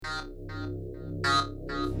Hey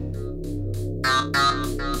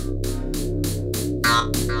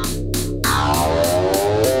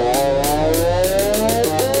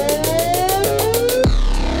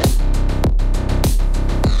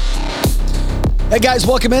guys,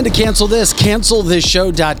 welcome in to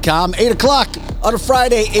cancelthisshow.com. 8 o'clock on a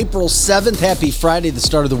Friday, April 7th. Happy Friday, the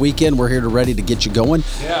start of the weekend. We're here ready to get you going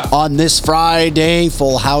on this Friday.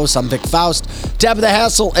 Full house. I'm Vic Faust. Tabitha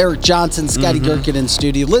Hassel, Eric Johnson, Scotty Gherkin in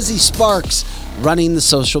studio. Lizzie Sparks running the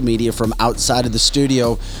social media from outside of the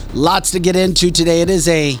studio. Lots to get into today. It is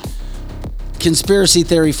a Conspiracy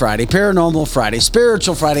Theory Friday, Paranormal Friday,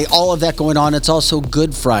 Spiritual Friday, all of that going on. It's also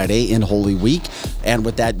Good Friday in Holy Week. And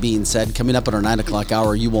with that being said, coming up at our 9 o'clock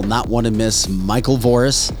hour, you will not want to miss Michael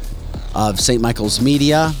Voris of St. Michael's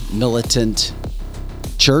Media, Militant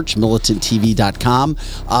Church, militanttv.com.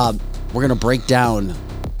 We're going to break down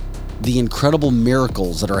the incredible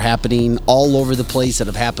miracles that are happening all over the place that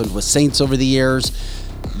have happened with saints over the years.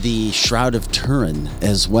 The Shroud of Turin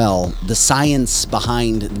as well, the science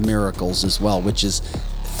behind the miracles as well, which is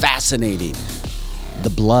fascinating. The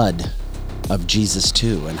blood of Jesus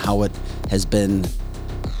too, and how it has been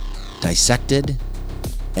dissected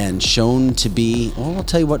and shown to be, well, I'll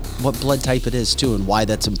tell you what blood type it is too and why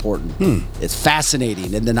that's important. It's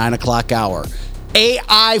fascinating in the 9 o'clock hour.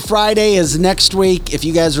 AI Friday is next week. If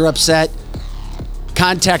you guys are upset,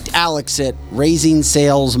 contact Alex at Raising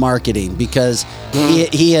Sales Marketing because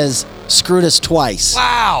he has screwed us twice.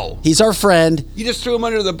 Wow. He's our friend. You just threw him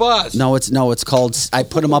under the bus. No, it's called, I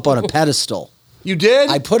put him up on a pedestal. You did?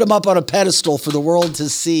 I put him up on a pedestal for the world to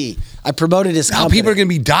see. I promoted his company. Now people are going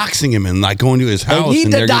to be doxing him and like going to his house. They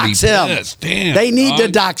need to and dox him. Damn. They need to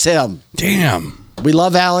dox him. Damn. We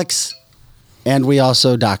love Alex. And we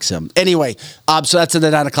also dox him. Anyway, so that's in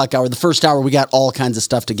the 9 o'clock hour. The first hour, we got all kinds of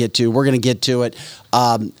stuff to get to. We're going to get to it.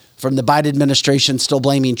 From the Biden administration still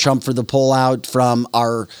blaming Trump for the pullout, from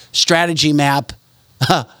our strategy map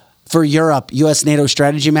for Europe, U.S.-NATO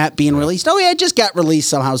strategy map being released. Oh, yeah, it just got released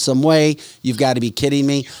somehow, some way. You've got to be kidding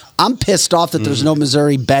me. I'm pissed off that there's no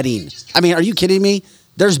Missouri betting. I mean, are you kidding me?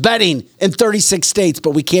 There's betting in 36 states,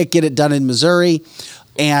 but we can't get it done in Missouri.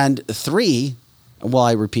 And three... Well,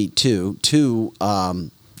 I repeat, two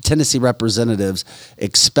Tennessee representatives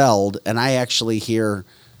expelled, and I actually hear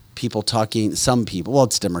people talking, some people, well,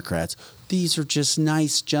 it's Democrats, these are just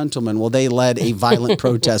nice gentlemen. Well, they led a violent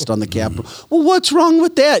protest on the Capitol. Well, what's wrong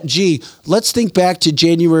with that? Gee, let's think back to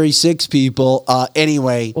January 6th, people.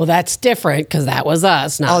 Anyway. Well, that's different because that was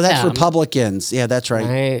us, not that's them. Republicans. Yeah, that's right.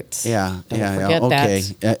 Right. Yeah. Forget okay.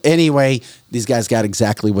 Anyway, these guys got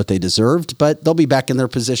exactly what they deserved, but they'll be back in their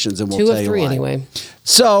positions, and we'll tell you why. 2 of 3 anyway.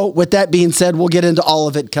 So with that being said, we'll get into all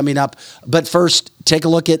of it coming up. But first, take a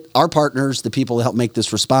look at our partners, the people that help make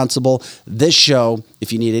this responsible. This show,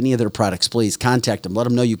 if you need any of their products, please contact them. Let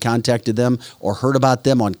them know you contacted them or heard about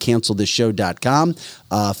them on cancelthisshow.com.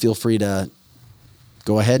 Feel free to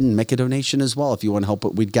go ahead and make a donation as well if you want to help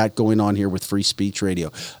what we've got going on here with Free Speech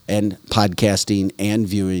Radio and podcasting and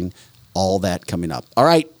viewing, all that coming up. All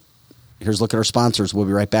right, here's a look at our sponsors. We'll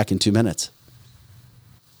be right back in 2 minutes.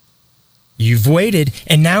 You've waited,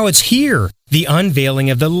 and now it's here. The unveiling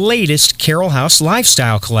of the latest Carroll House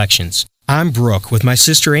lifestyle collections. I'm Brooke with my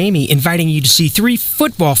sister Amy, inviting you to see 3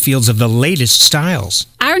 football fields of the latest styles.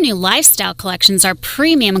 Our new lifestyle collections are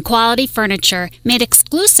premium quality furniture made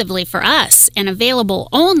exclusively for us and available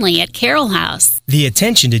only at Carroll House. The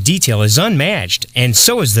attention to detail is unmatched, and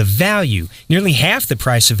so is the value, nearly half the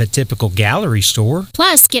price of a typical gallery store.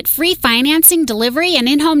 Plus, get free financing, delivery, and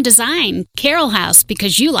in-home design. Carroll House,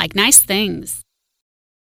 because you like nice things.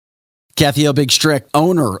 Kathy O. Big Strick,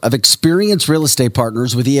 owner of Experience Real Estate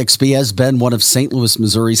Partners with EXP, has been one of St. Louis,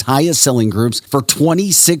 Missouri's highest selling groups for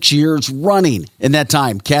 26 years running. In that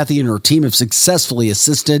time, Kathy and her team have successfully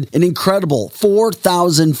assisted an incredible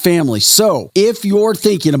 4,000 families. So if you're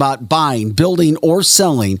thinking about buying, building, or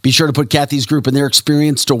selling, be sure to put Kathy's group and their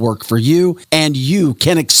experience to work for you, and you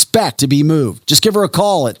can expect to be moved. Just give her a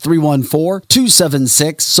call at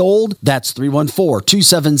 314-276-SOLD. That's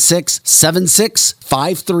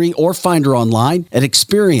 314-276-7653, or find her online at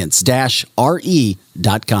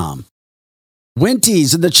experience-re.com.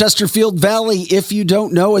 Winty's in the Chesterfield Valley, if you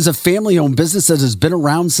don't know, is a family-owned business that has been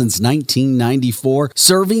around since 1994,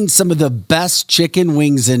 serving some of the best chicken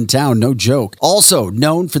wings in town, no joke. Also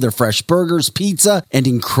known for their fresh burgers, pizza, and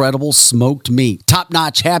incredible smoked meat.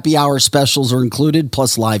 Top-notch happy hour specials are included,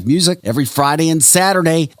 plus live music every Friday and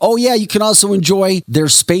Saturday. Oh yeah, you can also enjoy their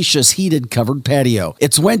spacious heated covered patio.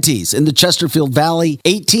 It's Winty's in the Chesterfield Valley,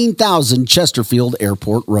 18,000 Chesterfield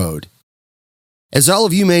Airport Road. As all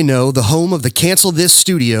of you may know, the home of the Cancel This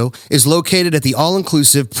studio is located at the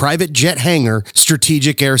all-inclusive private jet hangar,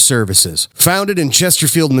 Strategic Air Services. Founded in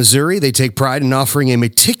Chesterfield, Missouri, they take pride in offering a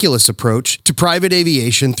meticulous approach to private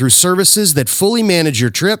aviation through services that fully manage your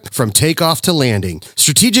trip from takeoff to landing.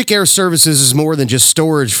 Strategic Air Services is more than just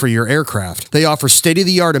storage for your aircraft. They offer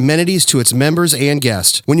state-of-the-art amenities to its members and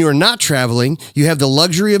guests. When you are not traveling, you have the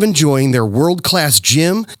luxury of enjoying their world-class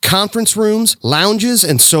gym, conference rooms, lounges,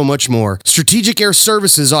 and so much more. Strategic Air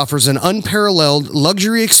Services offers an unparalleled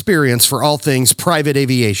luxury experience for all things private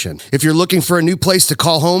aviation. If you're looking for a new place to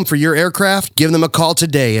call home for your aircraft, give them a call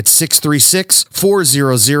today at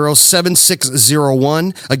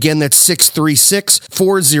 636-400-7601. Again, that's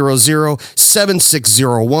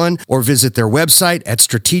 636-400-7601, or visit their website at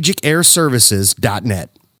strategicairservices.net.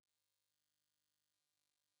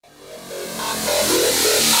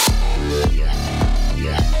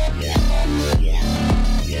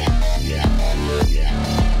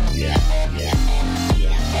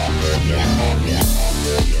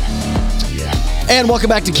 And welcome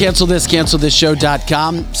back to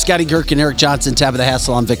CancelThisShow.com. Scotty Girk and Eric Johnson, Tabitha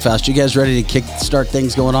Hassel on Vic Faust. You guys ready to kickstart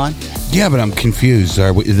things going on? Yeah, but I'm confused.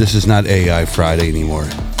 This is not AI Friday anymore.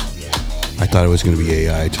 I thought it was going to be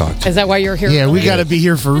AI talk. Is that why you're here? Yeah, early? we got to be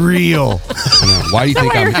here for real. Why do you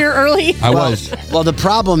think I'm here early? I was. Well, the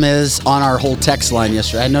problem is on our whole text line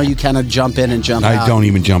yesterday. I know you kind of jump in and jump out. I don't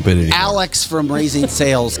even jump in anymore. Alex from Raising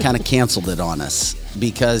Sales kind of canceled it on us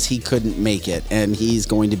because he couldn't make it, and he's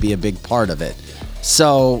going to be a big part of it.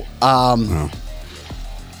 So,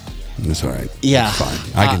 It's all right. Yeah. It's fine.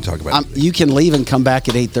 I can talk about it. You can leave and come back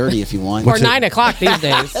at 8:30 if you want. Or 9 o'clock these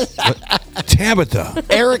days. Tabitha.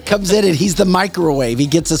 Eric comes in and he's the microwave. He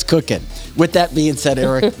gets us cooking. With that being said,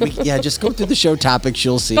 Eric, just go through the show topics.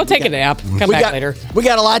 You'll see. Go take a nap. Come back later. We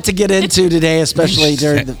got a lot to get into today, especially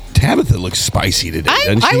during the... Tabitha looks spicy today,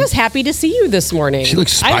 doesn't she? I was happy to see you this morning. She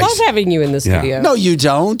looks spicy. I love having you in the studio. No, you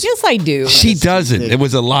don't. Yes, I do. She doesn't. It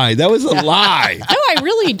was a lie. That was a lie. No, I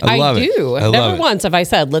really I love it. do. I love Never it. once have I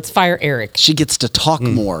said, let's fire Eric. She gets to talk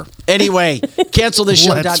more. Anyway,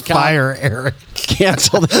 CancelThisShow.com. Let's fire Eric.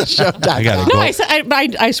 CancelThisShow.com. I got No,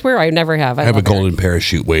 I swear I never have. I have a love golden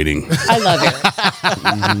parachute waiting. Eric. I love Eric.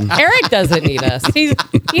 Eric doesn't need us. He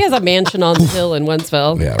has a mansion on the hill in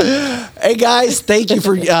Wentzville. Yeah. Hey, guys, thank you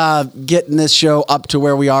for getting this show up to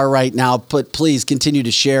where we are right now. But please continue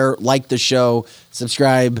to share, like the show,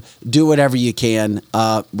 subscribe, do whatever you can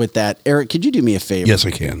with that. Eric, could you do me a favor? Yes,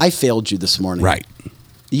 I can. I failed you this morning. Right.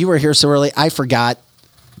 You were here so early, I forgot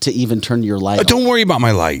to even turn your light on. Don't worry about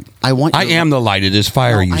my light. I am the light. It is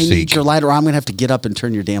fire you I seek. need your light, or I'm going to have to get up and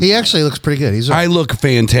turn your damn He light. actually looks pretty good. I look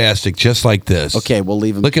fantastic, just like this. Okay, we'll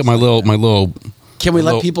leave him. Look at my little. Can we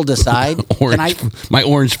let people decide? Orange, my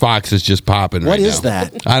orange fox is just popping. What right is now.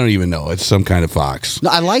 that? I don't even know. It's some kind of fox. No,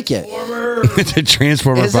 I like it. It's a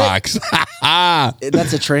transformer Is it? fox.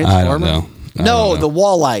 That's a transformer? I don't know. No, the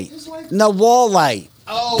wall light. No, wall light.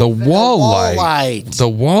 The wall light. The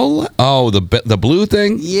wall. Oh, the blue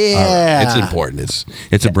thing. Yeah, All right. It's important.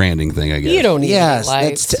 It's a branding thing, I guess. You don't need Yes,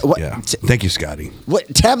 lights. Yeah. Thank you, Scotty.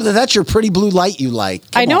 What, Tabitha? That's your pretty blue light you like.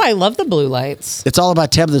 I know. Come on. I love the blue lights. It's all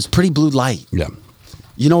about Tabitha's pretty blue light. Yeah.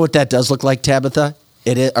 You know what that does look like, Tabitha?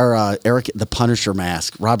 It is, or Eric, the Punisher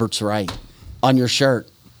mask. Robert's right on your shirt.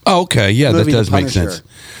 Oh, okay. Yeah, that Movie does The make Punisher. sense.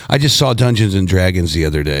 I just saw Dungeons and Dragons the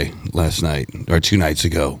other day, last night, or 2 nights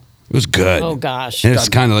ago. It was good. Oh, gosh. And it's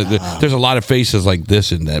kind of like there's a lot of faces like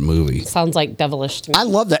this in that movie. Sounds like devilish to me. I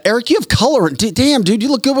love that, Eric. You have color. Damn, dude, you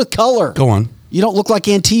look good with color. Go on. You don't look like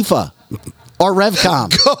Antifa or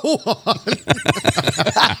Revcom.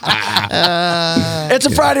 It's a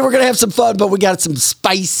Friday. We're going to have some fun, but we got some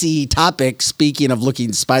spicy topics. Speaking of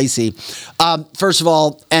looking spicy, first of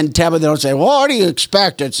all, and Tabitha don't say, well, what do you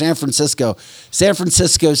expect at San Francisco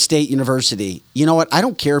State University? You know what? I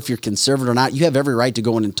don't care if you're conservative or not. You have every right to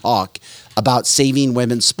go in and talk about saving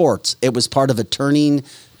women's sports. It was part of a Turning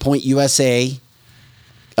Point USA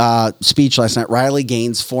speech last night. Riley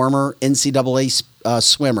Gaines, former NCAA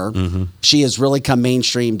swimmer, she has really come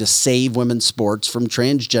mainstream to save women's sports from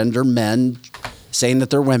transgender men saying that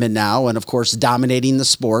they're women now, and of course dominating the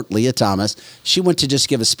sport. Leah Thomas, she went to just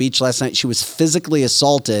give a speech last night. She was physically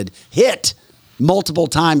assaulted, hit multiple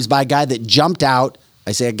times by a guy that jumped out.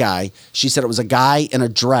 I say a guy. She said it was a guy in a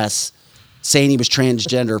dress saying he was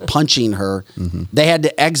transgender, punching her. They had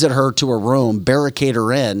to exit her to a room, barricade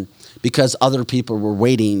her in, because other people were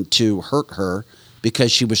waiting to hurt her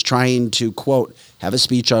because she was trying to, quote, have a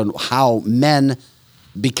speech on how men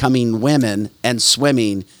becoming women and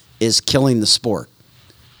swimming is killing the sport.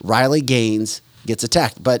 Riley Gaines gets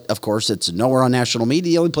attacked. But, of course, it's nowhere on national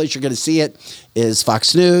media. The only place you're going to see it is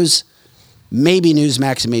Fox News, maybe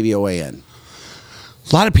Newsmax, and maybe OAN.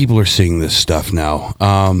 A lot of people are seeing this stuff now.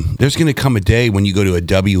 There's going to come a day when you go to a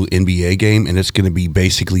WNBA game, and it's going to be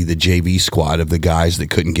basically the JV squad of the guys that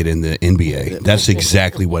couldn't get in the NBA. That's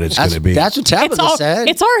exactly what it's going to be. That's what Tabitha said.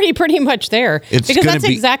 It's already pretty much there. Because that's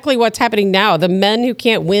exactly what's happening now. The men who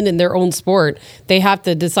can't win in their own sport, they have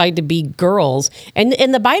to decide to be girls. And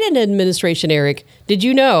in the Biden administration, Eric, did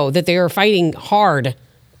you know that they are fighting hard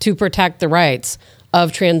to protect the rights of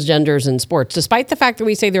transgenders in sports, despite the fact that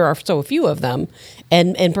we say there are so few of them,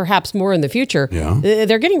 and perhaps more in the future?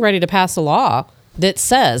 They're getting ready to pass a law that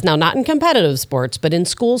says, now not in competitive sports, but in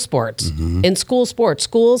school sports. In school sports,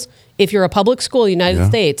 schools, if you're a public school in the United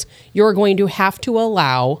States, you're going to have to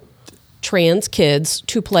allow trans kids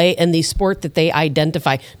to play in the sport that they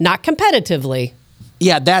identify, not competitively.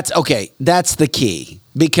 Yeah, that's the key,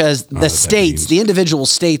 because the individual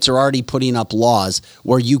states are already putting up laws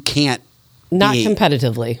where you can't. Not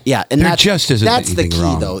competitively. Yeah, and that's the key,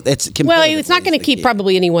 wrong. though. It's not going to keep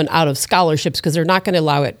probably anyone out of scholarships because they're not going to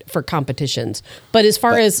allow it for competitions. But as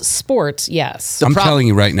far as sports, yes. I'm telling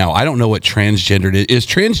you right now, I don't know what transgender is. Is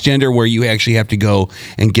transgender where you actually have to go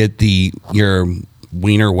and get your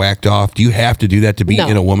wiener whacked off? Do you have to do that to be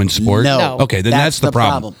in a woman's sport? No. Okay, then that's the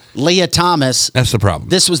problem. Leah Thomas. That's the problem.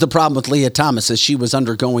 This was the problem with Leah Thomas as she was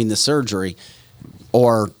undergoing the surgery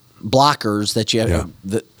or blockers that you have.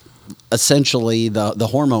 Essentially, the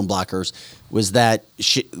hormone blockers was that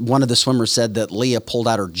one of the swimmers said that Leah pulled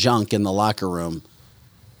out her junk in the locker room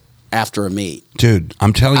after a meet. Dude,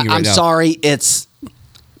 I'm telling you right now. I'm sorry, it's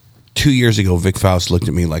 2 years ago, Vic Faust looked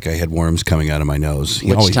at me like I had worms coming out of my nose.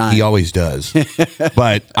 He always does.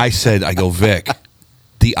 But I go, Vic,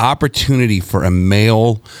 the opportunity for a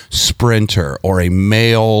male sprinter or a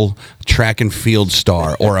male track and field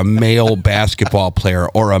star or a male basketball player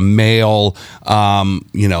or a male,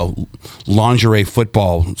 lingerie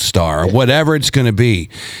football star, whatever it's going to be,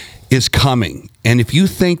 is coming. And if you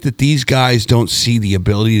think that these guys don't see the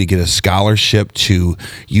ability to get a scholarship to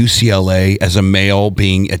UCLA as a male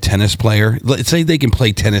being a tennis player, let's say they can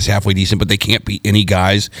play tennis halfway decent, but they can't beat any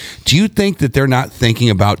guys. Do you think that they're not thinking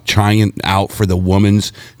about trying out for the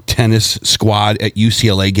women's tennis squad at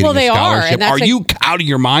UCLA getting a scholarship? Are you out of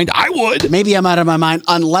your mind? I would. Maybe I'm out of my mind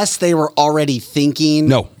unless they were already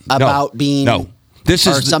thinking about being... No.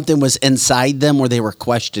 Something was inside them where they were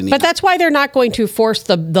questioning. But that's why they're not going to force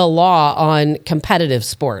the law on competitive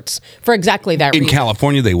sports for exactly that reason. In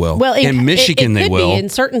California, they will. Well, in Michigan, they will. In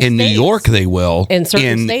certain states. In New York, they will. In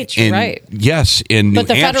certain states, right. Yes, in New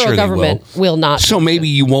Hampshire, But the federal government will not. So maybe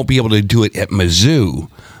you won't be able to do it at Mizzou.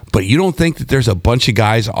 But you don't think that there's a bunch of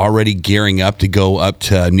guys already gearing up to go up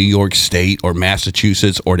to New York State or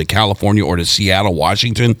Massachusetts or to California or to Seattle,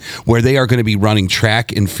 Washington, where they are going to be running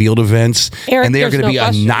track and field events, Eric, and they are going to be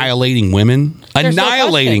annihilating women,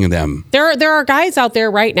 annihilating them. There are guys out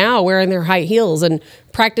there right now wearing their high heels and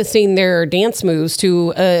practicing their dance moves to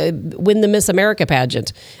win the Miss America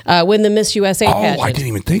pageant, win the Miss USA pageant. Oh, I didn't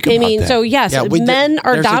even think about that. So yes, men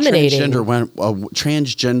are dominating.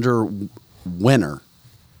 Transgender winner.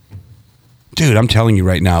 Dude, I'm telling you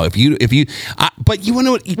right now, but you want to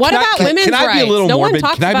know what about women's rights? Can I be a little morbid?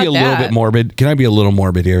 Can I be a little bit morbid? Can I be a little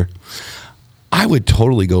morbid here? I would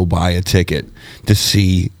totally go buy a ticket to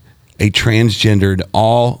see a transgendered,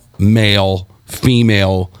 all male,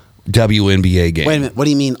 female WNBA game. Wait a minute. What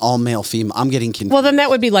do you mean all male, female? I'm getting confused. Well, then that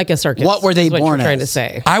would be like a circus. What were they born as? Trying to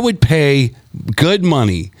say? I would pay good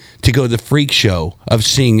money to go to the freak show of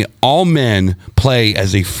seeing all men play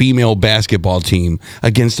as a female basketball team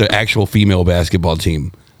against an actual female basketball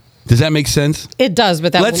team. Does that make sense? It does,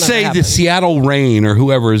 but that let's say the Seattle Reign or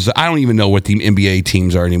whoever is, I don't even know what the NBA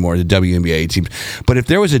teams are anymore, the WNBA teams. But if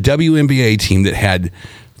there was a WNBA team that had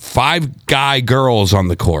 5 girls on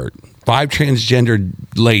the court, 5 transgender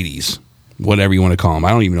ladies, whatever you want to call them. I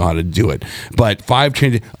don't even know how to do it. But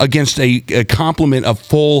 5 against a complement of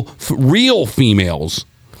real females.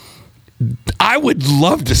 I would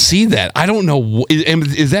love to see that. I don't know.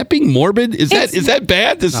 Is that being morbid? Is that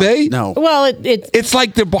bad to say? No. Well, it's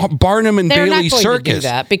like the Barnum and Bailey circus.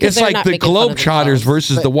 It's like the Globetrotters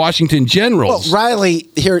versus the Washington Generals. Well,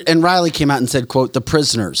 Riley came out and said, quote, "The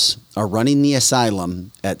prisoners are running the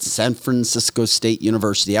asylum at San Francisco State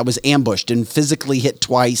University. I was ambushed and physically hit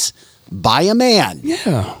twice by a man.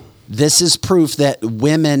 Yeah. This is proof that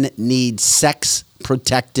women need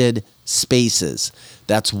sex-protected spaces."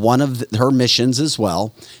 That's one of her missions as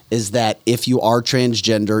well, is that if you are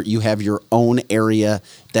transgender, you have your own area,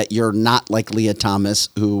 that you're not like Leah Thomas,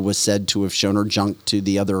 who was said to have shown her junk to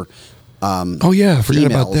the other I forgot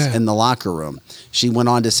about that. In the locker room. She went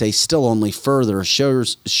on to say, "Still only further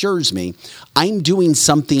assures me I'm doing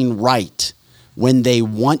something right. When they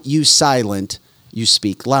want you silent, you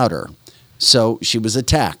speak louder." So she was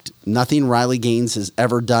attacked. Nothing Riley Gaines has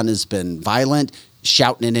ever done has been violent,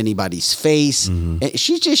 shouting in anybody's face.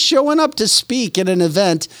 She's just showing up to speak at an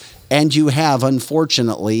event. And you have,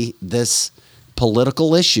 unfortunately, this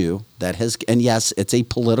political issue that has, and yes, it's a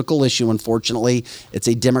political issue. Unfortunately, it's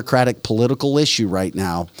a Democratic political issue right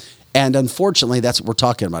now. And unfortunately, that's what we're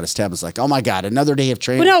talking about. Tabitha's like, oh my God, another day of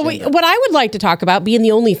training. Well, no, what I would like to talk about, being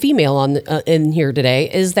the only female on in here today,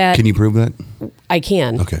 is that. Can you prove that? I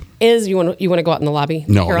can. Okay. Is you want to go out in the lobby?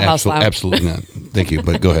 No, absolutely not. Thank you,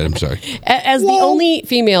 but go ahead. I'm sorry. As the only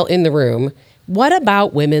female in the room, what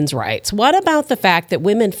about women's rights? What about the fact that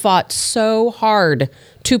women fought so hard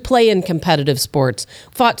to play in competitive sports,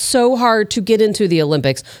 fought so hard to get into the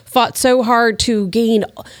Olympics, fought so hard to gain?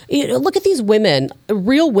 Look at these women,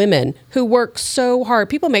 real women who work so hard.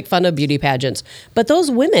 People make fun of beauty pageants, but those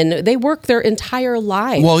women, they work their entire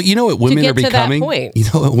lives. Well, you know what women are becoming? You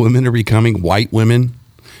know what women are becoming? White women.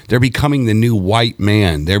 They're becoming the new white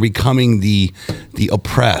man. They're becoming the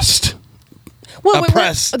oppressed. Well,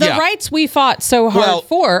 the rights we fought so hard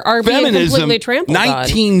for are being completely trampled on.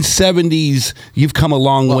 1970s, you've come a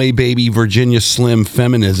long way, baby. Virginia Slim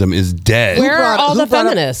feminism is dead. Where are all the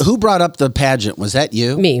feminists? Who brought up the pageant? Was that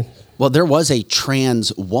you? Me. Well, there was a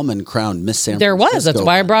trans woman crowned Miss San Francisco. There was. That's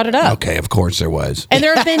why I brought it up. Okay, of course there was. And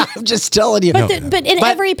there have been. I'm just telling you. But in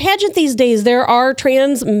every pageant these days, there are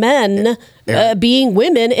trans men being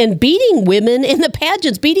women and beating women in the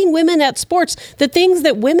pageants, beating women at sports. The things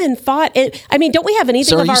that women fought. I mean, don't we have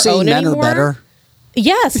anything of our own anymore? So are you saying men are better?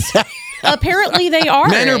 Yes. Apparently they are.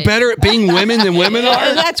 Men are better at being women than women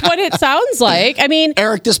are? That's what it sounds like. I mean,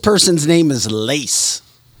 Eric, this person's name is Lace.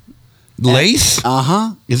 Lace?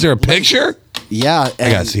 Uh-huh. Is there a picture? Yeah.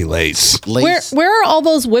 I gotta see Lace. Where are all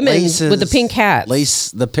those women with the pink hats?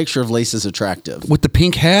 Lace. The picture of Lace is attractive. With the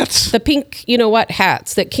pink hats? The pink,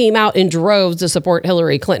 hats that came out in droves to support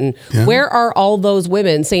Hillary Clinton. Yeah. Where are all those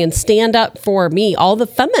women saying, stand up for me? All the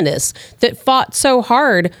feminists that fought so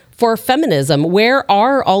hard for feminism. Where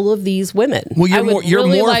are all of these women? Well,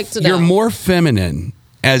 you're more feminine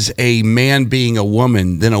as a man being a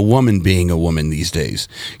woman than a woman being a woman these days.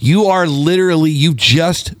 You are you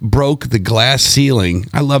just broke the glass ceiling.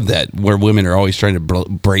 I love that, where women are always trying to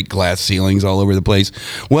break glass ceilings all over the place.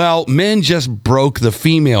 Well, men just broke the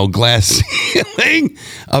female glass ceiling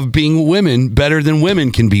of being women better than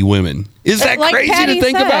women can be women. Is that crazy to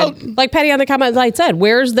think about? Like Patty on the comment line said,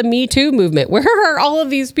 where's the Me Too movement? Where are all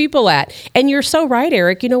of these people at? And you're so right,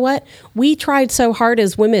 Eric. You know what? We tried so hard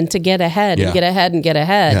as women to get ahead and get ahead and get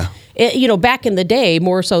ahead. Yeah. Back in the day,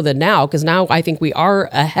 more so than now, because now I think we are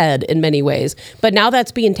ahead in many ways. But now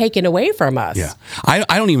that's being taken away from us. Yeah. I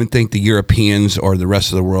don't even think the Europeans or the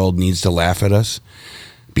rest of the world needs to laugh at us,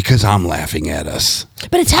 because I'm laughing at us.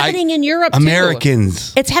 But it's happening in Europe, too.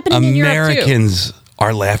 Americans. It's happening in Europe, too. Americans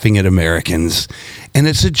are laughing at Americans, and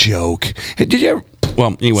it's a joke. Did you ever?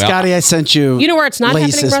 Well, anyway, Scotty, I sent you. You know where it's not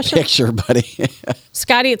happening, Russia? Picture, buddy.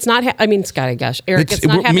 Scotty, it's not. Scotty, gosh, Eric, it's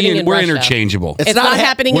not happening in we're Russia. Interchangeable. It's not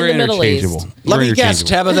happening in the Middle East. Let me guess,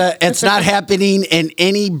 Tabitha. It's not happening in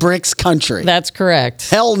any BRICS country. That's correct.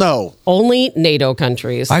 Hell no. Only NATO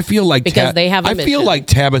countries. I feel like because they have a mission. I feel like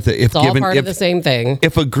Tabitha. It's all part of the same thing.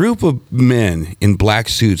 If a group of men in black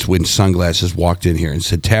suits with sunglasses walked in here and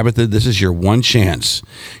said, "Tabitha, this is your one chance.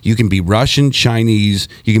 You can be Russian, Chinese,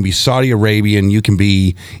 you can be Saudi Arabian, you can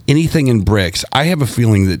be anything in BRICS," I have a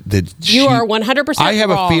feeling that you are 100% I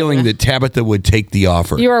have wrong. a feeling that Tabitha would take the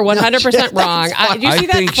offer. You are 100% wrong. Did you see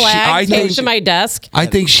that flag next to my desk? I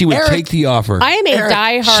think she would take the offer. I am a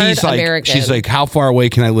diehard American. She's like, how far away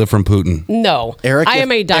can I live from Putin? No. Eric, I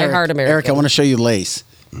am a diehard American. Eric, I want to show you Lace.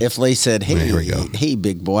 If Lace said, hey,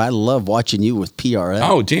 big boy, I love watching you with PRL.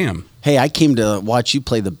 Oh, damn. Hey, I came to watch you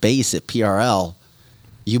play the bass at PRL.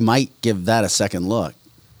 You might give that a second look.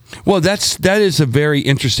 Well, that is a very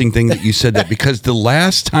interesting thing that you said that, because the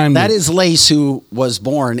last time that is Lace, who was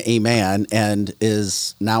born a man and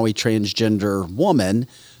is now a transgender woman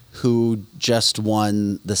who just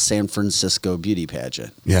won the San Francisco beauty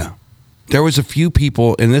pageant. Yeah. There was a few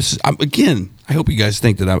people, and this again, I hope you guys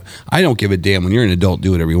think that I don't give a damn. When you're an adult,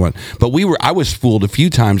 do whatever you want. But I was fooled a few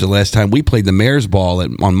times the last time we played the Mayor's Ball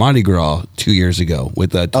on Mardi Gras 2 years ago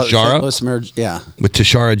with Tashara. With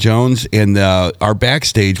Tashara Jones, and our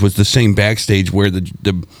backstage was the same backstage where the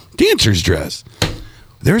dancers dress.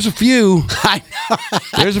 There's a few. I know.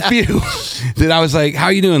 There's a few that I was like, "How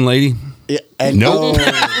you doing, lady?" Yeah, and nope.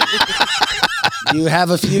 You have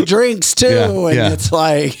a few drinks too, and it's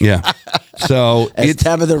like, So as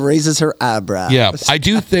Tabitha raises her eyebrows. Yeah, I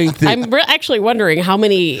do think that I'm actually wondering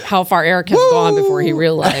how far Eric has gone before he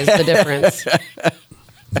realized the difference.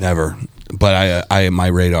 Never. but my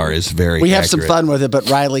radar is very. We have accurate. some fun with it, but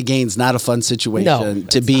Riley Gaines not a fun situation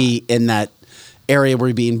to be in that area where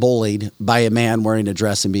you're being bullied by a man wearing a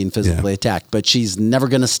dress and being physically attacked. But she's never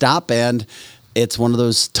going to stop, and it's one of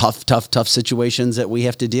those tough situations that we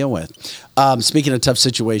have to deal with. Speaking of tough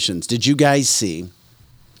situations, did you guys see?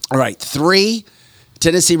 All right, 3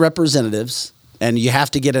 Tennessee representatives, and you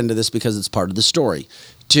have to get into this because it's part of the story.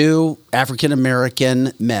 2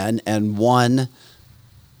 African-American men and 1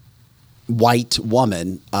 white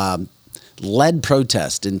woman led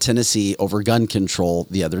protest in Tennessee over gun control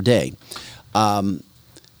the other day.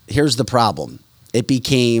 Here's the problem. It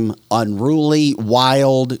became unruly,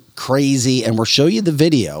 wild, crazy, and we'll show you the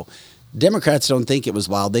video. Democrats don't think it was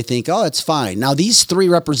wild. They think, oh, it's fine. Now, these 3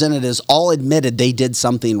 representatives all admitted they did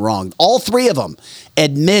something wrong. All 3 of them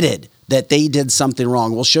admitted that they did something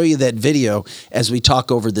wrong. We'll show you that video as we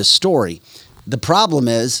talk over this story. The problem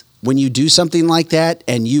is when you do something like that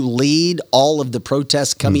and you lead all of the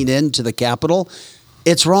protests coming into the Capitol,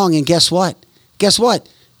 it's wrong. And guess what?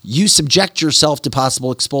 You subject yourself to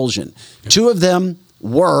possible expulsion. 2 of them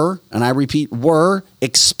were, and I repeat, were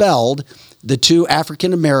expelled. The 2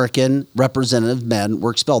 African-American representative men were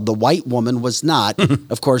expelled. The white woman was not.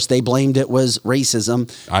 Of course, they blamed it was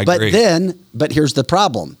racism. I agree. But here's the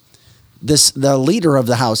problem. The leader of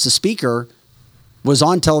the House, the speaker, was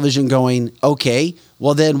on television going, okay,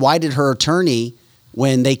 well then why did her attorney,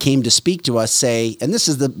 when they came to speak to us, say, and this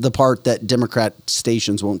is the part that Democrat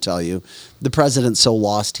stations won't tell you, the president's so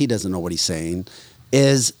lost, he doesn't know what he's saying,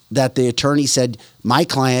 is that the attorney said, my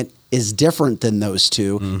client is different than those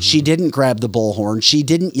 2. Mm-hmm. She didn't grab the bullhorn. She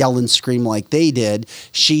didn't yell and scream like they did.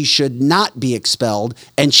 She should not be expelled,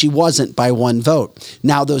 and she wasn't by 1 vote.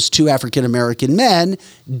 Now, those 2 African-American men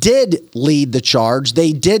did lead the charge.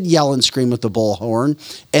 They did yell and scream with the bullhorn,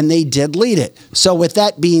 and they did lead it. So with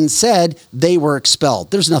that being said, they were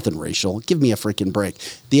expelled. There's nothing racial. Give me a freaking break.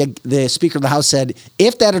 The Speaker of the House said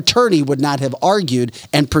if that attorney would not have argued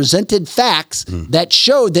and presented facts that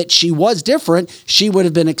showed that she was different, she would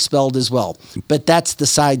have been expelled as well. But that's the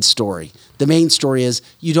side story. The main story is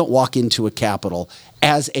you don't walk into a Capitol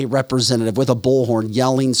as a representative with a bullhorn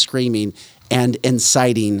yelling, screaming, and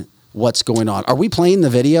inciting what's going on. Are we playing the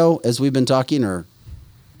video as we've been talking, or?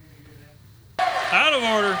 Out of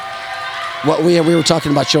order. What we were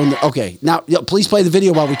talking about showing okay. Now, please play the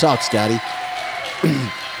video while we talk, Scotty.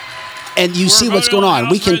 And you see what's going on.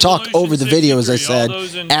 We can talk over the video, as I said,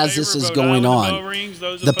 as this is going on.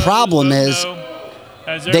 The problem is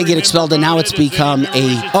they get expelled, and now it's become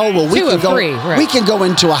we can go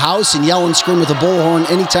into a house and yell and scream with a bullhorn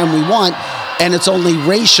anytime we want, and it's only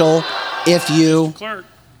racial if you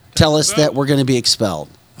tell us that we're going to be expelled.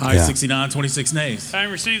 Aye, 69, 26 nays. I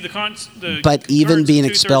received but even being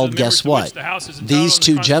expelled, guess what? These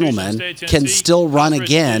 2 gentlemen can still run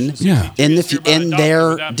again in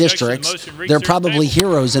their districts. They're probably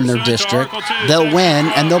heroes in their district. They'll win,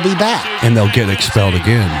 and they'll be back. And they'll get expelled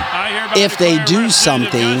again. If they do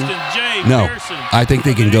something. No, I think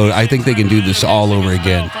they can go. I think they can do this all over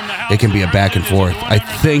again. It can be a back and forth. I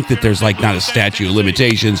think that there's like not a statute of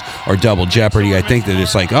limitations or double jeopardy. I think that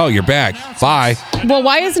it's like, oh, you're back. Bye. Well,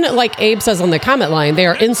 why isn't it like Abe says on the comment line? They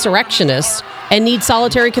are insurrectionists and need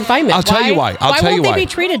solitary confinement. I'll tell you why. Why won't they be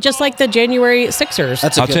treated just like the January 6ers?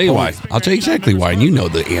 I'll tell you why. I'll tell you exactly why, and you know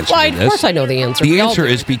the answer to this. Of course I know the answer. The answer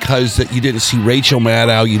is because that you didn't see Rachel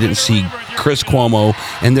Maddow, you didn't see Chris Cuomo,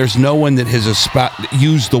 and there's no one that has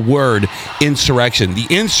used the word insurrection. The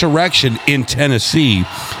insurrection in Tennessee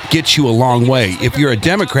gets you a long way. If you're a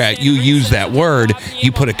Democrat, you use that word,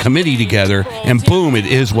 you put a committee together, and boom, it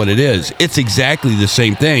is what it is. It's exactly the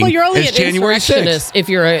same thing. Well, you're only as January 6th. if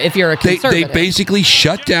you're a conservative. They basically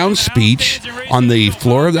shut down speech on the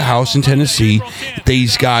floor of the House in Tennessee.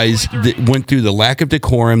 These guys went through the lack of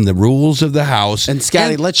decorum, the rules of the House. And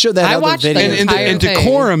Scotty, let's show that other video. And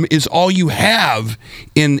decorum is all you have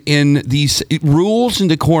in these rules, and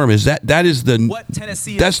decorum is that is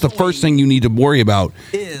that's the first thing you need to worry about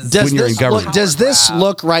when you're in government. Does this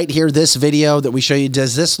look right here, this video that we show you,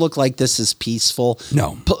 does this look like this is peaceful?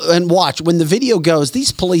 No. And watch, when the video goes,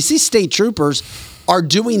 these state troopers are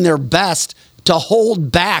doing their best to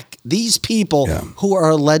hold back these people who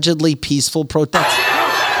are allegedly peaceful protesters.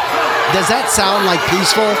 Does that sound like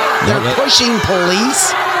peaceful? They're pushing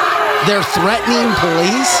police. They're threatening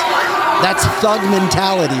police. That's thug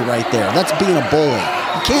mentality right there. That's being a bully.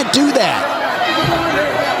 You can't do that.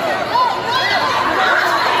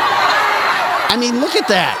 I mean, look at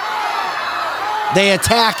that. They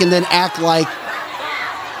attack and then act like.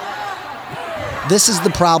 This is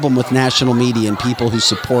the problem with national media and people who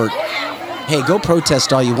support, hey, go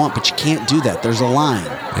protest all you want, but you can't do that. There's a line.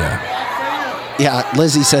 Yeah. Yeah,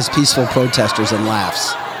 Lizzie says peaceful protesters and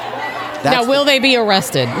laughs. Now, will they be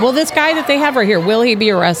arrested? Will this guy that they have right here, will he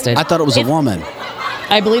be arrested? I thought it was a woman.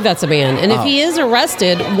 I believe that's a man. And if he is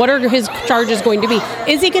arrested, what are his charges going to be?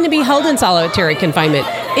 Is he going to be held in solitary confinement?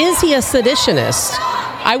 Is he a seditionist?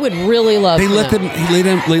 I would really love They let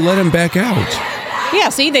him back out. Yeah,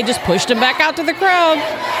 see, they just pushed him back out to the crowd.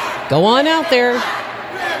 Go on out there.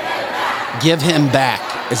 Give him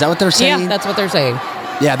back. Is that what they're saying? Yeah, that's what they're saying.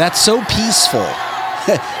 Yeah, that's so peaceful.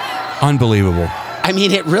 Unbelievable. I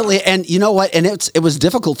mean, it really, and you know what? And it was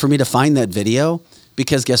difficult for me to find that video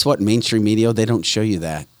because guess what? Mainstream media, they don't show you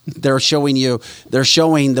that. They're showing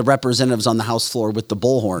the representatives on the House floor with the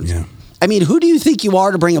bullhorns. Yeah. I mean, who do you think you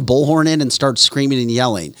are to bring a bullhorn in and start screaming and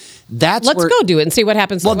yelling? Let's go do it and see what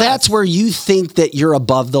happens. Well, that's where you think that you're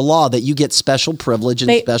above the law, that you get special privilege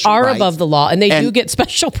and special rights. They are above the law, and they do get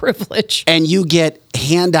special privilege. And you get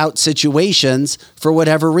handout situations for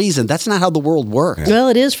whatever reason. That's not how the world works. Well,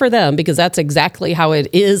 it is for them because that's exactly how it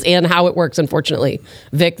is and how it works, unfortunately.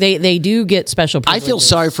 Vic, they do get special privileges. I feel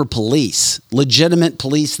sorry for police, legitimate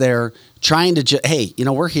police there, trying to, hey,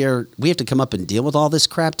 we're here. We have to come up and deal with all this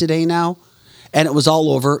crap today now. And it was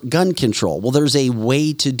all over gun control. Well, there's a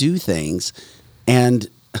way to do things. And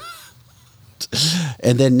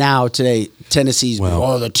then now today, Tennessee's,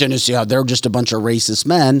 the Tennessee, they're just a bunch of racist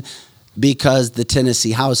men because the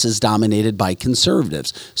Tennessee House is dominated by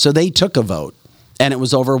conservatives. So they took a vote and it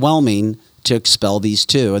was overwhelming to expel these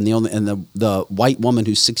two, and the white woman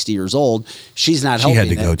who's 60 years old, she's not helping. She had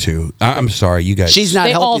to go too. I'm sorry, you guys. She's not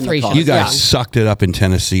helping. All three. You guys sucked it up in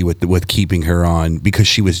Tennessee with keeping her on because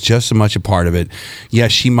she was just as much a part of it.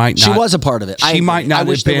 Yes, she might not. She was a part of it. She might not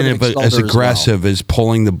have been as aggressive as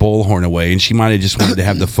pulling the bullhorn away, and she might have just wanted to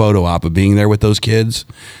have the photo op of being there with those kids.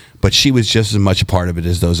 But she was just as much a part of it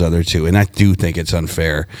as those other two. And I do think it's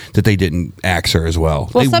unfair that they didn't axe her as well.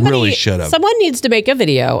 They really should have. Someone needs to make a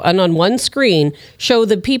video and on one screen show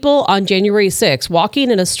the people on January 6th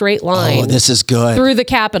walking in a straight line. Oh, this is good. Through the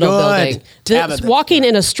Capitol building. Walking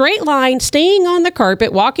in a straight line, staying on the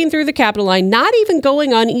carpet, walking through the Capitol line, not even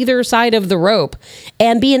going on either side of the rope,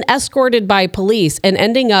 and being escorted by police and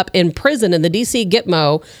ending up in prison in the D.C.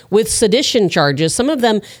 Gitmo with sedition charges. Some of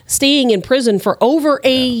them staying in prison for over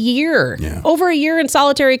a year. Over a year in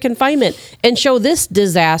solitary confinement, and show this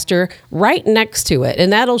disaster right next to it,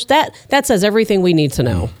 and that says everything we need to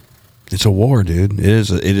know. It's a war, dude. It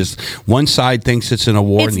is. One side thinks it's in a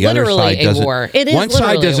war, and the other side doesn't. One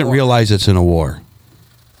side doesn't realize it's in a war.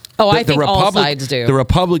 Oh, I think all sides do. The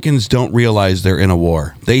Republicans don't realize they're in a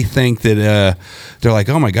war. They think that they're like,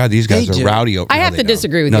 oh my God, these guys are rowdy. I have to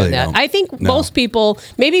disagree with you on that. I think most people,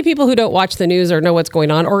 maybe people who don't watch the news or know what's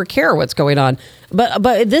going on or care what's going on, but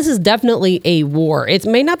this is definitely a war. It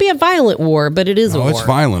may not be a violent war, but it is a war. It's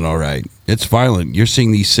violent, all right. It's violent. You're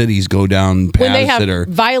seeing these cities go down paths when they have that are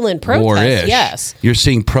violent protests. War-ish. Yes, you're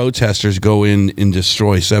seeing protesters go in and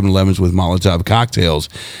destroy 7-Elevens with Molotov cocktails,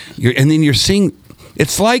 and then you're seeing.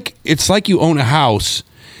 It's like you own a house,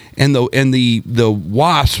 and the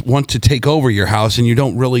wasps want to take over your house, and you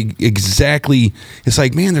don't really exactly. It's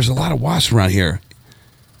like, man, there's a lot of wasps around here.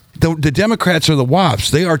 The Democrats are the wasps.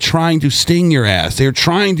 They are trying to sting your ass. They're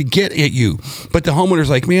trying to get at you. But the homeowner's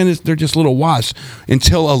like, man, they're just little wasps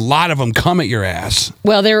until a lot of them come at your ass.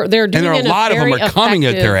 Well, they're doing and a lot of them are coming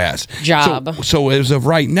at their ass. Job. So as of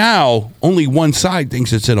right now, only one side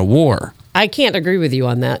thinks it's in a war. I can't agree with you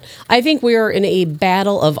on that. I think we are in a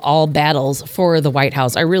battle of all battles for the White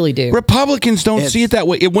House. I really do. Republicans don't see it that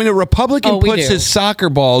way. When a Republican puts his soccer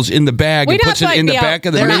balls in the bag and puts it in the back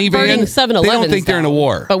of the minivan, they don't think they're in a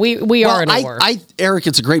war. But we are in a war. Eric,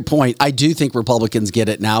 it's a great point. I do think Republicans get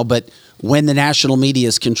it now, but when the national media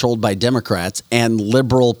is controlled by Democrats and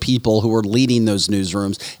liberal people who are leading those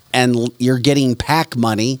newsrooms, and you're getting PAC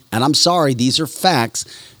money, and I'm sorry, these are facts,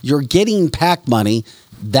 you're getting PAC money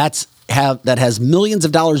that has millions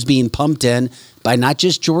of dollars being pumped in by not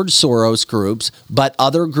just George Soros groups, but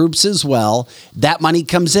other groups as well. That money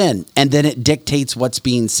comes in, and then it dictates what's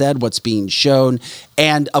being said, what's being shown.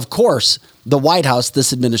 And of course, the White House,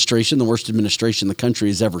 this administration, the worst administration the country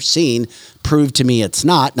has ever seen, proved to me it's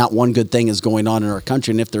not. Not one good thing is going on in our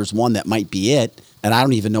country, and if there's one, that might be it. And I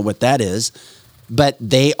don't even know what that is. But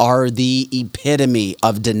they are the epitome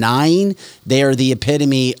of denying. They are the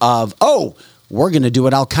epitome of, we're going to do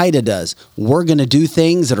what Al-Qaeda does. We're going to do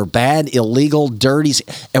things that are bad, illegal, dirty,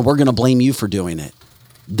 and we're going to blame you for doing it.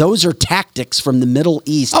 Those are tactics from the Middle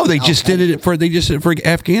East. Oh, they just did it for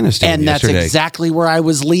Afghanistan. And yesterday. That's exactly where I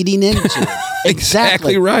was leading into.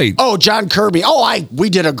 Exactly right. Oh, John Kirby. We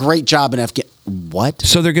did a great job in Afghanistan. What?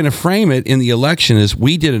 So they're going to frame it in the election as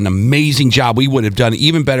we did an amazing job. We would have done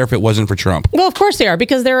even better if it wasn't for Trump. Well, of course they are,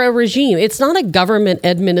 because they're a regime. It's not a government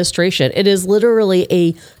administration. It is literally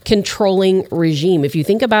a controlling regime. If you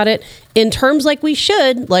think about it in terms like we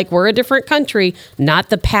should, like we're a different country,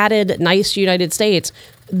 not the padded, nice United States.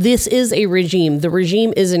 This is a regime. The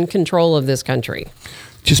regime is in control of this country.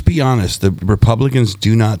 Just be honest. The Republicans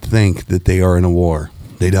do not think that they are in a war.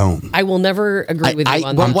 They don't. I will never agree with you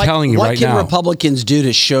on that. I'm telling you right now. What can Republicans do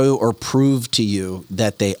to show or prove to you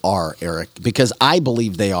that they are, Eric? Because I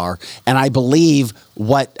believe they are, and I believe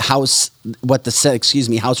what the House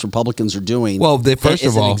Republicans are doing. Well,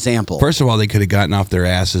 first of all, they could have gotten off their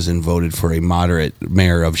asses and voted for a moderate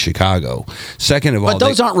mayor of Chicago. Second of all, but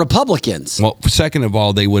those aren't Republicans. Well, second of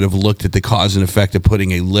all, they would have looked at the cause and effect of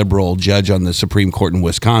putting a liberal judge on the Supreme Court in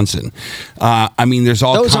Wisconsin. I mean, there's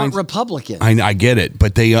all those kinds. Aren't Republicans. I get it,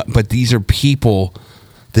 but these are people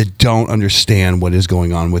that don't understand what is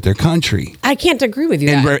going on with their country. I can't agree with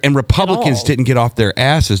you. And Republicans didn't get off their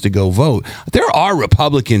asses to go vote. There are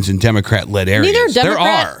Republicans in Democrat-led areas. Neither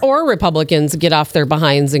Democrat or Republicans get off their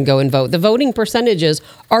behinds and go and vote. The voting percentages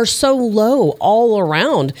are so low all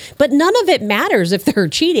around, but none of it matters if they're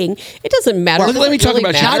cheating. It doesn't matter. Well, let me talk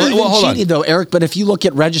about not even cheating, though, Eric. But if you look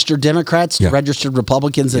at registered Democrats, registered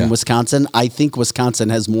Republicans in Wisconsin, I think Wisconsin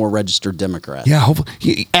has more registered Democrats. Yeah,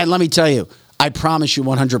 hopefully. And let me tell you, I promise you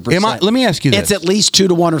 100%. Let me ask you this. It's at least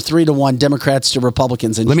 2-1 or 3-1 Democrats to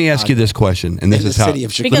Republicans. Let me ask you this question, and this is how.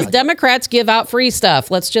 Because Democrats give out free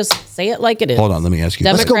stuff. Let's just say it like it is. Hold on, let me ask you.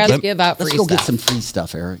 Democrats give out free stuff. Let's go get some free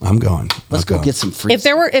stuff, Eric. I'm going. Let's go get some free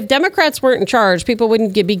stuff. If Democrats weren't in charge, people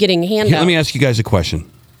wouldn't be getting handouts. Let me ask you guys a question.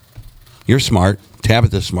 You're smart.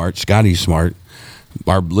 Tabitha's smart. Scotty's smart.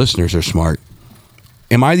 Our listeners are smart.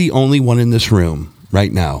 Am I the only one in this room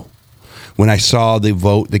right now, when I saw the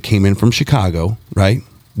vote that came in from Chicago, right?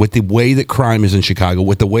 With the way that crime is in Chicago,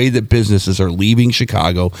 with the way that businesses are leaving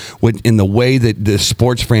Chicago, in the way that the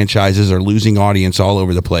sports franchises are losing audience all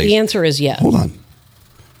over the place? The answer is yes. Hold on.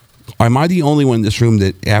 Am I the only one in this room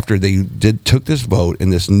that after they took this vote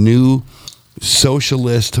and this new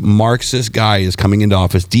socialist Marxist guy is coming into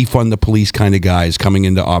office, defund the police kind of guy is coming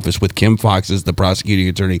into office with Kim Foxx as the prosecuting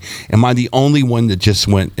attorney, am I the only one that just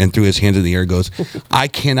went and threw his hands in the air and goes, I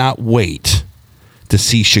cannot wait to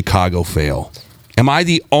see Chicago fail? Am I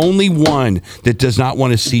the only one that does not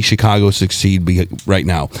want to see Chicago succeed right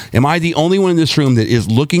now? Am I the only one in this room that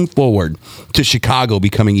is looking forward to Chicago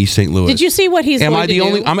becoming East St. Louis? Did you see what he's going to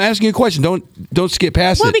do? I'm asking you a question. Don't skip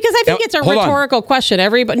past it. Well, because I think it's a rhetorical question.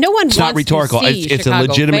 No one wants not rhetorical. To see it's Chicago a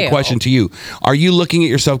legitimate fail. question to you. Are you looking at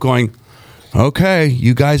yourself going, okay,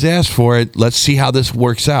 you guys asked for it. Let's see how this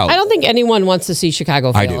works out. I don't think anyone wants to see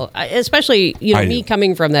Chicago fail, especially me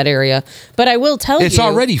coming from that area. But I will tell you, it's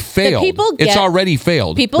already failed. It's already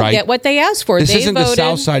failed. People get what they asked for. This isn't the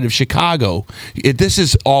south side of Chicago. This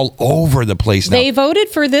is all over the place now. They voted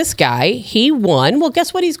for this guy. He won. Well,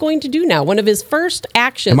 guess what he's going to do now? One of his first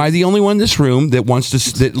actions. Am I the only one in this room that wants to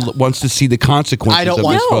see the consequences of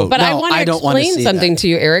this vote? But I want to explain something to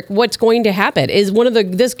you, Eric. What's going to happen is one of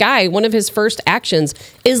his first actions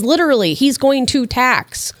is literally he's going to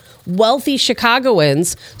tax wealthy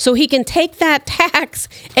Chicagoans so he can take that tax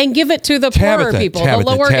and give it to the poorer people, the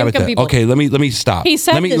lower income people. Okay, let me stop. He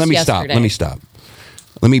said let me yesterday. stop.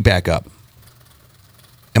 Let me back up.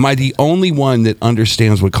 Am I the only one that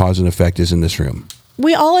understands what cause and effect is in this room?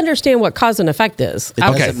 We all understand what cause and effect is. It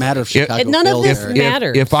doesn't matter if Chicago none of this fails.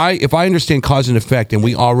 matters. If I understand cause and effect and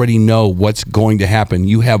we already know what's going to happen,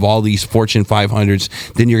 you have all these Fortune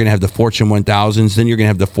 500s, then you're going to have the Fortune 1000s, then you're going to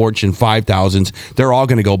have the Fortune 5000s. They're all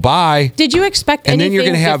going to go by. Did you expect anything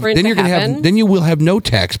different to happen? Then you will have no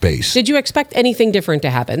tax base. Did you expect anything different to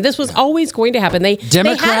happen? This was always going to happen.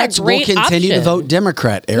 Democrats will continue to vote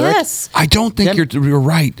Democrat, Eric. Yes. I don't think you're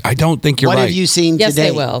right. I don't think you're right. What have you seen yes, today?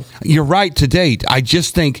 Yes, they will. You're right to date. I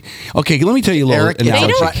just think, okay, let me tell you a little. Eric, they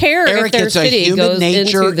don't care Eric, if their it's a city human goes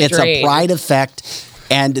nature. into the It's drain. a pride effect.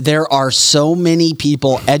 And there are so many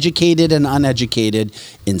people, educated and uneducated,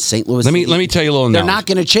 in St. Louis. Let me tell you a little. They're not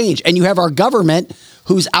going to change. And you have our government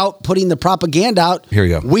who's out putting the propaganda out. Here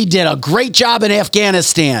you go. We did a great job in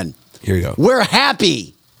Afghanistan. Here you go. We're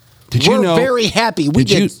happy. We're very happy.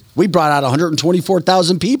 We brought out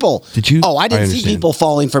 124,000 people. Did you? Oh, I didn't see people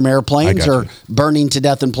falling from airplanes or burning to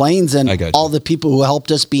death in planes, and all the people who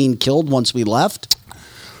helped us being killed once we left.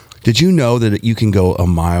 Did you know that you can go a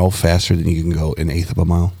mile faster than you can go an eighth of a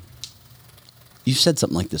mile? You've said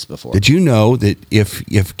something like this before. Did you know that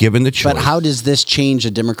if given the choice? But how does this change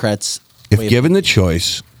a Democrat's? If given the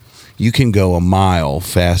choice, you can go a mile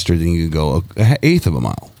faster than you can go an eighth of a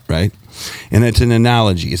mile, right? And it's an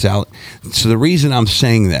analogy. So the reason I'm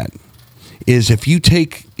saying that is if you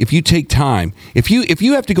take time, if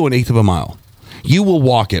you have to go an eighth of a mile, you will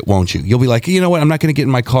walk it, won't you? You'll be like, you know what? I'm not going to get in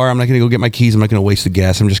my car. I'm not going to go get my keys. I'm not going to waste the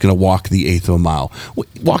gas. I'm just going to walk the eighth of a mile.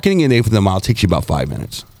 Walking an eighth of a mile takes you about 5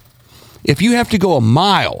 minutes. If you have to go a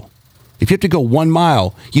mile, if you have to go 1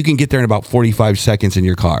 mile, you can get there in about 45 seconds in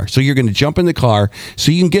your car. So you're going to jump in the car.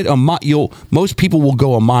 So you can get most people will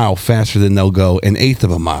go a mile faster than they'll go an eighth of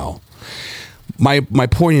a mile. My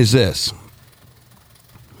point is this.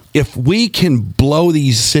 If we can blow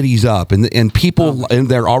these cities up and people and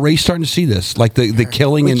they're already starting to see this, like the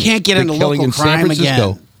killing we can't get into local in San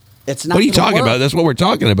Francisco. Again. It's not. What are you talking work. about? That's what we're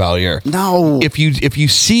talking about here. No. If you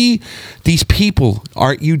see these people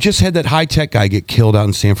you just had that high tech guy get killed out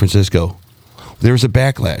in San Francisco. There was a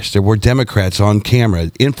backlash. There were Democrats on camera,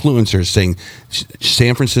 influencers saying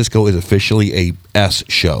San Francisco is officially a S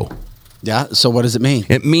show. Yeah, so what does it mean?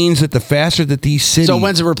 It means that the faster that these cities... So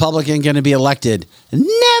when's a Republican going to be elected? Never!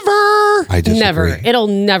 I disagree. Never. It'll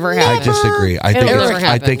never happen. I disagree.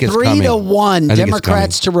 I think it's coming. 3-1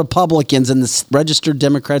 Democrats to Republicans and the registered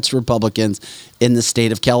Democrats to Republicans in the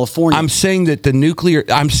state of California. I'm saying that Eric,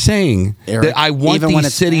 that I want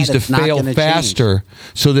these cities to fail faster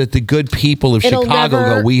so that the good people of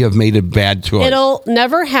Chicago go, we have made a bad choice. It'll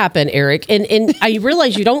never happen, Eric. And I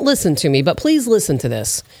realize you don't listen to me, but please listen to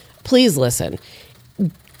this. Please listen.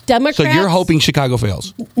 Democrats. So you're hoping Chicago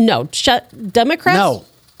fails? No. Democrats? No.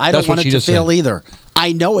 I don't want it to fail either.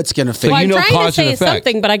 I know it's going to fail. Well, I'm trying to say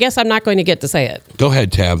something, but I guess I'm not going to get to say it. Go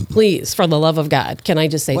ahead, Tab. Please, for the love of God, can I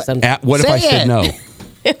just say something? What if I said no?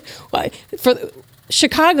 For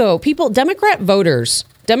Chicago, Democrat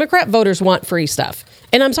voters want free stuff.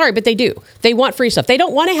 And I'm sorry, but they do. They want free stuff. They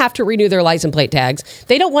don't want to have to renew their license plate tags.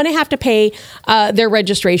 They don't want to have to pay their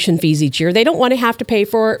registration fees each year. They don't want to have to pay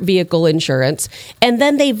for vehicle insurance. And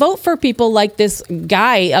then they vote for people like this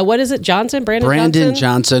guy. What is it, Johnson? Brandon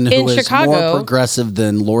Johnson, who is Chicago, more progressive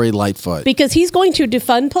than Lori Lightfoot. Because he's going to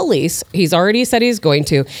defund police. He's already said he's going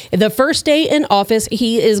to. The first day in office,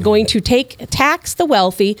 he is going to tax the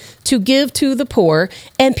wealthy to give to the poor.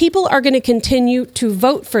 And people are going to continue to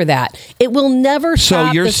vote for that. It will never stop.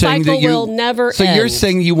 So you're the saying cycle that will never So end. you're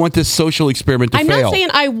saying you want this social experiment to fail. I'm not saying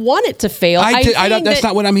I want it to fail. That's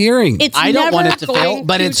not what I'm hearing. I don't want it to fail,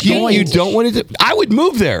 but it's going. You don't want it to. I would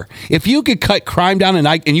move there if you could cut crime down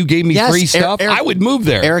and you gave me free stuff. Eric, I would move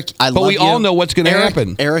there. Eric, but we all know what's going to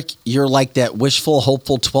happen. Eric, you're like that wishful,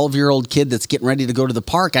 hopeful 12-year-old kid that's getting ready to go to the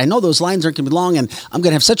park. I know those lines aren't going to be long, and I'm going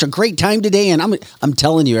to have such a great time today. And I'm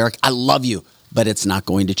telling you, Eric, I love you. But it's not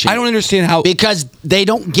going to change. I don't understand how... Because they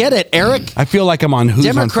don't get it, Eric. I feel like I'm on who's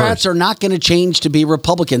Democrats on are not going to change to be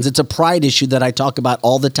Republicans. It's a pride issue that I talk about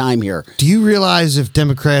all the time here. Do you realize if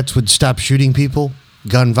Democrats would stop shooting people,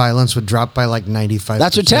 gun violence would drop by like 95%?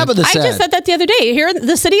 That's what Tabitha said. I just said that the other day. Here in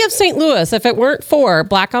the city of St. Louis, if it weren't for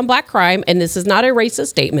black-on-black crime, and this is not a racist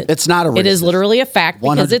statement. It's not a racist. It is literally a fact.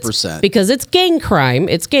 100%. Because it's gang crime.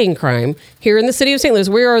 It's gang crime. Here in the city of St. Louis,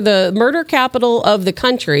 we are the murder capital of the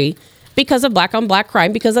country. Because of black-on-black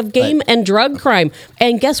crime, because of gang and drug crime.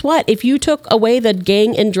 And guess what? If you took away the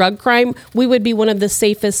gang and drug crime, we would be one of the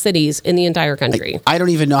safest cities in the entire country. I don't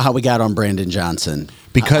even know how we got on Brandon Johnson.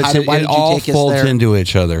 Because it all folds into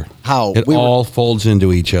each other. How? It all folds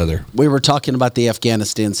into each other. We were talking about the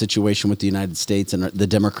Afghanistan situation with the United States and the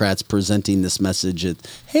Democrats presenting this message that,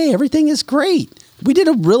 hey, everything is great. We did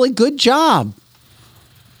a really good job.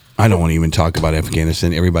 I don't want to even talk about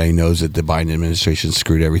Afghanistan. Everybody knows that the Biden administration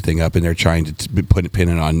screwed everything up, and they're trying to put a pin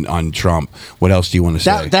on Trump. What else do you want to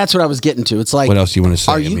say? That's what I was getting to. It's like, what else do you want to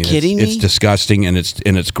say? Are you kidding me? It's disgusting, and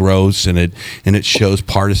it's gross, and it shows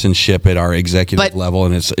partisanship at our executive level,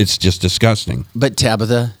 and it's just disgusting. But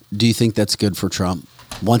Tabitha, do you think that's good for Trump?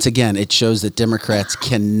 Once again, it shows that Democrats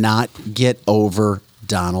cannot get over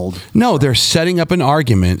Donald. No, they're setting up an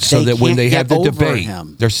argument so that when they have the debate,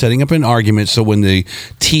 they're setting up an argument so when the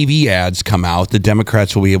TV ads come out, the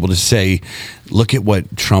Democrats will be able to say, look at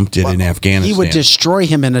what Trump did in Afghanistan. He would destroy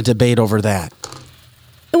him in a debate over that.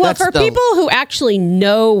 Well, for people who actually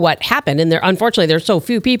know what happened, and unfortunately there's so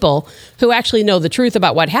few people who actually know the truth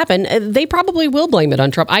about what happened, they probably will blame it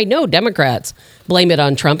on Trump. I know Democrats blame it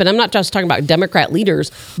on Trump, and I'm not just talking about Democrat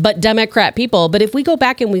leaders, but Democrat people. But if we go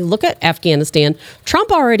back and we look at Afghanistan,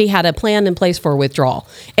 Trump already had a plan in place for withdrawal,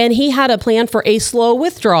 and he had a plan for a slow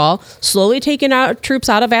withdrawal, slowly taking out troops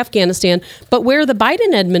out of Afghanistan. But where the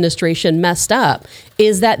Biden administration messed up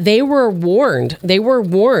is that they were warned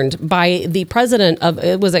by the president of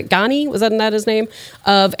was it Ghani? Was that not his name?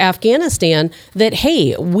 Of Afghanistan, that,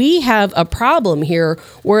 hey, we have a problem here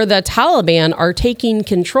where the Taliban are taking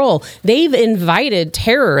control. They've invited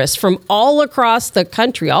terrorists from all across the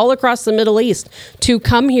country, all across the Middle East, to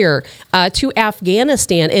come here to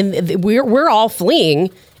Afghanistan, and we're all fleeing.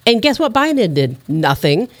 And guess what Biden did?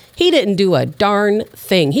 Nothing. He didn't do a darn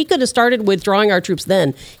thing. He could have started withdrawing our troops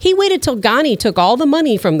then. He waited till Ghani took all the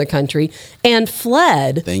money from the country and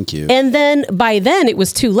fled. Thank you. And then by then it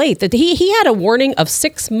was too late. That he had a warning of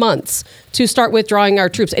 6 months to start withdrawing our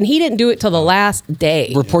troops, and he didn't do it till the last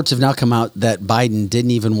day. Reports have now come out that Biden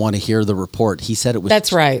didn't even want to hear the report. He said it was.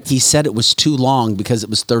 That's right. He said it was too long because it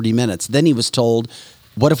was 30 minutes. Then he was told,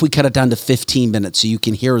 "What if we cut it down to 15 minutes so you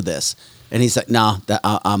can hear this?" And he's like, "No,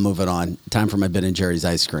 I'm moving on. Time for my Ben and Jerry's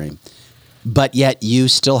ice cream." But yet you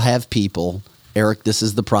still have people, Eric, this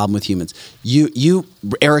is the problem with humans.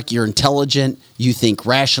 Eric, you're intelligent. You think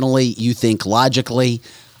rationally. You think logically.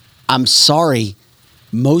 I'm sorry.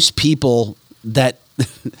 Most people that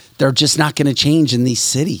they're just not going to change in these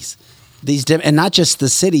cities. And not just the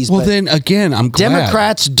cities. Well, but then again, I'm glad.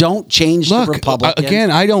 Democrats don't change the Republicans.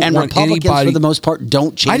 Again, I don't and want Republicans, anybody, for the most part,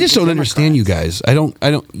 don't change. I just don't understand you guys. I don't.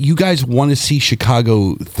 You guys want to see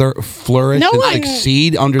Chicago flourish and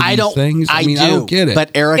succeed under these things. I mean, I don't get it.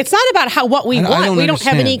 But Eric, it's not about what we want. We don't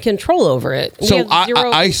have any control over it. So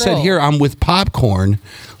I said here, I'm with popcorn,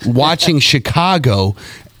 watching Chicago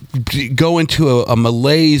go into a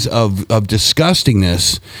malaise of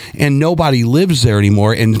disgustingness, and nobody lives there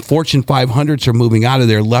anymore, and Fortune 500s are moving out of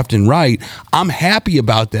there left and right. I'm happy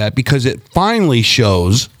about that because it finally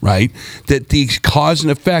shows, right, that the cause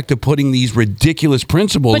and effect of putting these ridiculous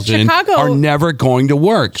principles in are never going to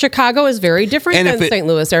work. Chicago is very different than St.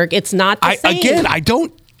 Louis, Eric. It's not the same. Again,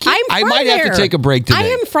 I might have to take a break today. I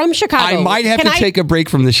am from Chicago. I might have to take a break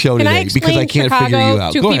from the show today because I can't figure you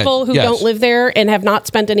out. To people who don't live there and have not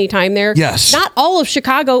spent any time there. Yes. Not all of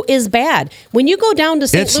Chicago is bad. When you go down to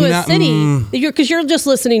St. Louis City, because you're just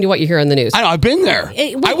listening to what you hear on the news. I know, I've been there.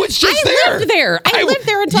 I was just there. I lived there. I lived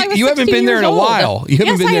there until I was 16 years old. You haven't been there in a while. You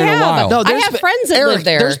haven't been there in a while. No, I have friends that live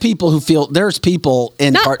there. There's people who feel there's people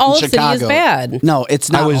in not all of Chicago. City is bad. No,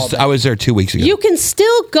 it's not. I was there 2 weeks ago. You can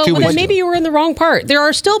still go, but maybe you were in the wrong part. There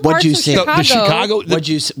are still parts of Chicago. What'd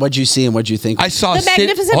you see and what'd you think? I saw the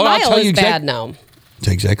Magnificent Mile is bad now. That's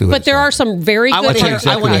exactly what. But there are some very good. I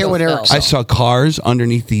want to hear what Eric said. I saw cars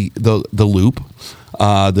underneath the loop,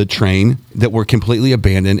 the train that were completely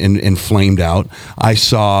abandoned and flamed out. I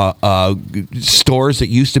saw stores that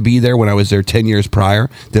used to be there when I was there 10 years prior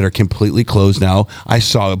that are completely closed now. I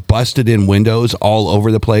saw busted in windows all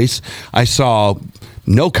over the place. I saw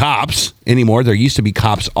no cops anymore. There used to be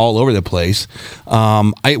cops all over the place.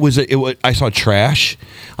 I saw trash.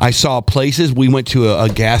 I saw places. We went to a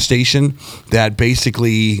gas station that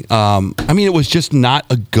basically, it was just not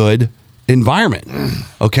a good environment.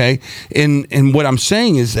 Okay. And what I'm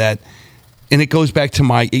saying is that, and it goes back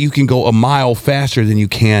to you can go a mile faster than you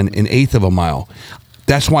can an eighth of a mile.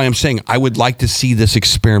 That's why I'm saying I would like to see this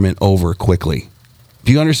experiment over quickly.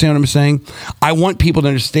 Do you understand what I'm saying? I want people to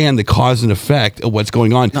understand the cause and effect of what's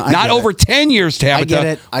going on. Not over 10 years,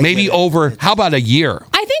 Tabitha. Maybe over, how about a year?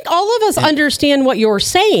 I think all of us understand what you're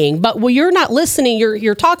saying, but you're not listening.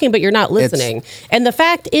 You're talking, but you're not listening. And the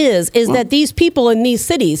fact is that these people in these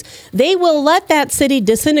cities, they will let that city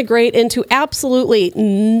disintegrate into absolutely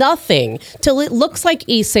nothing till it looks like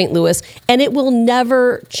East St. Louis, and it will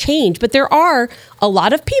never change. But there are a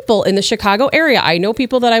lot of people in the Chicago area. I know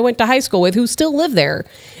people that I went to high school with who still live there,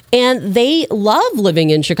 and they love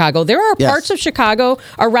living in Chicago. There are parts of Chicago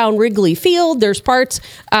around Wrigley Field. There's parts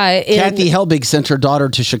Kathy Helbig sent her daughter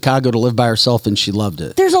to Chicago to live by herself, and she loved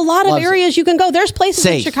it. There's a lot of areas you can go. There's places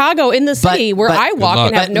in Chicago in the city where I walk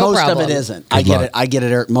and have no problem. Most of it isn't. I get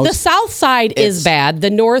it, Eric. The south side is bad.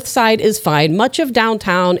 The north side is fine. Much of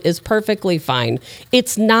downtown is perfectly fine.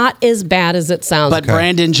 It's not as bad as it sounds. But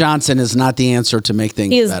Brandon Johnson is not the answer to make things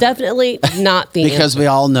better. He is definitely not the answer. Because we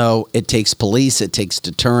all know it takes police, it takes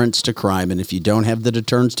deterrence to crime. And if you don't have the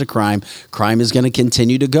deterrence to crime, crime is going to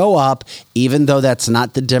continue to go up, even though that's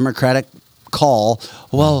not the Democratic call.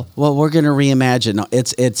 Well, we're going to reimagine. No,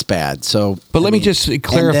 it's bad. So, but let me just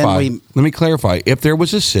clarify. Let me clarify. If there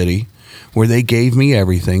was a city where they gave me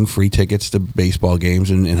everything, free tickets to baseball games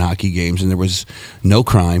and hockey games, and there was no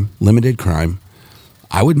crime, limited crime,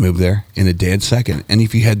 I would move there in a dead second. And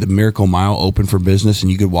if you had the Miracle Mile open for business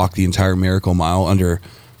and you could walk the entire Miracle Mile under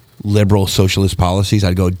liberal socialist policies,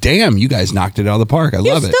 I'd go, damn, you guys knocked it out of the park. I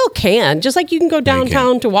love it. You still can. Just like you can go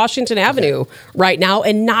downtown to Washington Avenue right now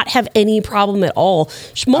and not have any problem at all.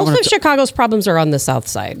 Most of Chicago's problems are on the south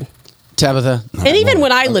side. Tabitha. And even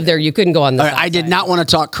when I lived there, you couldn't go on the I did not want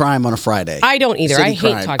to talk crime on a Friday. I don't either. City I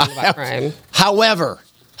hate crime. talking about crime.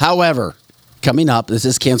 However, coming up, this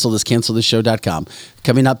is cancelthisshow.com.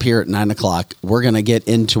 Coming up here at 9 o'clock, we're going to get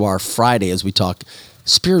into our Friday as we talk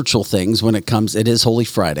spiritual things when it comes. It is Holy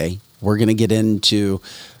Friday. We're going to get into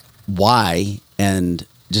why and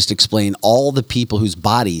just explain all the people whose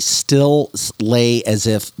bodies still lay as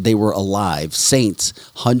if they were alive, saints,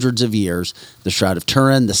 hundreds of years, the Shroud of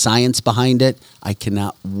Turin, the science behind it. I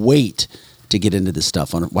cannot wait to get into this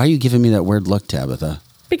stuff. Why are you giving me that weird look, Tabitha?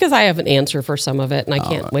 Because I have an answer for some of it, and I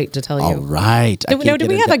can't wait to tell you. All right. Do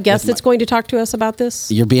we have a guest that's going to talk to us about this?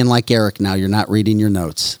 You're being like Eric now. You're not reading your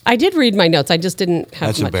notes. I did read my notes. I just didn't have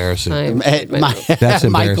That's much embarrassing. time. That's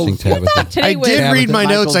embarrassing, Tabitha. I did read my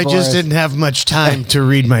notes. I just didn't have much time to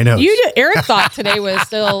read my notes. Eric thought today was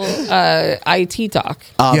still IT talk.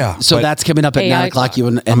 So that's coming up at 9 o'clock.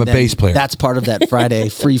 I'm a bass player. That's part of that Friday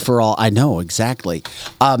free-for-all. I know, exactly.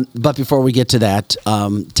 But before we get to that,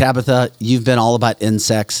 Tabitha, you've been all about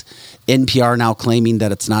insects. NPR now claiming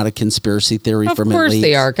that it's not a conspiracy theory from elites. Of course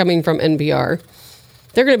they are, coming from NPR.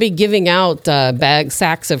 They're going to be giving out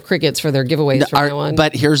sacks of crickets for their giveaways from now on.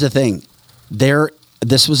 But here's the thing.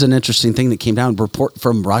 This was an interesting thing that came down. Report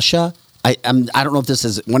from Russia. I don't know if this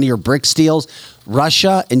is one of your BRICS deals.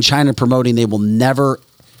 Russia and China promoting they will never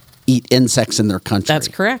eat insects in their country. That's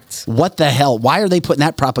correct. What the hell? Why are they putting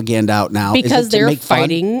that propaganda out now? Because they're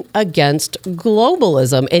fighting against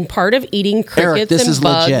globalism, and part of eating crickets and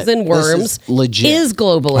bugs and worms is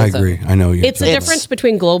globalism. I agree. I know you. It's a difference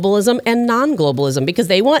between globalism and non-globalism because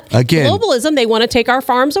they want globalism. They want to take our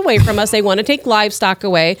farms away from us. They want to take livestock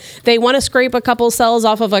away. They want to scrape a couple cells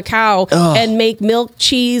off of a cow and make milk,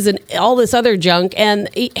 cheese, and all this other junk, and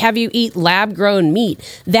have you eat lab-grown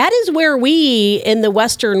meat. That is where we in the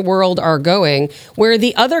Western world are going, where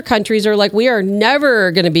the other countries are like, we are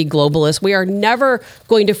never going to be globalists. We are never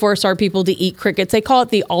going to force our people to eat crickets. They call it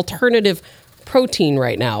the alternative protein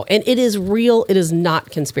right now. And it is real. It is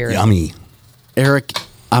not conspiracy. Yummy. Eric,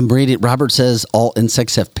 I'm reading. Robert says all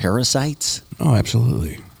insects have parasites. Oh,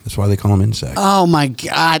 absolutely. That's why they call them insects. Oh, my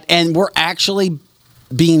God. And we're actually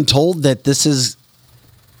being told that this is...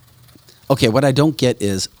 Okay, what I don't get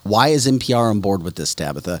is why is NPR on board with this,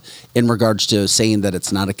 Tabitha, in regards to saying that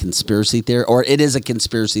it's not a conspiracy theory, or it is a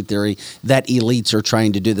conspiracy theory that elites are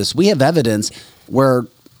trying to do this? We have evidence where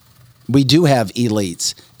we do have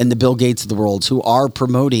elites and the Bill Gates of the world who are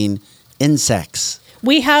promoting insects.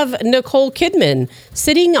 We have Nicole Kidman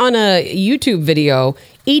sitting on a YouTube video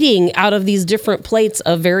eating out of these different plates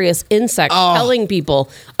of various insects, telling people,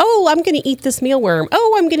 oh, I'm going to eat this mealworm.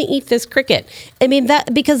 Oh, I'm going to eat this cricket. I mean,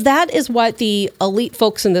 because that is what the elite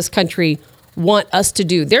folks in this country want us to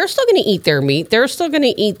do. They're still going to eat their meat. They're still going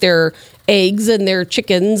to eat their eggs and their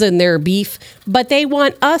chickens and their beef, but they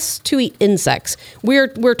want us to eat insects. We're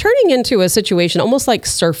turning into a situation almost like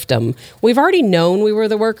serfdom. We've already known we were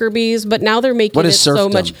the worker bees, but now they're making it so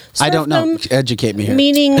much. I don't know. Educate me here.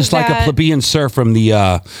 Meaning it's like a plebeian serf from the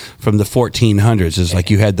 1400s. It's like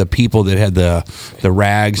you had the people that had the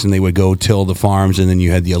rags and they would go till the farms, and then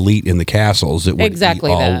you had the elite in the castles that would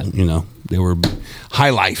exactly eat all, that. You know, they were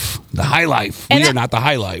high life. The high life. We are not the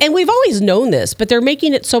high life. And we've always known this, but they're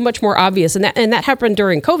making it so much more obvious. And that happened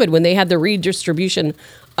during COVID when they had the redistribution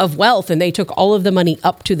of wealth and they took all of the money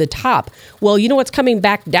up to the top. Well, you know what's coming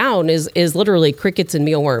back down is literally crickets and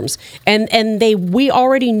mealworms. And we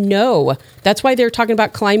already know. That's why they're talking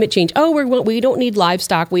about climate change. Oh, we don't need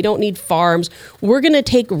livestock. We don't need farms. We're going to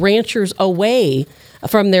take ranchers away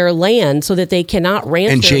from their land so that they cannot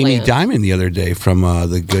ranch and their Jamie land. Dimon the other day from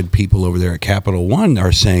the good people over there at Capital One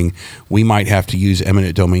are saying we might have to use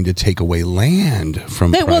eminent domain to take away land from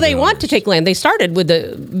they owners. Want to take land. They started with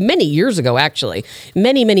many years ago, actually.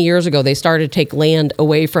 Many years ago, they started to take land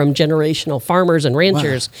away from generational farmers and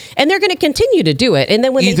ranchers. Wow. And they're going to continue to do it. And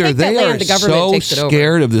then when they take that land, the government takes it over. They're so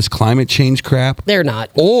scared of this climate change crap. They're not.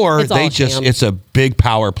 Or it's a big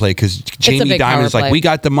power play because Jamie Dimon's like, we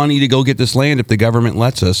got the money to go get this land if the government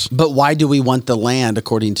lets us. But why do we want the land,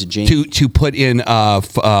 according to Jamie? To put in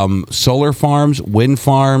solar farms, wind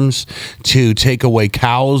farms, to take away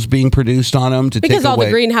cows being produced on them. Because all the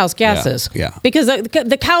greenhouse gases. Yeah. Because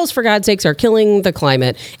the cows, for God's sakes, are killing the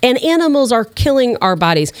climate. And animals are killing our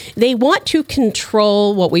bodies. They want to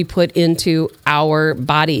control what we put into our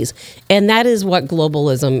bodies. And that is what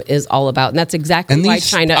globalism is all about. And that's exactly why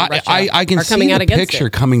China and Russia I can are coming see out the against picture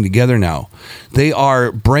it. coming together now. They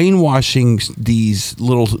are brainwashing these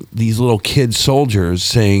little kid soldiers,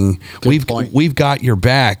 saying we've got your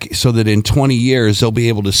back, so that in 20 years they'll be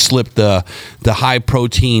able to slip the high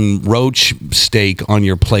protein roach steak on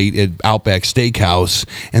your plate at Outback Steakhouse,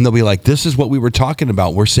 and they'll be like, "This is what we were talking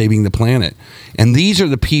about. We're saving the planet." And these are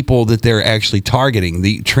the people that they're actually targeting: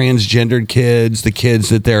 the transgendered kids, the kids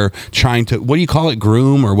that they're trying to, what do you call it,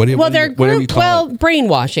 groom, or whatever you call it?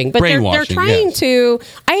 Brainwashing. But they're trying to.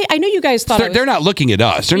 I know you guys thought they're not looking at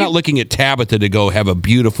us. They're not looking at Tabitha to go have a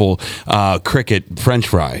beautiful cricket French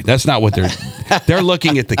fry. That's not what they're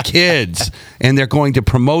looking at the kids, and they're going to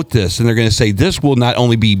promote this, and they're going to say this will not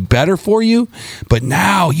only be better for you, but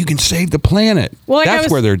now you can save the planet. Well, that's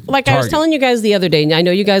where they're I was telling you guys the other day, and I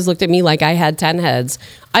know you guys looked at me like I had 10 heads.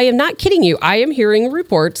 I am not kidding you. I am hearing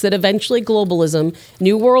reports that eventually globalism,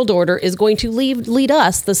 New World Order, is going to lead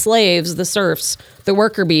us, the slaves, the serfs, the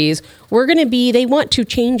worker bees. They want to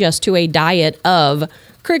change us to a diet of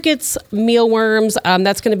crickets, mealworms.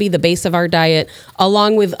 That's going to be the base of our diet,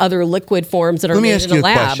 along with other liquid forms that are made in a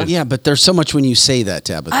lab. Question. Yeah, but there's so much when you say that,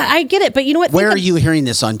 Tabitha. I get it, but you know what? Where are you hearing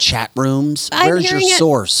this, on chat rooms? Where's your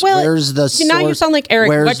source? Well, where's the source? Now you sound like Eric.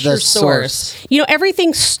 Where's What's your source? You know,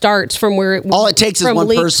 everything starts from where all it takes is one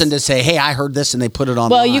leaks. person to say, "Hey, I heard this," and they put it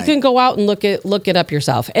online. Well, you can go out and look it up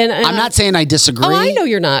yourself. And I'm not saying I disagree. Oh, I know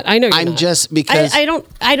you're not. I'm just because I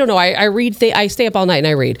don't know. I read. I stay up all night and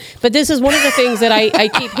I read. But this is one of the things that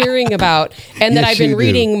I keep hearing about. And that I've been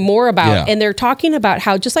reading more about. And they're talking about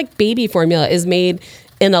how just like baby formula is made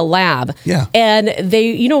in a lab. Yeah. And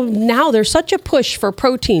they, now there's such a push for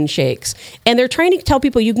protein shakes. And they're trying to tell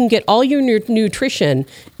people you can get all your nutrition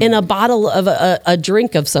in a bottle of a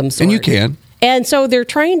drink of some sort. And you can. And so they're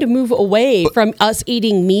trying to move away from us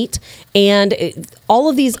eating meat and all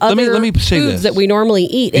of these other foods that we normally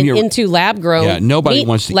eat into lab-grown Yeah, nobody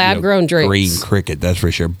wants to lab-grown eat drinks. Green cricket, that's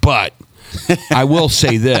for sure. But I will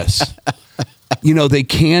say this. They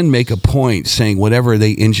can make a point saying whatever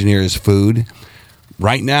they engineer as food.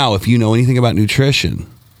 Right now, if you know anything about nutrition,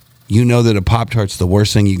 you know that a Pop-Tart's the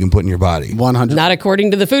worst thing you can put in your body. 100. Not according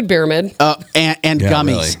to the food pyramid. And gummies.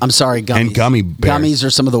 Really. I'm sorry, gummies. And gummy bears. Gummies are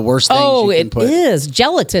some of the worst things you can put. Oh, it is.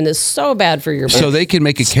 Gelatin is so bad for your body. So they can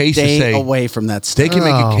make a case to say... Stay away from that stuff. They can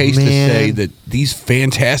make a case to say that these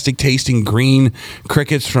fantastic tasting green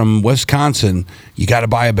crickets from Wisconsin, you got to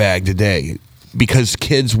buy a bag today. Because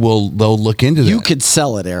kids they'll look into that. You could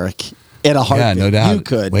sell it, Eric, in a heartbeat. Yeah, no doubt. You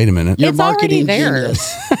could. Wait a minute. You're it's marketing already there.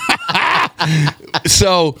 genius.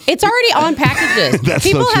 So it's already on packages.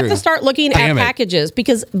 People have to start looking at packages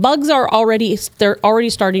because bugs are already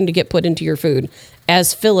starting to get put into your food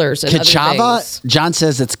as fillers and Kachava? other things. John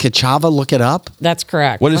says it's Kachava. Look it up. That's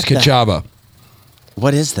correct. What is Kachava?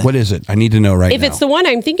 What is that? What is it? I need to know now. If it's the one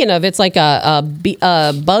I'm thinking of, it's like a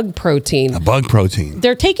bug protein. A bug protein.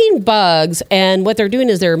 They're taking bugs, and what they're doing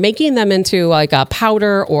is they're making them into like a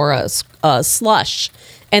powder or a slush,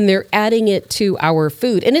 and they're adding it to our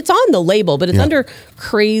food. And it's on the label, but it's under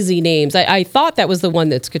crazy names. I thought that was the one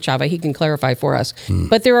that's Kachava. He can clarify for us.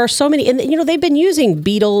 But there are so many. And, they've been using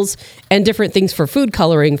beetles and different things for food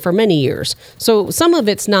coloring for many years. So some of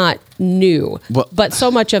it's not new, but so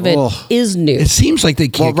much of it is new. It seems like they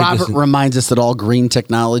can't. Well, Robert reminds us that all green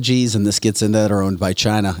technologies, and this gets into that, are owned by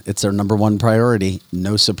China. It's their number one priority.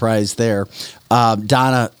 No surprise there.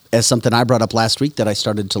 Donna, as something I brought up last week that I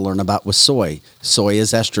started to learn about was soy. Soy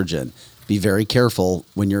is estrogen. Be very careful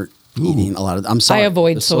when you're eating a lot of. I'm sorry. I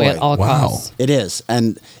avoid soy at all costs. It is,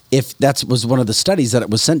 and if that was one of the studies that it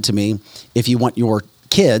was sent to me, if you want your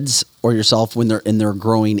kids or yourself when they're in their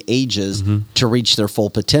growing ages to reach their full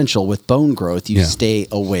potential with bone growth, you stay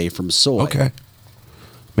away from soy. Okay,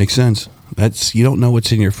 makes sense. You don't know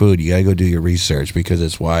what's in your food. You gotta go do your research because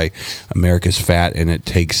it's why America's fat and it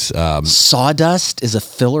takes sawdust is a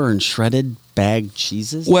filler in shredded bagged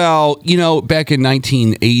cheeses. Well, back in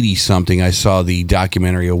 1980 something, I saw the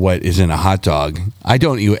documentary of what is in a hot dog. I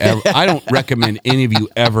don't recommend any of you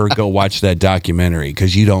ever go watch that documentary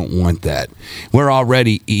because you don't want that. We're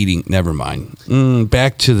already eating. Never mind.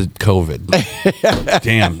 Back to the COVID.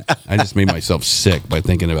 Damn, I just made myself sick by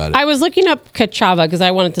thinking about it. I was looking up Kachava because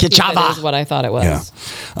I wanted to see if it is what I thought it was.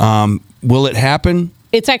 Yeah. Will it happen?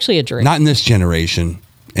 It's actually a drink. Not in this generation.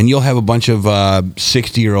 And you'll have a bunch of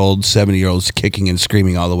 60-year-olds, 70-year-olds kicking and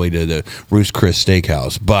screaming all the way to the Ruth's Chris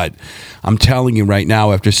Steakhouse. But I'm telling you right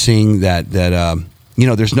now, after seeing that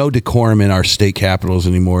there's no decorum in our state capitals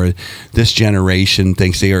anymore. This generation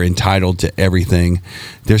thinks they are entitled to everything.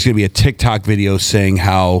 There's going to be a TikTok video saying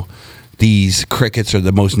how these crickets are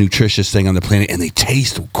the most nutritious thing on the planet, and they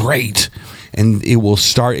taste great. And it will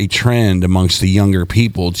start a trend amongst the younger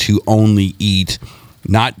people to only eat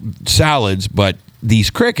not salads, but these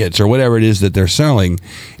crickets or whatever it is that they're selling,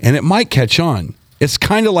 and it might catch on. It's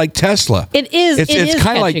kind of like Tesla. It is. It's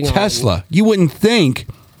kind of like Tesla. On. You wouldn't think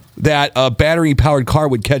that a battery-powered car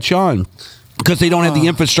would catch on because they don't have the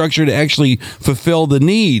infrastructure to actually fulfill the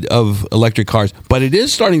need of electric cars. But it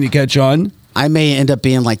is starting to catch on. I may end up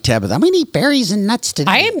being like Tabitha. I'm going to eat berries and nuts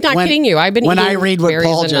today. I am not kidding you. I've been when eating I read what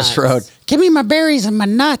Paul just wrote. Give me my berries and my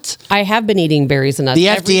nuts. I have been eating berries and nuts. The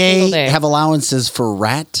every single day. FDA have allowances for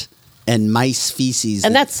rat and mice feces,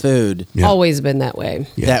 and that's food. Always been that way.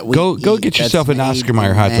 Yeah. That we go get yourself an Oscar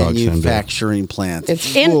Mayer hot dog. Manufacturing plant.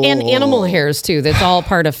 It's and animal hairs too. That's all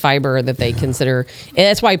part of fiber that they consider. And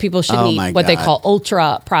that's why people shouldn't eat what they call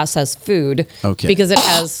ultra processed food. Okay. Because it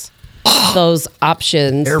has those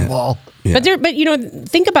options. Airball. Yeah. But you know,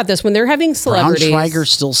 think about this. When they're having celebrities...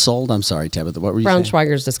 Braunschweiger's still sold? I'm sorry, Tabitha. What were you saying?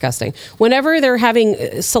 Braunschweiger's disgusting. Whenever they're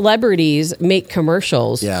having celebrities make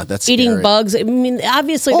commercials... Yeah, that's eating scary. Bugs. I mean,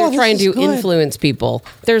 obviously they're trying to influence people.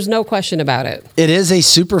 There's no question about it. It is a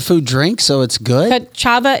superfood drink, so it's good?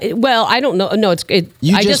 Kachava... Well, I don't know. No,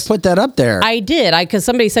 You just put that up there. I did. Because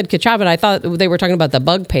somebody said kachava, and I thought they were talking about the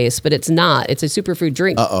bug paste, but it's not. It's a superfood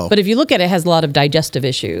drink. Uh-oh. But if you look at it, it has a lot of digestive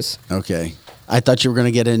issues. Okay. I thought you were going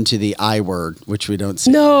to get into the I word, which we don't see.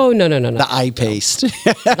 No. The eye paste.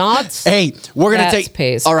 Not. Hey, we're going to take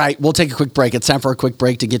paste. All right, we'll take a quick break. It's time for a quick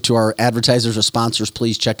break to get to our advertisers or sponsors.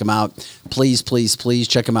 Please check them out. Please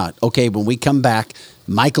check them out. Okay, when we come back,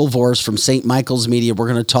 Michael Voris from St. Michael's Media, we're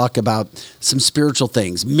going to talk about some spiritual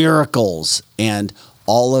things, miracles, and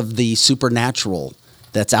all of the supernatural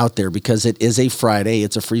that's out there, because it is a Friday.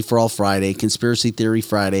 It's a free-for-all Friday, Conspiracy Theory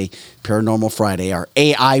Friday, Paranormal Friday. Our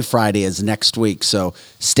AI Friday is next week. So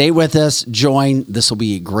stay with us. Join. This will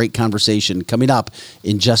be a great conversation coming up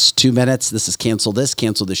in just 2 minutes. This is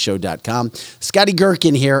cancelthisshow.com. Scotty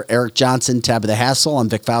Gherkin here, Eric Johnson, Tabitha Hassel. I'm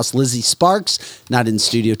Vic Faust. Lizzie Sparks, not in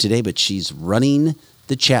studio today, but she's running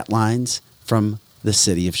the chat lines from the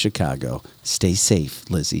city of Chicago. Stay safe,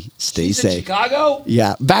 Lizzie. Stay safe. In Chicago?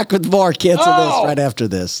 Yeah. Back with more. Cancel this right after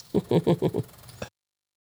this.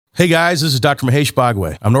 Hey guys, this is Dr. Mahesh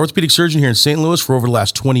Bhagway. I'm an orthopedic surgeon here in St. Louis for over the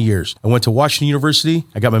last 20 years. I went to Washington University.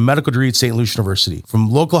 I got my medical degree at St. Louis University. From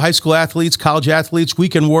local high school athletes, college athletes,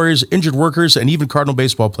 weekend warriors, injured workers, and even Cardinal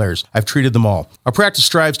baseball players, I've treated them all. Our practice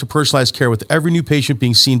strives to personalize care with every new patient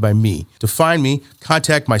being seen by me. To find me,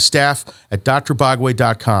 contact my staff at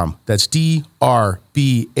drbagwe.com. That's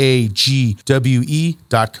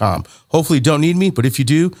DRBAGWE.com. Hopefully you don't need me, but if you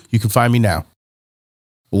do, you can find me now.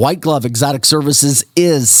 White Glove Exotic Services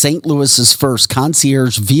is St. Louis's first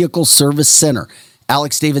concierge vehicle service center.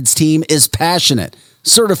 Alex David's team is passionate,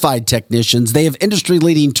 certified technicians. They have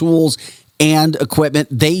industry-leading tools and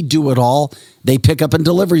equipment. They do it all. They pick up and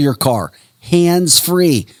deliver your car,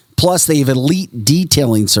 hands-free. Plus, they have elite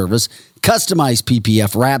detailing service, customized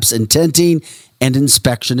PPF wraps and tinting, and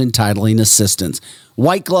inspection and titling assistance.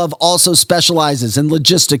 White Glove also specializes in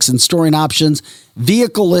logistics and storing options,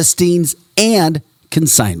 vehicle listings, and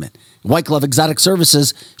consignment. White Glove Exotic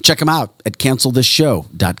Services. Check them out at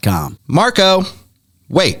cancelthisshow.com. Marco,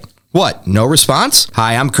 wait. What? No response?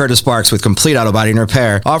 Hi, I'm Curtis Sparks with Complete Auto Body and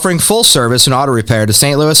Repair, offering full service and auto repair to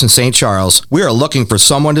St. Louis and St. Charles. We are looking for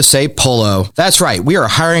someone to say polo. That's right, we are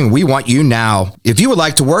hiring. We want you now. If you would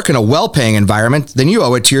like to work in a well-paying environment, then you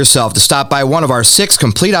owe it to yourself to stop by one of our 6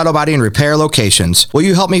 Complete Auto Body and Repair locations. Will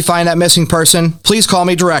you help me find that missing person? Please call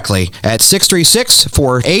me directly at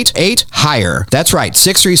 636-488-HIRE. That's right,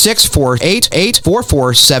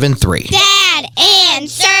 636-488-4473. Dad, and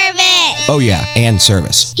service. Oh yeah, and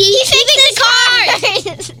service. He fixed the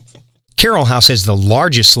cars. Carroll House has the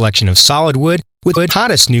largest selection of solid wood with the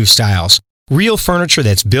hottest new styles. Real furniture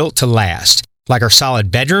that's built to last, like our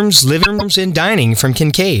solid bedrooms, living rooms, and dining from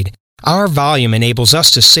Kincaid. Our volume enables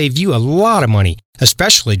us to save you a lot of money,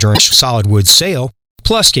 especially during solid wood sale.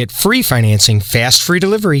 Plus, get free financing, fast free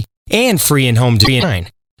delivery, and free in-home design.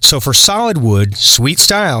 So for solid wood, sweet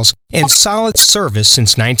styles, and solid service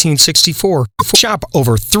since 1964, shop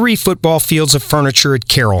over 3 football fields of furniture at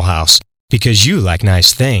Carroll House, because you like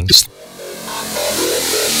nice things.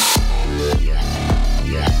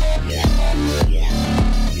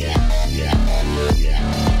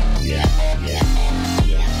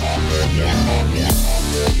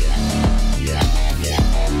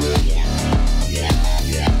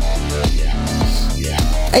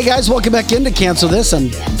 Hey guys, welcome back into Cancel This. I'm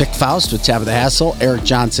Vic Faust with Tabitha Hassel, Eric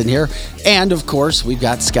Johnson here, and of course we've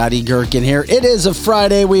got Scotty Gherkin here. It is a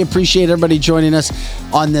Friday. We appreciate everybody joining us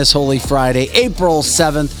on this Holy Friday, April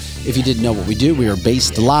 7th. If you didn't know what we do, we are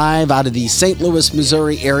based live out of the St. Louis,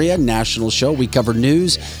 Missouri area, national show. We cover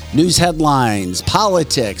news headlines,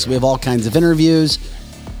 politics. We have all kinds of interviews,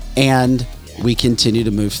 and we continue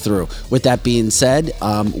to move through. With that being said,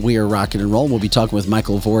 we are rocking and rolling. We'll be talking with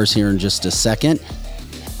Michael Voris here in just a second.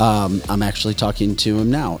 I'm actually talking to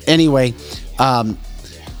him now. Anyway,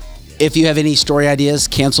 if you have any story ideas,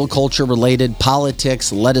 cancel culture related,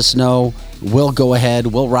 politics, let us know. We'll go ahead.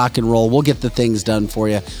 We'll rock and roll. We'll get the things done for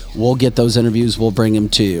you. We'll get those interviews. We'll bring them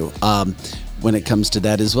to you when it comes to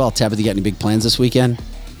that as well. Tabitha, you got any big plans this weekend?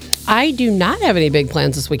 I do not have any big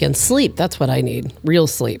plans this weekend. Sleep. That's what I need. Real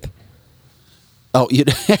sleep. Oh,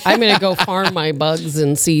 I'm going to go farm my bugs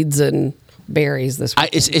and seeds and berries this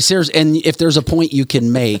weekend. And if there's a point you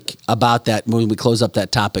can make about that when we close up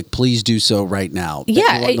that topic, please do so right now.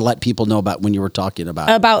 Yeah, to let people know about when you were talking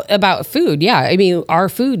about food. Yeah, I mean, our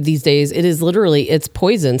food these days, it's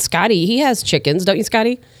poison. Scotty, he has chickens, don't you,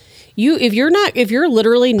 Scotty? If you're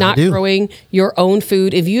literally not growing your own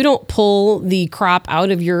food, if you don't pull the crop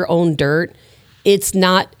out of your own dirt,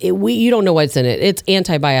 you don't know what's in it. It's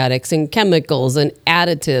antibiotics and chemicals and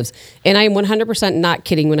additives. And I'm 100% not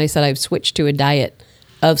kidding when I said I've switched to a diet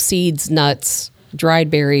of seeds, nuts, dried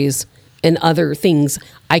berries, and other things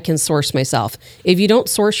I can source myself. If you don't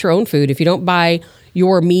source your own food, if you don't buy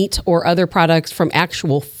your meat or other products from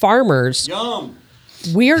actual farmers, Yum.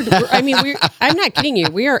 I'm not kidding you.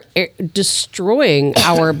 We are destroying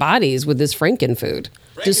our bodies with this Franken food.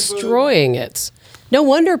 Destroying it. No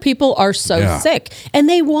wonder people are so sick, and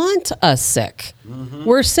they want us sick. Mm-hmm.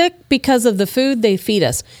 We're sick because of the food they feed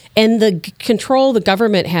us and the control the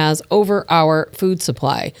government has over our food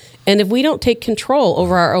supply. And if we don't take control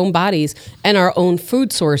over our own bodies and our own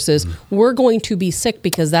food sources, we're going to be sick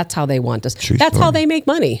because that's how they want us. That's how they make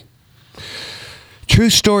money. True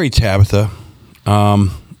story, Tabitha.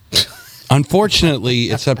 Unfortunately,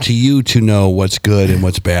 it's up to you to know what's good and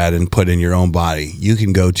what's bad and put in your own body. You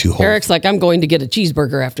can go to Whole. Eric's like, I'm going to get a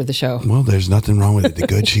cheeseburger after the show. Well, there's nothing wrong with it. The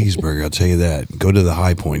good cheeseburger, I'll tell you that. Go to the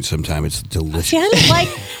High Point sometime. It's delicious. See,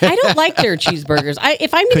 I don't like their cheeseburgers.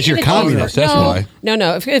 Because you're communist, that's why.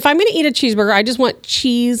 No. If I'm going to eat a cheeseburger, I just want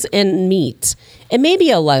cheese and meat. And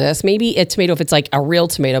maybe a lettuce, maybe a tomato if it's like a real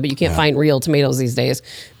tomato, but you can't find real tomatoes these days.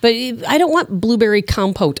 But I don't want blueberry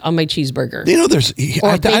compote on my cheeseburger. You know,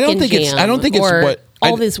 I don't think it's what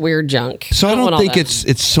all this weird junk. So I don't think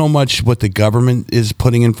it's so much what the government is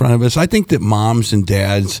putting in front of us. I think that moms and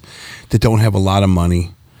dads that don't have a lot of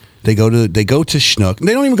money, they go to Schnuck.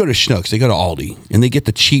 They don't even go to Schnucks. They go to Aldi, and they get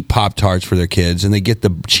the cheap Pop-Tarts for their kids, and they get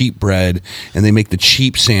the cheap bread, and they make the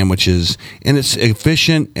cheap sandwiches, and it's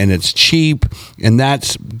efficient and it's cheap, and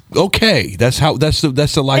that's okay. That's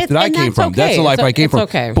the life that I came from. Okay. That's the life I came from.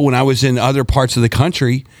 Okay. But when I was in other parts of the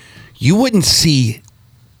country, you wouldn't see.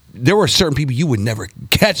 There were certain people you would never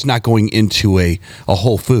catch not going into a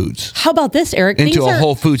Whole Foods. How about this, Eric? Into a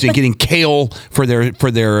Whole Foods and getting kale for their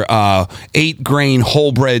 8-grain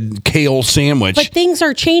whole bread kale sandwich. But things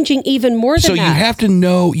are changing even more than that. So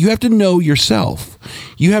you have to know yourself.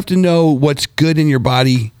 You have to know what's good in your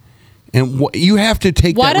body. And you have to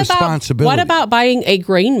take that responsibility. What about buying a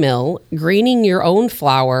grain mill, graining your own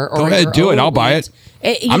flour? Or go ahead, do it. I'll buy it.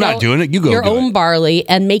 I'm not doing it. You go. Your own barley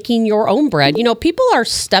and making your own bread. You know, people are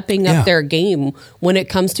stepping up their game when it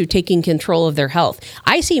comes to taking control of their health.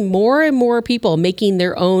 I see more and more people making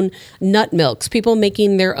their own nut milks. People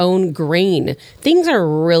making their own grain. Things are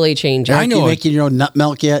really changing. Are you making your own nut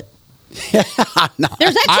milk yet? There's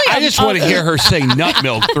actually I just want to hear her say nut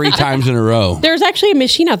milk 3 times in a row. There's actually a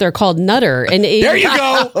machine out there called Nutter, and there you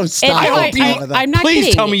go. I'm not Please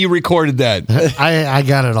kidding. tell me you recorded that. I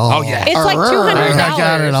got it all. Oh yeah, it's like $200. I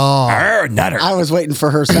got it all. Nutter. I was waiting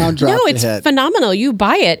for her sound drop. No, it's phenomenal. You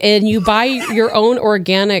buy it, and you buy your own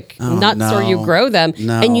organic nuts, or you grow them,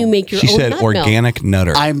 and you make your own. She said nut organic milk.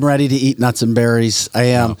 Nutter. I'm ready to eat nuts and berries. I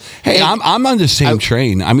am. Hey, I'm on the same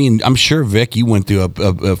train. I mean, I'm sure, Vic, you went through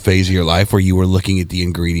a phase of your life where you were looking at the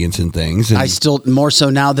ingredients and things. And I still more so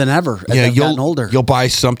now than ever. As I've gotten older. You'll buy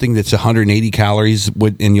something that's 180 calories,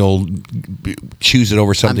 and you'll choose it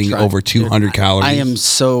over something over 200 calories. I am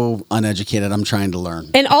so uneducated. I'm trying to learn.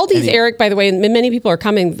 And all these, Eric, by the way, many people are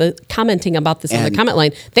commenting about this on the comment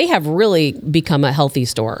line. They have really become a healthy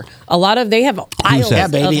store. They have aisles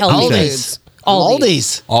of healthy foods.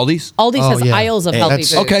 Aldi's has aisles of healthy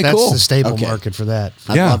food. Okay, that's cool. the staple market for that.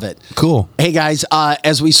 I love it. Cool. Hey, guys,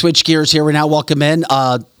 as we switch gears here, we now welcome in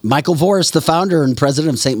Michael Voris, the founder and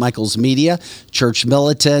president of St. Michael's Media, Church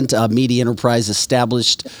Militant, a media enterprise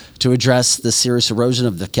established to address the serious erosion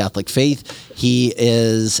of the Catholic faith. He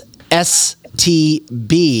is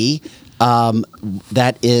S.T.B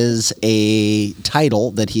That is a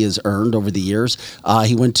title that he has earned over the years.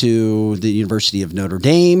 He went to the University of Notre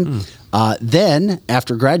Dame. Then,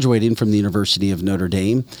 after graduating from the University of Notre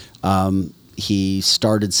Dame, he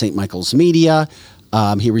started St. Michael's Media.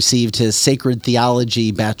 He received his Sacred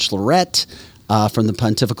Theology Bachelorette from the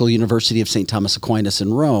Pontifical University of St. Thomas Aquinas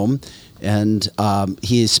in Rome. And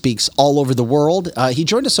he speaks all over the world. He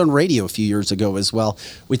joined us on radio a few years ago as well.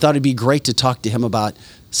 We thought it'd be great to talk to him about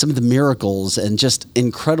some of the miracles and just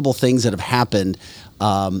incredible things that have happened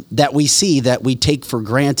that we see, that we take for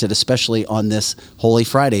granted, especially on this Holy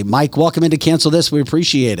Friday. Mike, welcome into Cancel This. We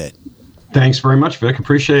appreciate it. Thanks very much, Vic.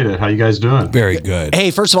 Appreciate it. How you guys doing? Very good.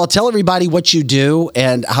 Hey, first of all, tell everybody what you do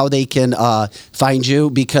and how they can find you,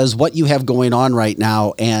 because what you have going on right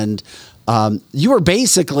now, and you are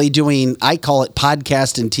basically doing, I call it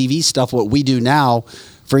podcast and TV stuff, what we do now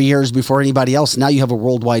for years before anybody else. Now you have a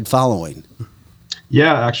worldwide following.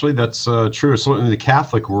 Yeah, actually, that's true. So in the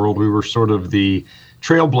Catholic world, we were sort of the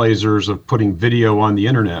trailblazers of putting video on the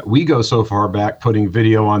internet. We go so far back putting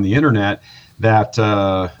video on the internet that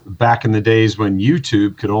back in the days when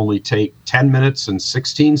YouTube could only take 10 minutes and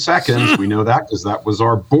 16 seconds, we know that because that was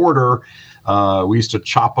our border. We used to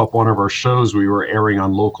chop up one of our shows we were airing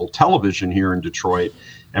on local television here in Detroit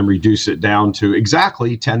and reduce it down to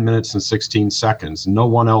exactly 10 minutes and 16 seconds. No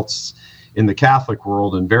one else in the Catholic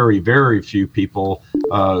world, and very, very few people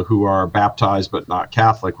who are baptized but not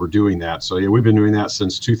Catholic, were doing that. So yeah, we've been doing that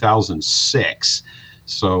since 2006.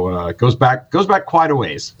 So it goes back quite a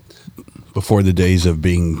ways. Before the days of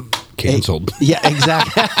being canceled. Yeah,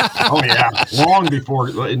 exactly. Oh, yeah. Long before.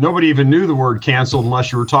 Nobody even knew the word canceled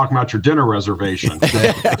unless you were talking about your dinner reservation.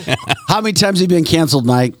 How many times have you been canceled,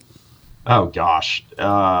 Mike? Oh, gosh.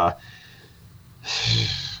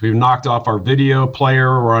 We've knocked off our video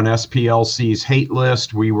player. We're on SPLC's hate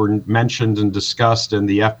list. We were mentioned and discussed in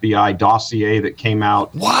the FBI dossier that came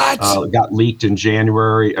out. What? Got leaked in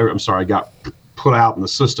January. Got put out in the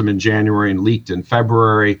system in January and leaked in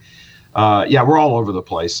February. Yeah, we're all over the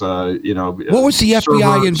place. What was the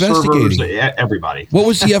FBI investigating? Everybody. What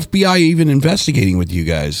was the FBI even investigating with you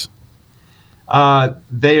guys?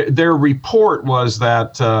 Their report was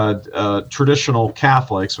that traditional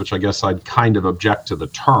Catholics, which I guess I'd kind of object to the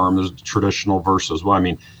term, there's traditional versus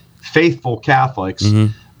faithful Catholics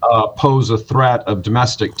pose a threat of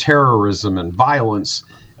domestic terrorism and violence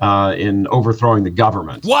in overthrowing the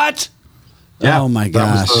government. What? Yeah, oh my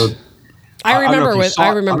gosh. I remember we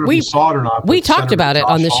saw it or not, we talked about it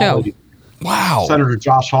on the show. Wow. Senator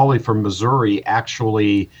Josh Hawley from Missouri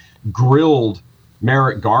actually grilled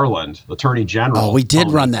Merrick Garland, Attorney General. Oh, we did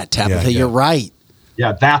run that, Tabitha. Yeah. You're right.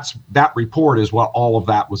 Yeah, that report is what all of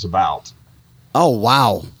that was about. Oh,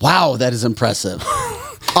 wow. Wow, that is impressive.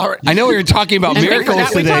 All right. I know we were talking about miracles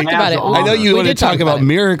today. We talked about it. I know you want to talk about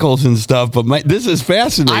miracles and stuff, but this is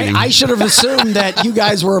fascinating. I should have assumed that you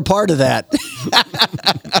guys were a part of that.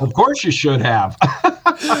 Of course you should have.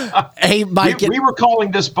 Hey, Mike. We were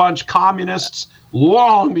calling this bunch communists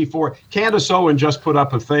long before. Candace Owen just put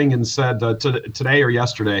up a thing and said today or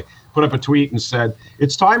yesterday, put up a tweet and said,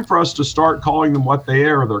 it's time for us to start calling them what they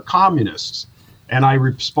are. They're communists. And I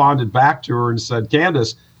responded back to her and said,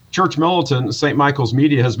 Candace, Church Militant, St. Michael's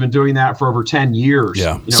Media has been doing that for over 10 years.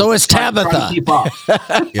 Yeah. So is Tabitha. Trying to keep up.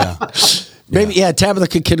 Yeah. Maybe, Tabitha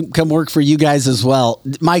could come work for you guys as well.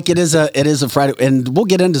 Mike, it is a Friday, and we'll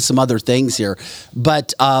get into some other things here.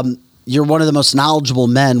 But you're one of the most knowledgeable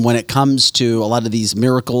men when it comes to a lot of these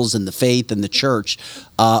miracles and the faith and the church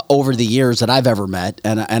over the years that I've ever met.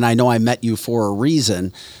 And I know I met you for a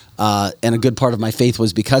reason. And a good part of my faith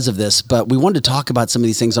was because of this. But we wanted to talk about some of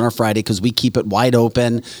these things on our Friday because we keep it wide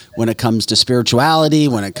open when it comes to spirituality,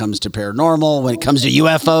 when it comes to paranormal, when it comes to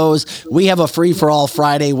UFOs. We have a free-for-all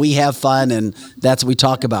Friday. We have fun, and that's what we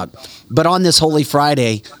talk about. But on this Holy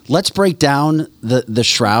Friday, let's break down the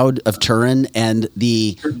Shroud of Turin and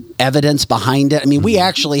the evidence behind it. I mean, we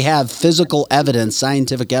actually have physical evidence,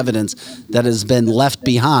 scientific evidence that has been left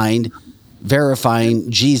behind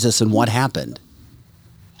verifying Jesus and what happened.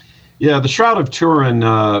 Yeah, the Shroud of Turin,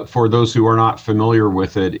 for those who are not familiar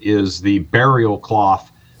with it, is the burial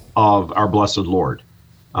cloth of our Blessed Lord.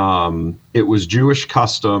 It was Jewish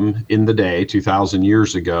custom in the day, 2,000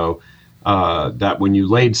 years ago, that when you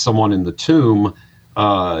laid someone in the tomb,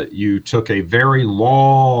 you took a very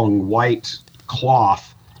long white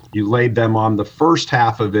cloth, you laid them on the first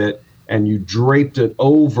half of it, and you draped it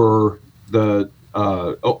over the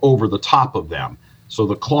top of them. So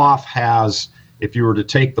the cloth has... If you were to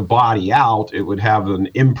take the body out, it would have an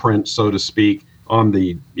imprint, so to speak, on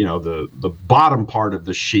the bottom part of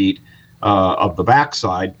the sheet of the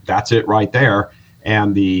backside. That's it right there.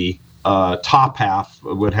 And the top half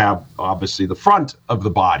would have obviously the front of the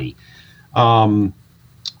body. The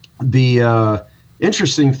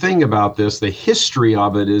interesting thing about this, the history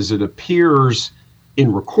of it, is it appears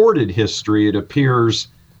in recorded history, it appears,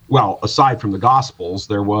 well, aside from the Gospels,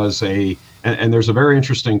 there was and there's a very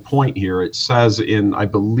interesting point here. It says in, I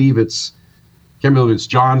believe it's, can't remember if it's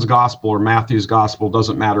John's Gospel or Matthew's Gospel,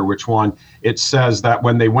 doesn't matter which one. It says that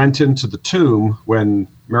when they went into the tomb, when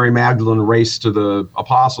Mary Magdalene raced to the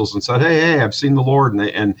apostles and said, hey, I've seen the Lord,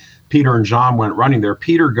 and Peter and John went running there.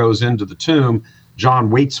 Peter goes into the tomb. John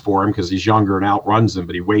waits for him because he's younger and outruns him,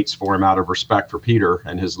 but he waits for him out of respect for Peter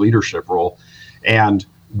and his leadership role, and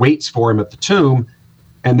waits for him at the tomb.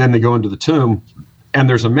 And then they go into the tomb, and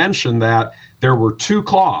there's a mention that there were two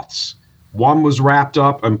cloths. One was wrapped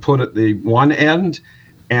up and put at the one end,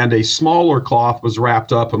 and a smaller cloth was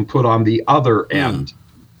wrapped up and put on the other end.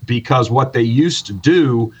 Because what they used to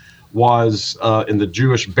do was, in the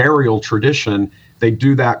Jewish burial tradition, they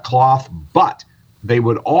do that cloth, but they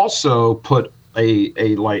would also put think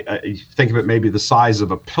of it maybe the size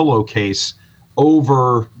of a pillowcase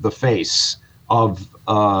over the face of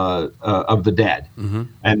the dead,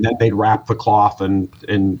 and then they'd wrap the cloth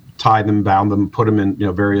and tie them, bound them, put them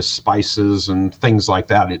in various spices and things like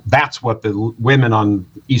that. That's what the women on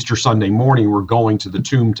Easter Sunday morning were going to the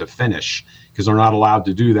tomb to finish, because they're not allowed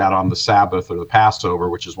to do that on the Sabbath or the Passover,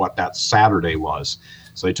 which is what that Saturday was.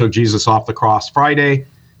 So they took Jesus off the cross Friday,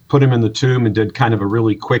 put him in the tomb, and did kind of a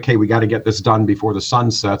really quick, hey, we got to get this done before the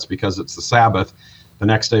sun sets because it's the Sabbath. The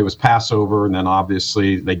next day was Passover, and then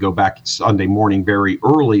obviously they go back Sunday morning very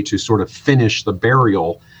early to sort of finish the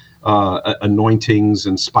burial, anointings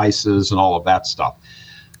and spices and all of that stuff.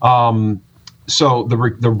 So the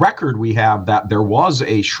record we have that there was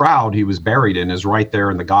a shroud he was buried in is right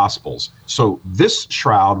there in the Gospels. So this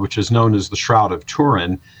shroud, which is known as the Shroud of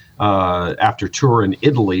Turin, after Turin,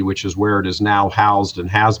 Italy, which is where it is now housed and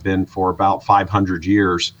has been for about 500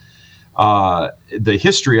 years, the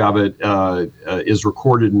history of it is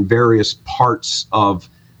recorded in various parts of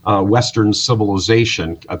Western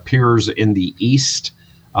civilization. Appears in the East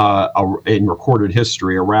in recorded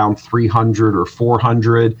history around 300 or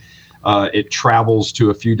 400. It travels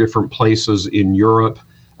to a few different places in Europe.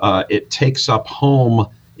 It takes up home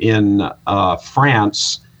in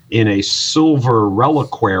France in a silver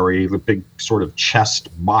reliquary, the big sort of chest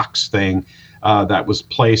box thing, that was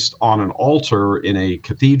placed on an altar in a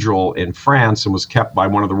cathedral in France and was kept by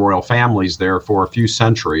one of the royal families there for a few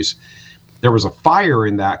centuries. There was a fire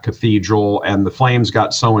in that cathedral, and the flames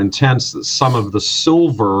got so intense that some of the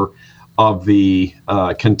silver of the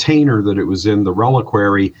container that it was in, the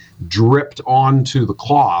reliquary, dripped onto the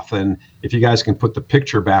cloth. And if you guys can put the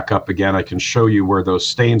picture back up again, I can show you where those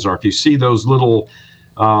stains are. If you see those little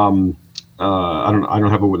I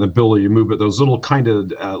don't have an ability to move it. Those little kind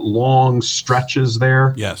of long stretches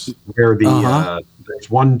there. Yes. Where the there's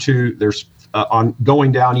one, two. There's on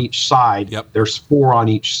going down each side. Yep. There's four on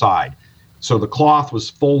each side. So the cloth was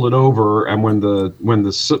folded over, and when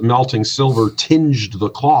the melting silver tinged the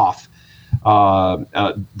cloth,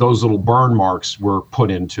 those little burn marks were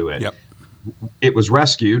put into it. Yep. It was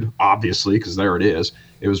rescued, obviously, because there it is.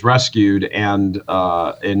 It was rescued, and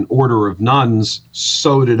an order of nuns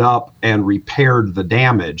sewed it up and repaired the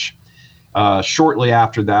damage. Shortly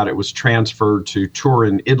after that, it was transferred to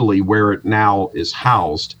Turin, Italy, where it now is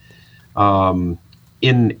housed. In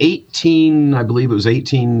I believe it was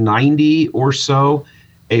 1890 or so,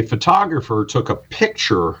 a photographer took a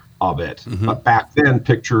picture of it. But back then,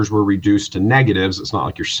 pictures were reduced to negatives. It's not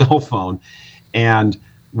like your cell phone. And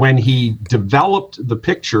when he developed the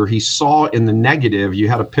picture, he saw in the negative, you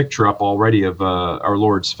had a picture up already of our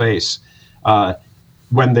Lord's face.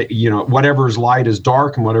 When whatever's light is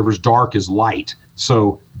dark and whatever's dark is light.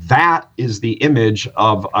 So that is the image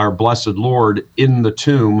of our blessed Lord in the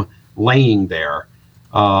tomb laying there.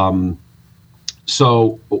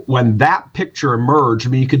 So when that picture emerged, I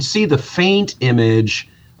mean, you could see the faint image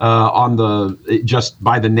just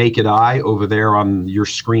by the naked eye over there on your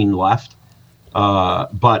screen left.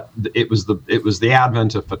 But it was the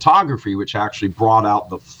advent of photography which actually brought out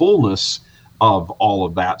the fullness of all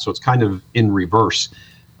of that. So it's kind of in reverse.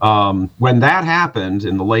 When that happened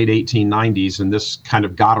in the late 1890s, and this kind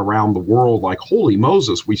of got around the world like, holy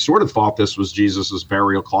Moses, we sort of thought this was Jesus's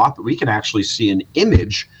burial cloth, but we can actually see an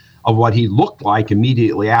image of what he looked like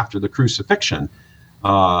immediately after the crucifixion,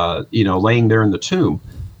 laying there in the tomb.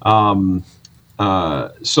 So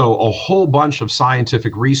a whole bunch of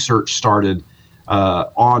scientific research started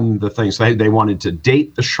on the things. They wanted to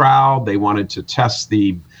date the shroud. They wanted to test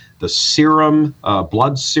the serum,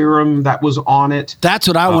 blood serum that was on it. That's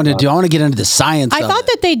what I want to do. I want to get into the science. I thought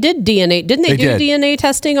that they did DNA. Didn't they do DNA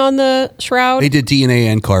testing on the Shroud? They did DNA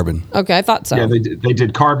and carbon. Okay, I thought so. Yeah, they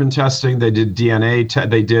did carbon testing. They did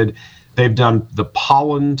DNA. They've done the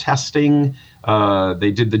pollen testing.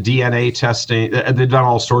 They did the DNA testing. They've done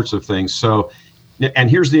all sorts of things. So, and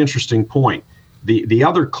here's the interesting point. The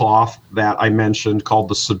other cloth that I mentioned called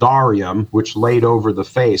the Sudarium, which laid over the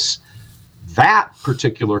face, that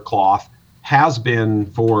particular cloth has been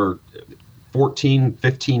for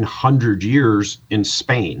 1,500 years in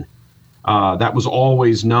Spain. That was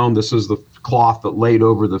always known. This is the cloth that laid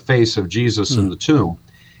over the face of Jesus in the tomb.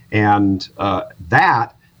 And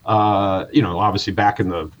obviously back in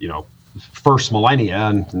the, first millennia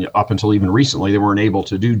and up until even recently, they weren't able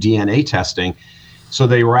to do DNA testing. So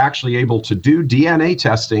they were actually able to do DNA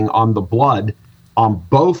testing on the blood on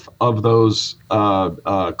both of those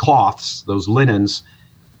cloths, those linens.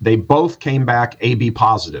 They both came back AB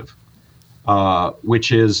positive,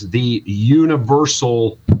 which is the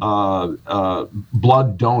universal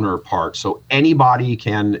blood donor part. So anybody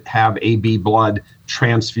can have AB blood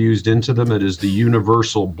transfused into them. It is the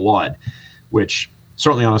universal blood, which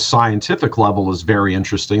certainly on a scientific level is very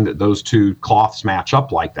interesting that those two cloths match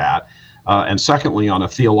up like that. And secondly, on a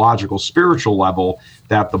theological, spiritual level,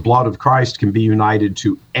 that the blood of Christ can be united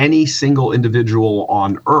to any single individual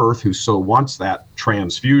on earth who so wants that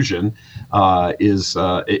transfusion is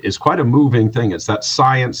quite a moving thing. It's that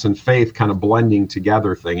science and faith kind of blending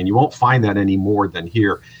together thing, and you won't find that any more than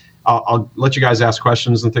here. I'll let you guys ask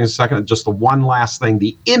questions and things in a second. Just the one last thing,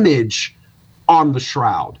 the image on the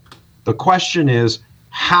shroud. The question is,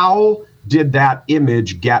 how did that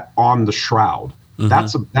image get on the shroud?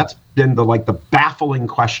 Mm-hmm. That's been the baffling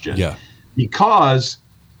question. Yeah. Because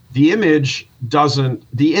the image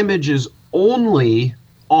is only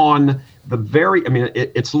on the very,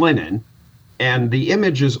 it's linen, and the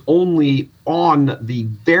image is only on the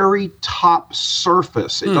very top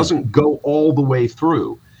surface. It doesn't go all the way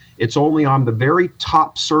through. It's only on the very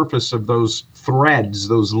top surface of those threads,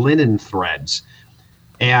 those linen threads.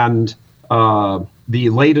 And the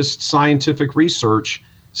latest scientific research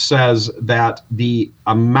says that the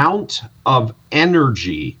amount of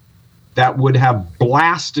energy that would have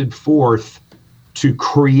blasted forth to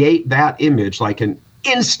create that image, like an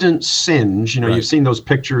instant singe, right. You've seen those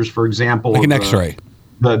pictures, for example, like an X-ray,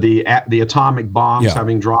 the atomic bombs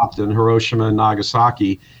having dropped in Hiroshima and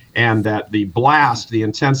Nagasaki, and that the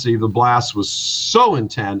intensity of the blast was so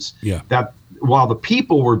intense that while the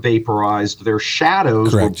people were vaporized, their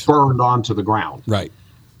shadows were burned onto the ground. Right.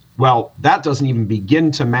 Well, that doesn't even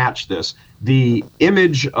begin to match this. The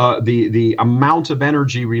image, the amount of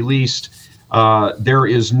energy released, there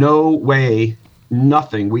is no way,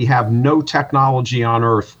 nothing. We have no technology on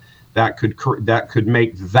Earth that could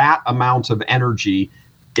make that amount of energy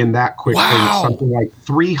in that quick thing. Something like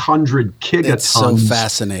 300 gigatons. It's so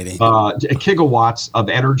fascinating. Gigawatts of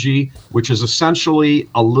energy, which is essentially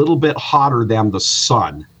a little bit hotter than the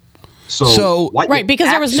sun. So right, because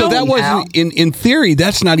there was so that wasn't in theory.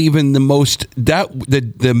 That's not even the most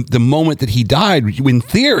the moment that he died. In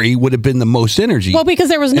theory, would have been the most energy. Well, because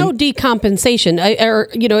there was no decompensation,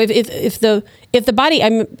 if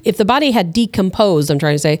the body had decomposed, I'm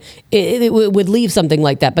trying to say it would leave something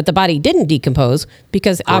like that. But the body didn't decompose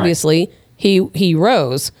because obviously he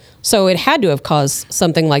rose, so it had to have caused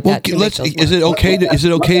something like that. Is it okay?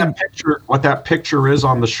 What that picture is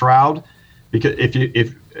on the shroud? Because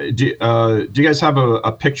do you guys have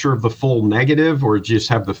a picture of the full negative, or do you just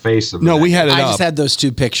have the face of it? No, we had it up. I just had those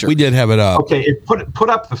two pictures. We did have it up. Okay, put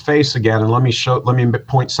up the face again, and let me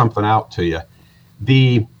point something out to you.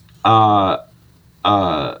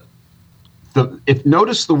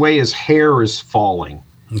 Notice the way his hair is falling.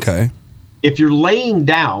 Okay. If you're laying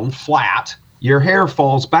down flat, your hair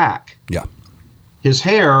falls back. Yeah. His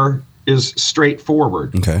hair is straight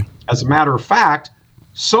forward. Okay. As a matter of fact,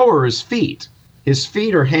 so are his feet. His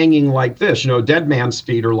feet are hanging like this. Dead man's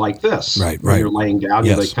feet are like this. Right. When you're laying down,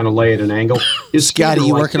 they kind of lay at an angle. Scotty,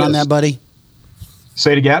 you working on that, buddy?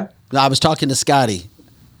 Say it again? No, I was talking to Scotty.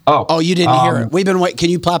 Oh, you didn't hear it. We've been waiting. Can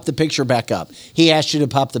you pop the picture back up? He asked you to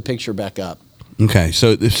pop the picture back up. Okay,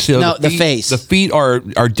 so the face. The feet are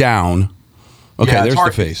down. Okay, there's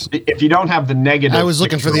the face. If you don't have the negative, I was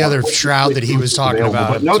looking for the other shroud that he was talking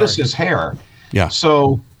about. But notice his hair. Yeah.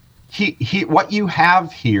 So he what you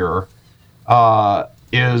have here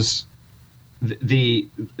is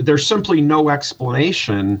there's simply no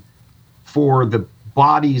explanation for the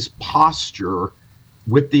body's posture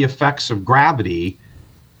with the effects of gravity.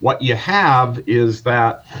 What you have is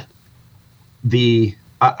that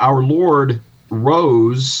our Lord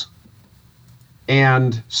rose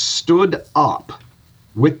and stood up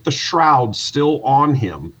with the shroud still on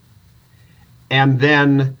him. And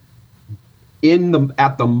then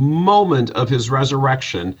at the moment of his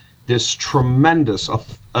resurrection, this tremendous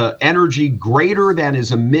energy greater than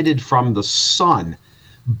is emitted from the sun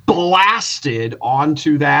blasted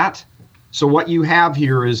onto that. So what you have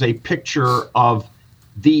here is a picture of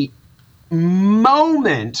the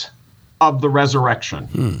moment of the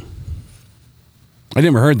resurrection. I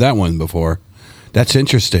never heard that one before. That's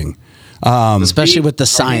interesting. Especially with the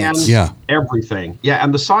science. Everything. Yeah,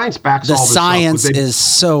 and the science backs the all this science up. is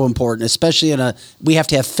so important, especially we have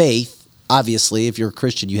to have faith. Obviously, if you're a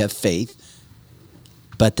Christian, you have faith.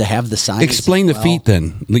 But to have the science. Explain the feet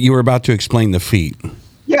then. You were about to explain the feet.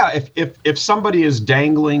 Yeah, if somebody is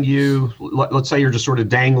dangling you, let's say you're just sort of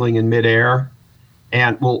dangling in midair,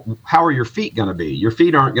 and how are your feet going to be? Your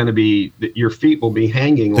feet aren't going to be. Your feet will be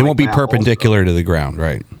hanging. They won't be perpendicular to the ground,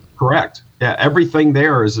 right? Correct. Yeah, everything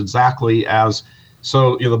there is exactly as.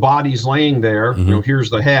 So the body's laying there. Here's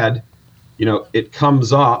the head. It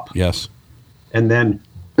comes up. Yes. And then,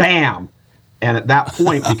 bam, and at that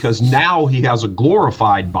point, because now he has a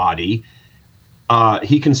glorified body.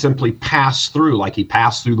 He can simply pass through, like he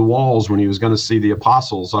passed through the walls when he was going to see the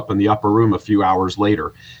apostles up in the upper room a few hours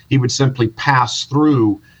later. He would simply pass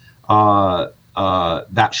through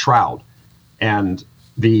that shroud. And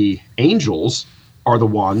the angels are the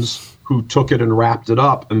ones who took it and wrapped it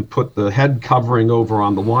up and put the head covering over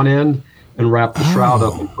on the one end and wrapped the shroud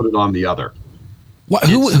up and put it on the other.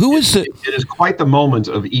 Who is it? It is quite the moment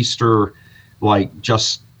of Easter,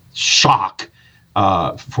 just shock.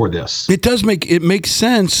 For this, it makes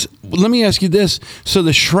sense. Let me ask you this: so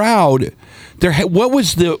the shroud, what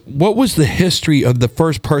was the history of the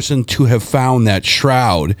first person to have found that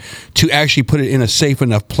shroud to actually put it in a safe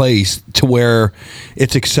enough place to where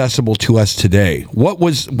it's accessible to us today?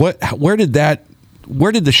 Where did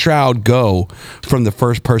the shroud go from the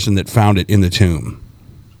first person that found it in the tomb?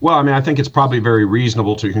 Well, I think it's probably very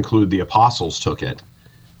reasonable to conclude the apostles took it.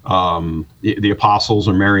 The apostles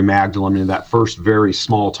or Mary Magdalene, that first very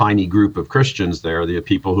small, tiny group of Christians there, the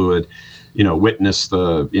people who had, witnessed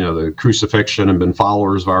the crucifixion and been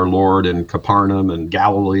followers of our Lord in Capernaum and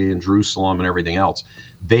Galilee and Jerusalem and everything else,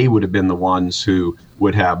 they would have been the ones who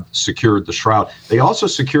would have secured the shroud. They also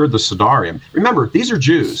secured the Sudarium. Remember, these are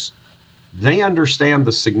Jews. They understand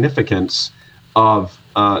the significance of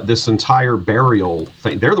this entire burial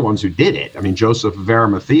thing. They're the ones who did it. Joseph of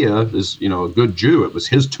Arimathea is, a good Jew. It was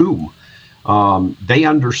his tomb. They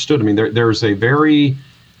understood. There's a very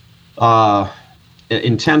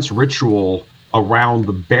intense ritual around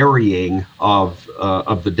the burying of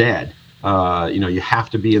the dead. You have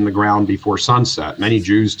to be in the ground before sunset. Many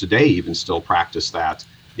Jews today even still practice that.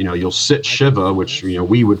 You'll sit Shiva, which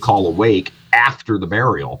we would call a wake, after the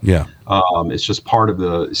burial. Yeah. It's just part of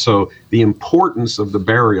the importance of the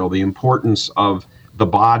burial, the importance of the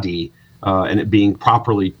body, and it being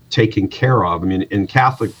properly taken care of. In the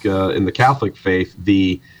Catholic faith,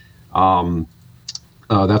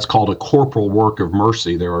 that's called a corporal work of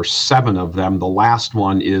mercy. There are 7 of them. The last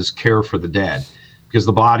one is care for the dead, because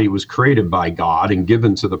the body was created by God and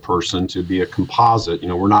given to the person to be a composite.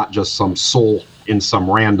 We're not just some soul in some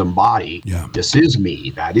random body. Yeah. This is me.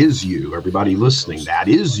 That is you. Everybody listening, that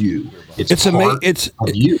is you. It's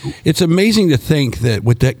you. It's amazing to think that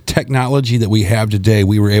with the technology that we have today,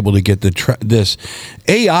 we were able to get this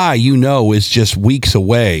AI. Is just weeks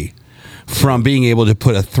away from being able to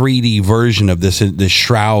put a 3D version of this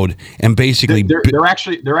shroud and basically there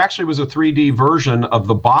actually was a 3D version of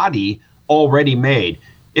the body already made.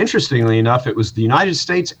 Interestingly enough, it was the United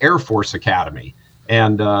States Air Force Academy.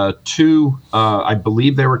 And 2, I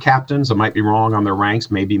believe they were captains. I might be wrong on their ranks,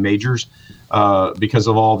 maybe majors, because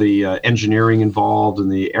of all the engineering involved and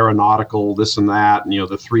the aeronautical, this and that, and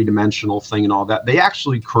the 3-dimensional thing and all that. They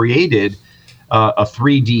actually created a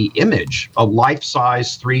 3D image, a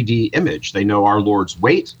life-size 3D image. They know our Lord's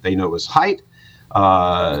weight. They know his height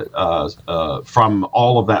from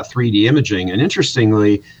all of that 3D imaging. And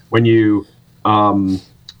interestingly, when you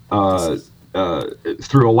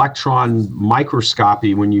through electron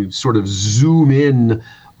microscopy, when you sort of zoom in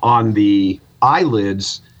on the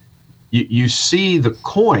eyelids, you see the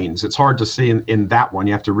coins. It's hard to see in that one.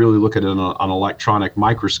 You have to really look at it on an electronic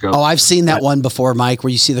microscope. Oh, I've seen that one before, Mike,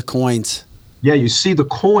 where you see the coins. Yeah, you see the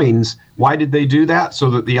coins. Why did they do that?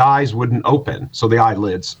 So that the eyes wouldn't open. So the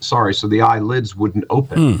eyelids wouldn't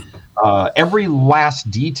open. Every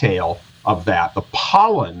last detail of that, the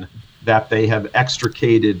pollen that they have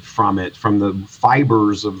extricated from it, from the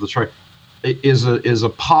fibers of the tree, is a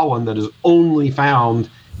pollen that is only found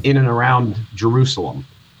in and around Jerusalem.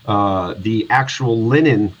 the actual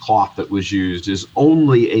linen cloth that was used is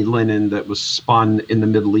only a linen that was spun in the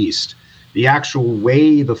Middle East. The actual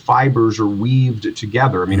way the fibers are weaved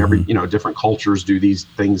together. I mean, every different cultures do these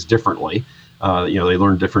things differently. They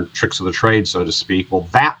learn different tricks of the trade, so to speak. Well,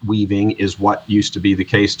 that weaving is what used to be the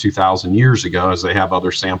case 2,000 years ago, as they have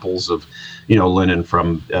other samples of, linen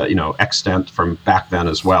from, extant from back then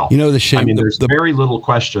as well. There's very little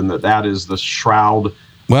question that is the shroud.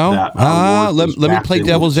 Well, let me play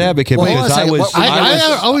devil's advocate because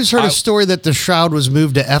I always heard a story that the shroud was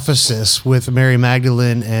moved to Ephesus with Mary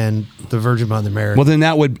Magdalene and the Virgin Mother Mary. Well, then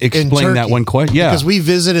that would explain that one question. Yeah, because we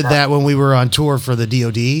visited that when we were on tour for the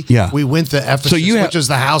DoD. Yeah, we went to Ephesus, which is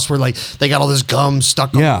the house where they got all this gum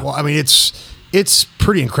stuck on the wall. I mean, it's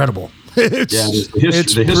pretty incredible.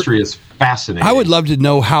 The history is fascinating. I would love to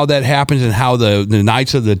know how that happens and how the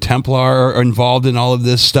Knights of the Templar are involved in all of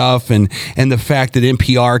this stuff, and the fact that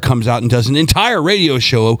NPR comes out and does an entire radio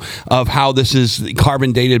show of how this is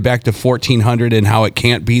carbon dated back to 1400 and how it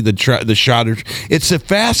can't be the Shroud. It's a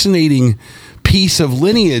fascinating piece of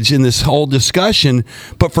lineage in this whole discussion,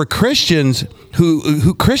 but for Christians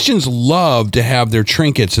who Christians love to have their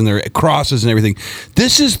trinkets and their crosses and everything,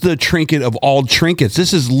 this is the trinket of all trinkets.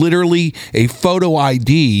 This is literally a photo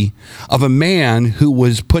ID of a man who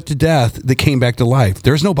was put to death that came back to life.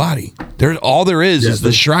 There's no body. All there is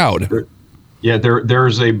the shroud.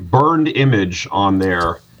 There's a burned image on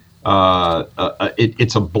there.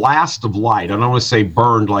 It's a blast of light. I don't want to say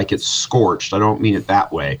burned like it's scorched. I don't mean it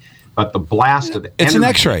that way. But the blast of it's an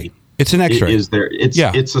X-ray. It's an X-ray. Is there?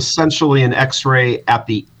 It's essentially an X-ray at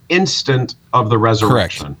the instant of the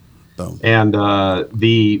resurrection. Correct. And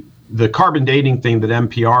the carbon dating thing that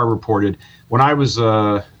NPR reported when I was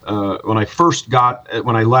when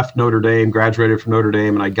I left Notre Dame, graduated from Notre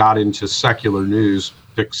Dame, and I got into secular news.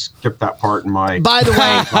 Skip that part in my. By the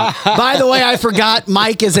way, I forgot.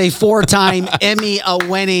 Mike is a 4-time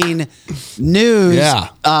Emmy-winning news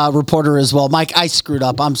reporter as well. Mike, I screwed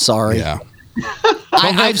up. I'm sorry. Yeah.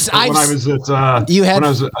 When I was at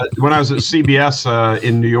CBS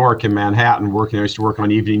in New York in Manhattan working, I used to work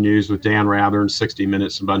on evening news with Dan Rather and 60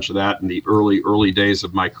 Minutes, and a bunch of that in the early days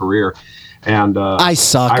of my career. And I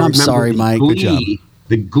suck. I'm sorry, Mike. Good job.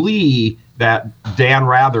 The glee that Dan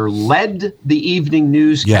Rather led the evening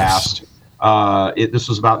newscast. Yes. This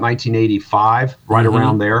was about 1985, right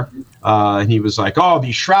around there. And he was like,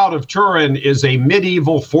 the Shroud of Turin is a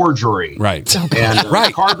medieval forgery. Right.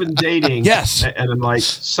 And carbon dating. Yes. And I'm like,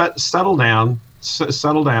 settle down.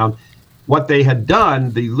 What they had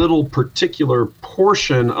done, the little particular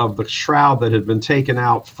portion of the shroud that had been taken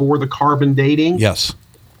out for the carbon dating. Yes.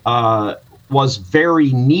 Was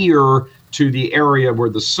very near to the area where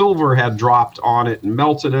the silver had dropped on it and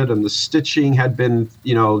melted it, and the stitching had been,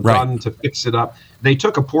 done to fix it up. They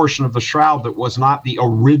took a portion of the shroud that was not the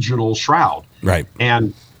original shroud. Right.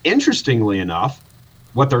 And interestingly enough,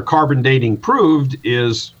 what their carbon dating proved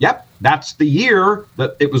is, that's the year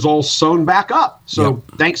that it was all sewn back up. So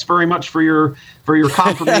thanks very much for your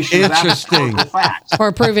confirmation of that historical fact.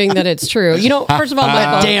 For proving that it's true. First of all,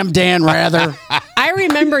 Michael. Damn Dan Rather. I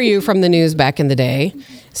remember you from the news back in the day.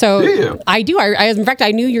 So do you? I do. In fact,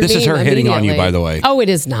 I knew your name. This is her hitting on you, by the way. Oh, it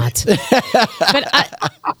is not. But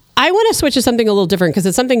I want to switch to something a little different because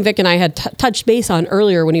it's something Vic and I had touched base on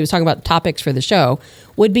earlier when he was talking about topics for the show.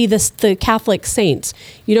 Would be the Catholic saints.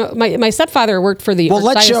 My stepfather worked for the. Well,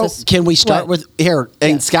 let's show. Can we start with here?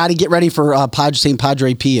 And Scotty, get ready for St.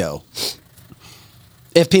 Padre Pio.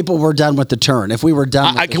 If people were done with the Turin, if we were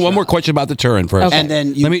done, one more question about the Turin first, okay. And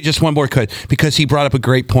then let me just one more because he brought up a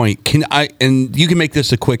great point. And you can make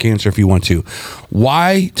this a quick answer if you want to.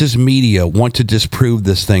 Why does media want to disprove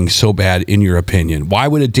this thing so bad? In your opinion, why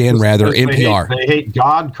would a Dan Rather NPR? They hate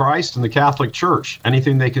God, Christ, and the Catholic Church.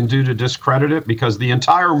 Anything they can do to discredit it, because the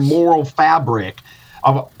entire moral fabric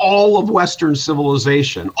of all of Western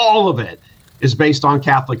civilization, all of it, is based on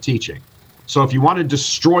Catholic teaching. So if you want to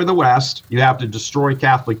destroy the West, you have to destroy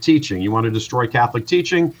Catholic teaching. You want to destroy Catholic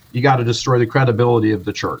teaching, you got to destroy the credibility of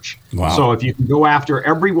the church. Wow. So if you can go after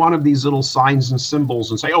every one of these little signs and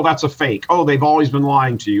symbols and say, that's a fake. They've always been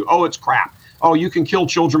lying to you. It's crap. You can kill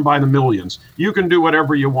children by the millions. You can do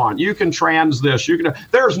whatever you want. You can trans this.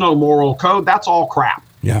 There's no moral code. That's all crap.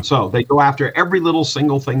 Yeah. So they go after every little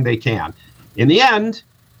single thing they can. In the end,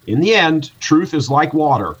 truth is like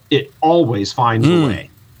water. It always finds a way.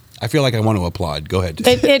 I feel like I want to applaud. Go ahead.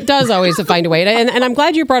 It does always find a way. And I'm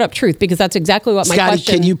glad you brought up truth, because that's exactly what my Scotty,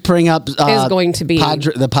 question can you bring up is going to be.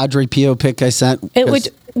 the Padre Pio pic I sent?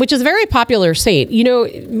 Which is a very popular saint. You know,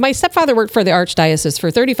 my stepfather worked for the Archdiocese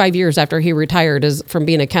for 35 years after he retired from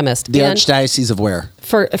being a chemist. The Archdiocese of where?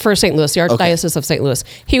 For St. Louis, the Archdiocese of St. Louis.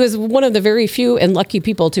 He was one of the very few and lucky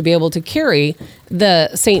people to be able to carry the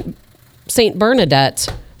Saint Bernadette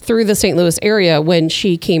through the St. Louis area when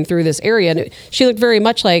she came through this area. And she looked very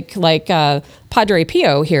much like Padre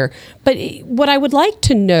Pio here. But what I would like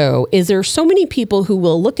to know is there are so many people who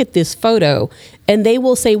will look at this photo and they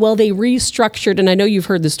will say, well, they restructured, and I know you've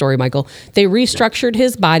heard the story, Michael, they restructured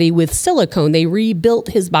his body with silicone. They rebuilt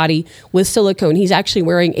his body with silicone. He's actually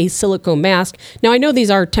wearing a silicone mask. Now, I know these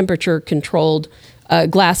are temperature controlled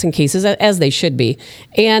glass encases, as they should be.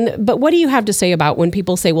 But what do you have to say about when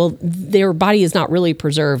people say, well, their body is not really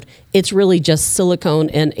preserved, it's really just silicone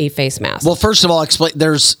and a face mask? Well, first of all,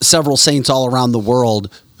 there's several saints all around the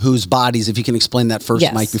world whose bodies, if you can explain that first,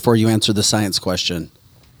 yes. Mike, before you answer the science question.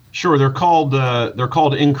 Sure, they're called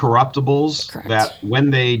incorruptibles. Correct. That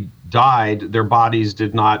when they died, their bodies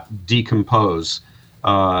did not decompose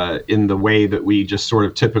in the way that we just sort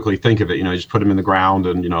of typically think of it. You just put them in the ground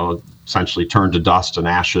and, essentially turn to dust and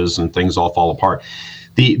ashes and things all fall apart.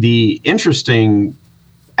 The interesting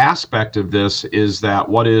aspect of this is that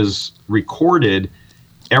what is recorded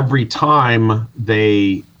every time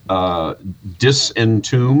they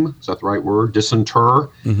disentomb, is that the right word? Disinter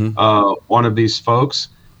one of these folks,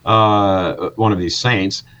 one of these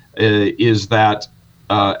saints, is that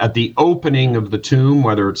at the opening of the tomb,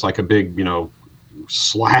 whether it's like a big,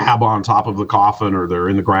 slab on top of the coffin or they're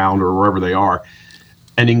in the ground or wherever they are,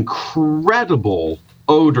 an incredible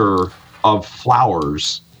odor of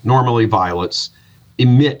flowers, normally violets,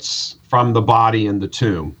 emits from the body in the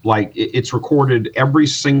tomb. Like it's recorded every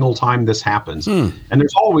single time this happens. And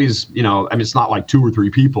there's always, it's not like 2 or 3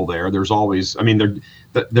 people there. There's always,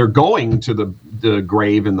 they're going to the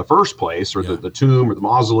grave in the first place, or the tomb or the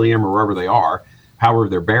mausoleum or wherever they are, however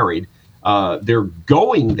they're buried. They're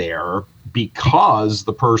going there because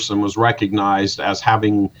the person was recognized as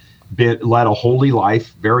having led a holy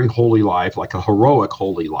life, very holy life, like a heroic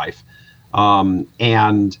holy life. And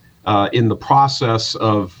in the process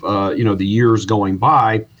of, the years going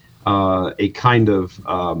by, a kind of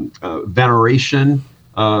veneration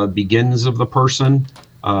begins of the person.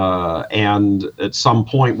 And at some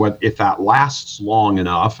point, if that lasts long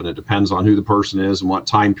enough, and it depends on who the person is and what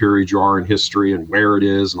time period you are in history and where it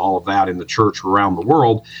is and all of that in the church around the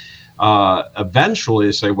world, eventually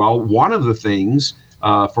they say, well, one of the things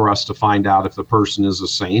for us to find out if the person is a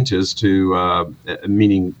saint is to,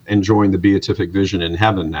 meaning enjoying the beatific vision in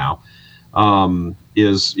heaven now,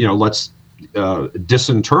 is, let's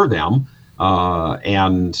disinter them.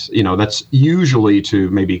 And, that's usually to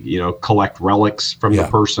maybe, collect relics from the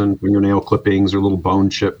person, fingernail clippings or little bone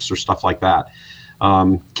chips or stuff like that.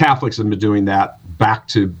 Catholics have been doing that back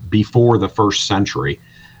to before the 1st century.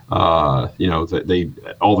 All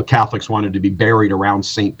the Catholics wanted to be buried around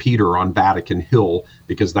St. Peter on Vatican Hill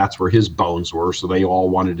because that's where his bones were. So they all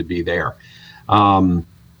wanted to be there. So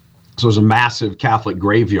there's a massive Catholic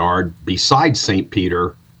graveyard beside St.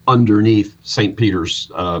 Peter underneath St. Peter's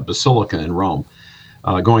Basilica in Rome,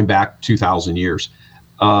 going back 2,000 years.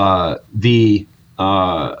 But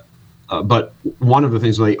one of the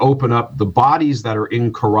things, when they open up the bodies that are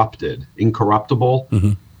incorruptible,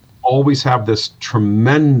 always have this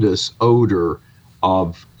tremendous odor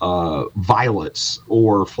of violets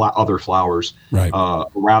or other flowers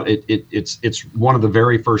around it. It's one of the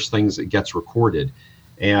very first things that gets recorded.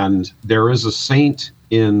 And there is a saint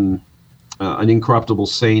in an incorruptible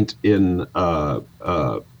saint in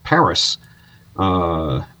Paris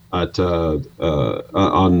on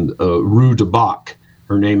Rue de Bac.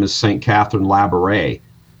 Her name is Saint Catherine Labouré.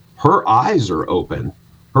 Her eyes are open.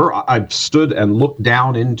 I've stood and looked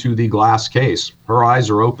down into the glass case. Her eyes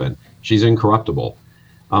are open. She's incorruptible.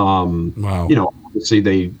 Wow.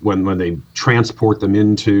 Obviously when they transport them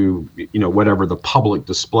into, whatever the public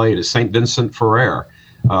display is, Saint Vincent Ferrer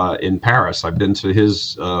in Paris. I've been to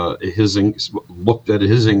looked at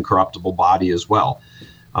his incorruptible body as well.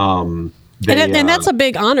 And that's a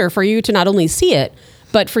big honor for you to not only see it,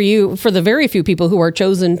 but for the very few people who are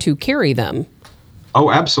chosen to carry them. Oh,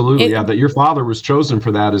 absolutely. That your father was chosen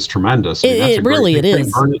for that is tremendous. It really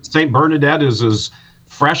is. Saint Bernadette is as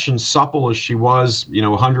fresh and supple as she was,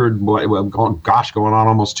 100, going on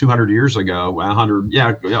almost 200 years ago,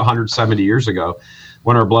 170 years ago,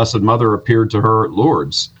 when our Blessed Mother appeared to her at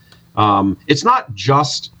Lourdes. It's not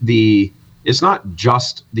just the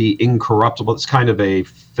incorruptible. It's kind of a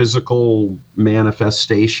physical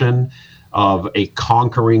manifestation of a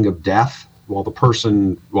conquering of death. While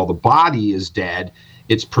the body is dead,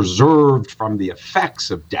 it's preserved from the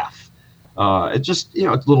effects of death. It's just,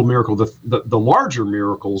 it's a little miracle. The larger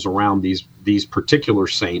miracles around these particular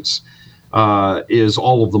saints is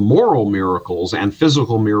all of the moral miracles and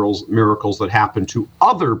physical miracles that happen to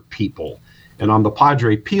other people. And on the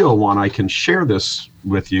Padre Pio one, I can share this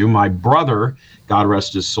with you. My brother, God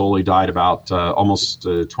rest his soul, he died about almost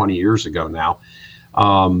 20 years ago now,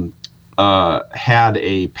 had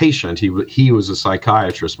a patient. He was a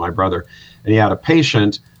psychiatrist, my brother, and he had a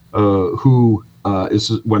patient who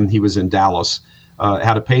when he was in Dallas,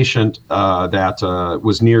 had a patient that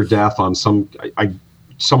was near death on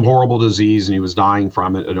some horrible disease, and he was dying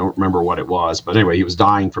from it. I don't remember what it was, but anyway, he was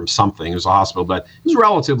dying from something. It was a hospital bed. He was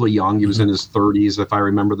relatively young. He was in his 30s, if I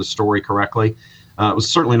remember the story correctly. It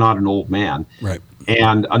was certainly not an old man. Right.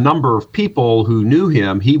 And a number of people who knew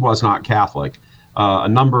him, he was not Catholic. A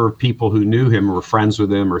number of people who knew him, were friends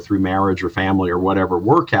with him, or through marriage or family or whatever,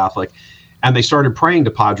 were Catholic, and they started praying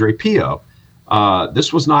to Padre Pio.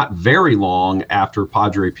 This was not very long after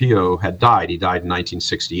Padre Pio had died. He died in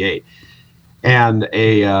 1968. And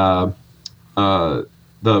the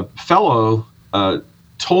fellow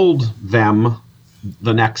told them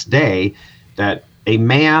the next day that a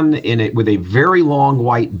man with a very long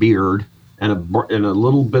white beard and a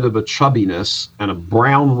little bit of a chubbiness and a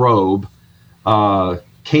brown robe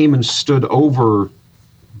came and stood over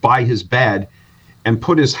by his bed and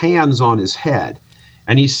put his hands on his head.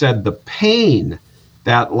 And he said the pain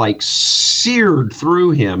that seared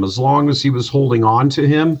through him as long as he was holding on to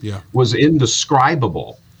him was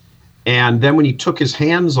indescribable. And then when he took his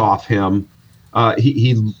hands off him,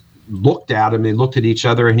 he looked at him, they looked at each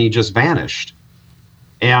other, and he just vanished.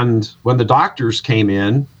 And when the doctors came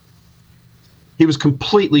in, he was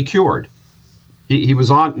completely cured. He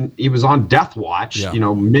was on death watch,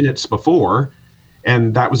 minutes before,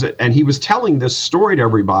 and that was it. And he was telling this story to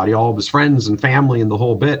everybody, all of his friends and family and the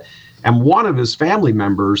whole bit. And one of his family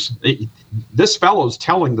members, this fellow's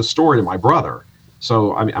telling the story to my brother.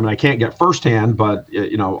 So, I mean, I can't get firsthand, but,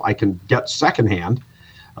 I can get secondhand.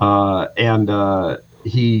 And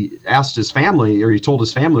he asked his family, or he told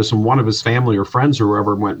his family, one of his family or friends or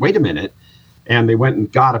whoever went, wait a minute. And they went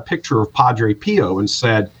and got a picture of Padre Pio and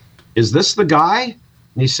said, is this the guy?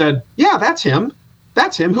 And he said, yeah, that's him.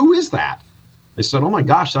 That's him. Who is that? They said, oh my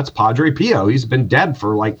gosh, that's Padre Pio. He's been dead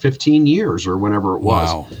for 15 years or whenever it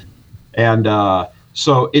was. Wow. And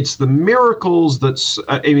so it's the miracles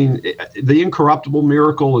the incorruptible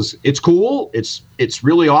miracle it's cool. It's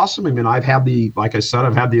really awesome. I mean, I've had the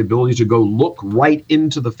ability to go look right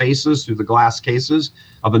into the faces through the glass cases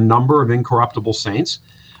of a number of incorruptible saints.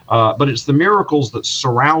 But it's the miracles that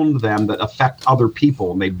surround them that affect other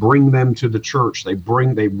people, and they bring them to the church. They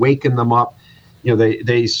waken them up.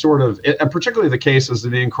 They sort of, and particularly the cases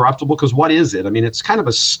of the incorruptible, because what is it? I mean, it's kind of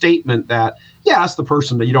a statement that, it's the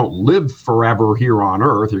person that you don't live forever here on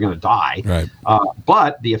earth. You're going to die. Right.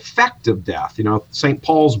 But the effect of death, St.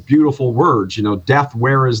 Paul's beautiful words, death,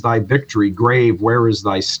 where is thy victory? Grave, where is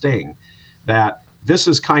thy sting? That this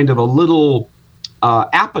is kind of a little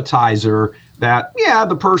appetizer that,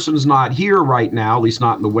 the person's not here right now, at least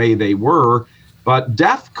not in the way they were, but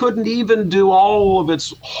death couldn't even do all of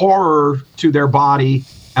its horror to their body.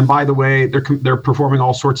 And by the way, they're performing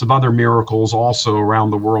all sorts of other miracles also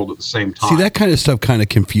around the world at the same time. See, that kind of stuff kind of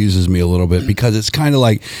confuses me a little bit, because it's kind of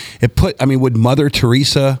like would Mother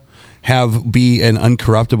Teresa be an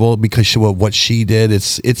uncorruptible because what she did? It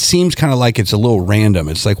seems kind of like it's a little random.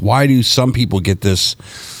 It's like, why do some people get this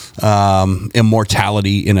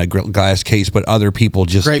immortality in a glass case, but other people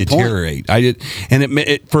just deteriorate?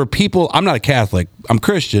 For people, I'm not a Catholic, I'm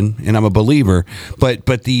Christian and I'm a believer, but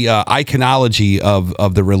the iconology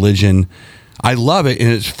of the religion, I love it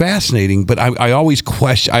and it's fascinating, but I always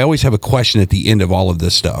have a question at the end of all of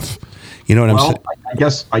this stuff. You know what I'm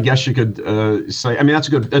saying? I guess you could say, I mean,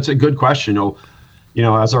 that's a good question.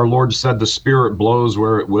 As our Lord said, the Spirit blows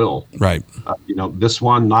where it will. Right. This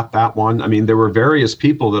one, not that one. I mean, there were various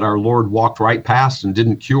people that our Lord walked right past and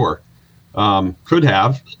didn't cure. Could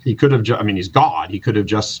have. He could have. He's God. He could have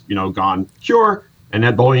just, gone cure, and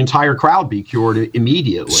had the entire crowd be cured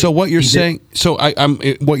immediately. So what you're saying? So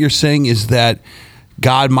what you're saying is that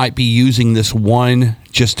God might be using this one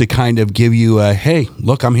just to kind of give you a, hey,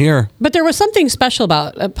 look, I'm here. But there was something special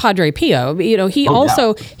about Padre Pio. He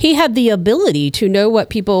had the ability to know what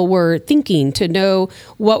people were thinking, to know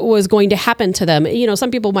what was going to happen to them.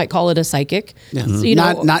 Some people might call it a psychic. Yeah.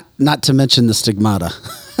 Not to mention the stigmata.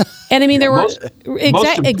 And I mean, there were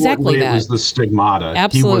exactly that. It was the stigmata.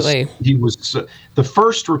 Absolutely. He was the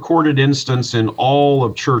first recorded instance in all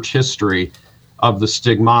of church history of the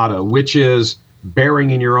stigmata, which is bearing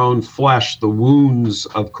in your own flesh the wounds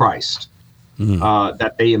of Christ,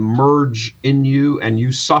 that they emerge in you and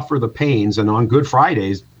you suffer the pains. And on Good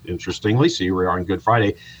Fridays, interestingly, so you were on Good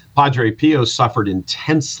Friday, Padre Pio suffered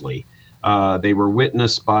intensely. They were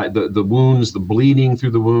witnessed by the wounds, the bleeding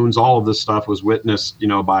through the wounds, all of this stuff was witnessed,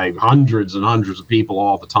 by hundreds and hundreds of people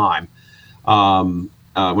all the time.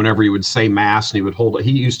 Whenever he would say Mass, and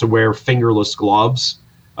he used to wear fingerless gloves.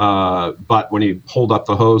 But when he hold up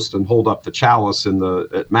the host and hold up the chalice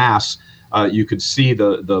at Mass, you could see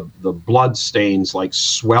the blood stains like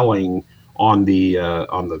swelling on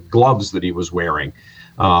the gloves that he was wearing.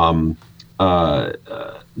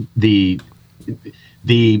 The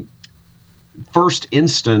first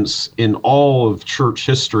instance in all of church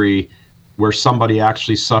history where somebody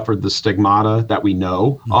actually suffered the stigmata that we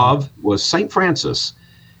know of was St. Francis.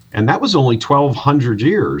 And that was only 1,200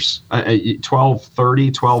 years, 1230,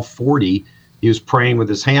 1240. He was praying with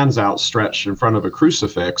his hands outstretched in front of a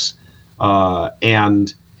crucifix,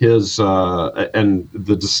 and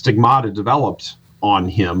the stigmata developed on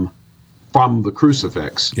him from the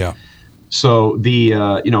crucifix. Yeah. So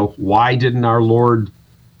why didn't our Lord,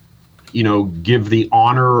 give the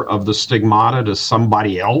honor of the stigmata to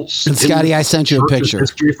somebody else? And Scotty, I sent you a picture.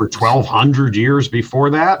 History for 1,200 years before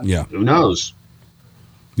that. Yeah. Who knows?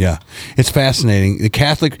 Yeah, it's fascinating. The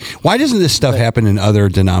Catholic. Why doesn't this stuff happen in other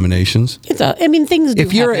denominations? Things do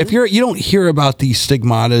happen. If you don't hear about these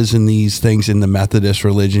stigmatas and these things in the Methodist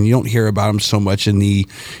religion, you don't hear about them so much in the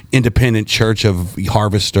Independent Church of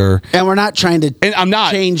Harvester. And we're not trying to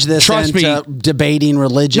change this into debating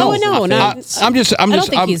religion. No. I'm just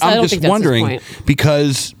wondering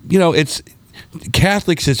because it's.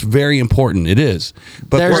 Catholics, it's very important. It is.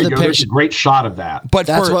 But there's a great shot of that. But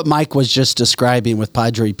that's what Mike was just describing with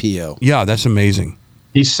Padre Pio. Yeah, that's amazing.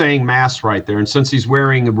 He's saying Mass right there, and since he's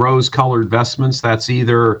wearing rose-colored vestments, that's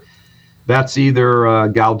either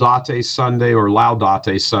Gaudete Sunday or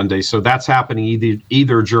Laudate Sunday. So that's happening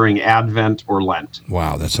either during Advent or Lent.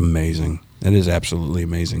 Wow, that's amazing. That is absolutely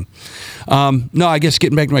amazing. No, I guess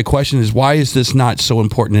getting back to my question is, why is this not so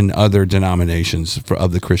important in other denominations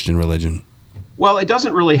of the Christian religion? Well, it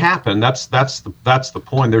doesn't really happen. That's the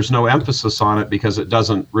point. There's no emphasis on it because it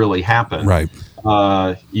doesn't really happen. Right.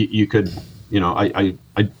 You could, I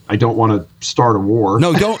don't want to start a war.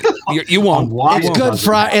 No, don't. You won't.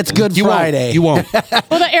 It's Good Friday. You won't.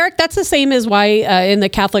 Well, Eric, that's the same as why in the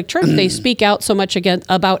Catholic Church they speak out so much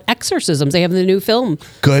about exorcisms. They have the new film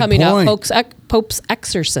coming out, Pope's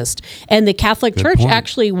Exorcist, and the Catholic Church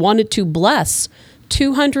actually wanted to bless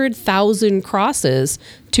 200,000 crosses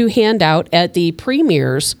to hand out at the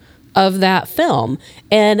premieres of that film.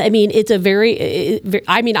 And it's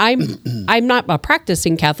I'm not a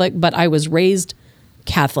practicing Catholic, but I was raised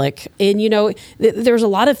Catholic. And, there's a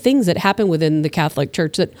lot of things that happen within the Catholic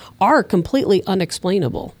Church that are completely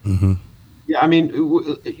unexplainable. Mm-hmm. Yeah,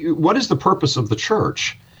 what is the purpose of the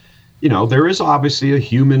church? There is obviously a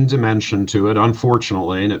human dimension to it,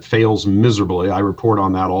 unfortunately, and it fails miserably. I report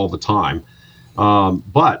on that all the time.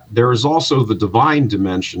 But there is also the divine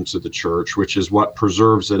dimension to the church, which is what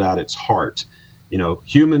preserves it at its heart.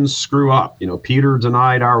 Humans screw up. Peter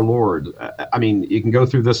denied our Lord. You can go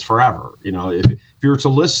through this forever. If you were to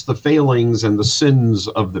list the failings and the sins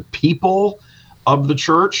of the people of the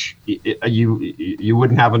church, you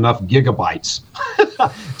wouldn't have enough gigabytes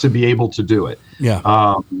to be able to do it.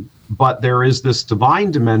 Yeah. But there is this divine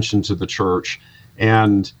dimension to the church.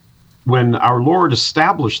 And when our Lord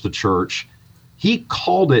established the church, he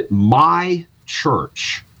called it my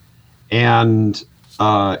church. And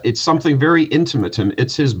it's something very intimate to him.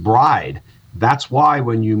 It's his bride. That's why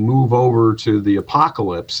when you move over to the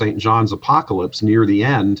Apocalypse, St. John's Apocalypse, near the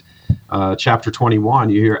end, chapter 21,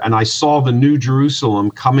 you hear, and I saw the new Jerusalem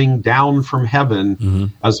coming down from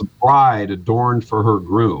heaven as a bride adorned for her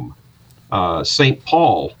groom. St.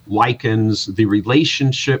 Paul likens the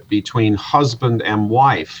relationship between husband and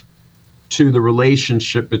wife to the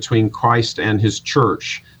relationship between Christ and his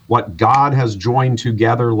church. What God has joined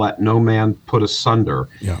together, let no man put asunder.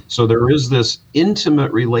 Yeah. So there is this intimate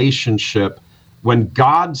relationship. When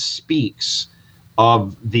God speaks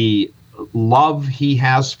of the love he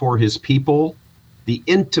has for his people, the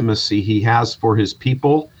intimacy he has for his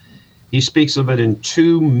people, he speaks of it in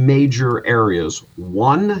two major areas.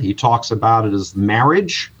 One, he talks about it as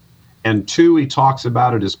marriage, and two, he talks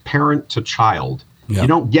about it as parent to child. Yeah. You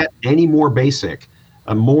don't get any more basic,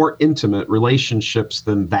 more intimate relationships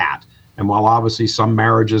than that. And while obviously some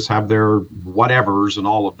marriages have their whatevers and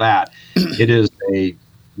all of that, it is you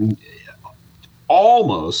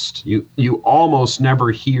almost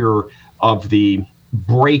never hear of the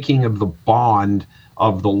breaking of the bond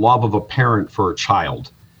of the love of a parent for a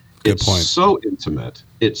child. It's so intimate.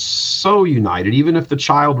 It's so united. Even if the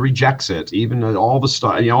child rejects it, even all the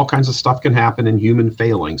stuff, all kinds of stuff can happen in human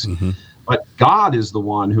failings. But God is the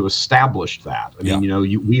one who established that. I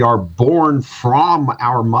mean, we are born from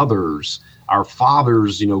our mothers. Our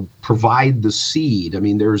fathers, provide the seed. I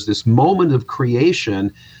mean, there's this moment of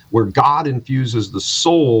creation where God infuses the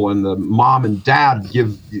soul, and the mom and dad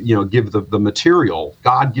give the material.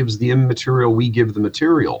 God gives the immaterial, we give the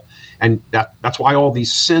material. And that's why all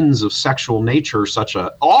these sins of sexual nature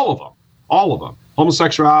are all of them,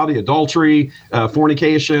 homosexuality, adultery,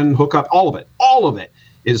 fornication, hookup, all of it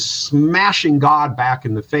is smashing God back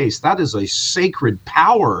in the face. That is a sacred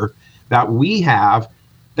power that we have,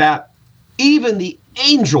 that even the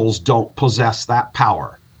angels don't possess that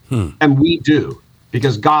power. And we do,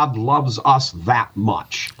 because God loves us that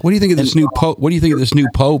much. What do you think of this new pope? What do you think of this new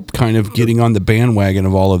pope kind of getting on the bandwagon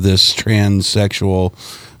of all of this transsexual?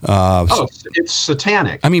 It's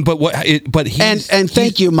satanic. I mean, but he's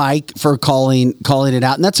thank you, Mike, for calling it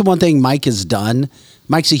out. And that's the one thing Mike has done.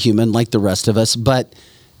 Mike's a human like the rest of us, but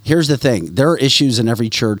here's the thing. There are issues in every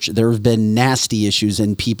church. There have been nasty issues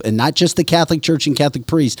in people, and not just the Catholic Church and Catholic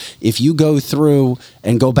priests. If you go through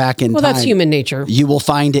and go back in time, that's human nature. You will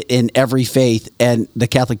find it in every faith, and the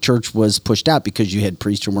Catholic Church was pushed out because you had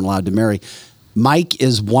priests who weren't allowed to marry. Mike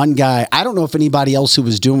is one guy. I don't know if anybody else who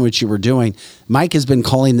was doing what you were doing. Mike has been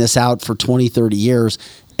calling this out for 20, 30 years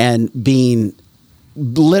and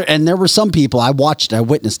and there were some people, I watched, I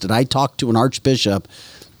witnessed it. I talked to an archbishop.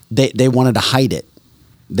 They wanted to hide it.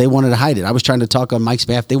 They wanted to hide it. I was trying to talk on Mike's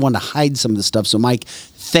behalf. They wanted to hide some of the stuff. So, Mike,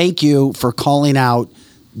 thank you for calling out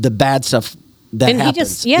the bad stuff that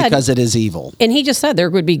happens because it is evil. And he just said there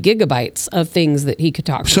would be gigabytes of things that he could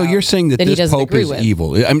talk about. So you're saying that this Pope is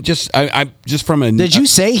evil? I'm just from a. Did you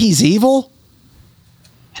say he's evil?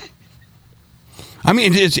 I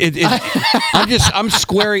mean, I'm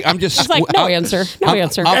squaring. It's like, no answer.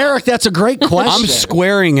 Eric, that's a great question. I'm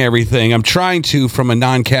squaring everything. I'm trying to from a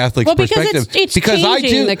non-Catholic perspective. It's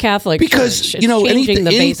changing the Catholic Church. Anything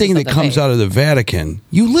that comes out of the Vatican,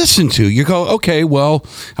 you listen to. You go, okay, well,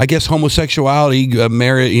 I guess homosexuality,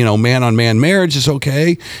 marriage, man-on-man marriage is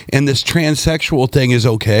okay, and this transsexual thing is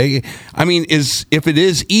okay. I mean, if it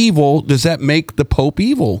is evil, does that make the Pope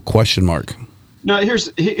evil? ? No, here's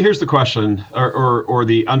the question, or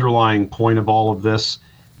the underlying point of all of this.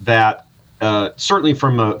 That certainly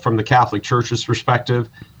from the Catholic Church's perspective,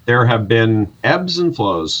 there have been ebbs and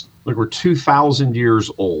flows. Like, we're 2,000 years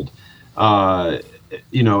old. At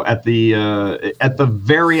the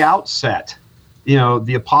very outset,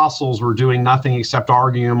 the apostles were doing nothing except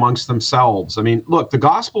arguing amongst themselves. I mean, look, the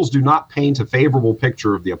Gospels do not paint a favorable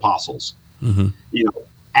picture of the apostles.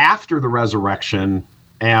 After the resurrection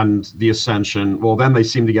and the ascension, well, then they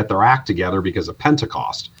seem to get their act together because of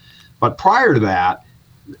Pentecost. But prior to that,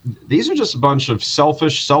 these are just a bunch of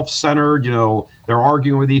selfish, self-centered, they're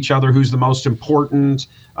arguing with each other who's the most important.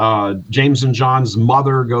 James and John's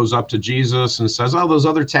mother goes up to Jesus and says, oh, those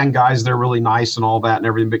other 10 guys, they're really nice and all that and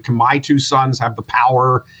everything, but can my 2 sons have the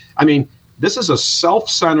power? I mean, this is a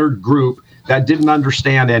self-centered group that didn't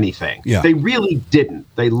understand anything. Yeah. They really didn't.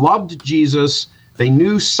 They loved Jesus. They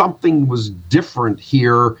knew something was different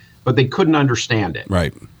here, but they couldn't understand it.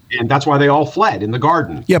 Right. And that's why they all fled in the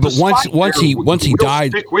garden. Yeah, but once he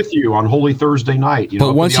died, stick with you on Holy Thursday night.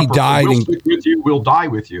 But once he died, we'll stick with you. We'll die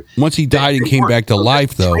with you. Once he died and came back to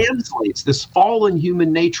life, though, translates this fallen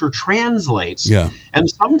human nature translates. Yeah. And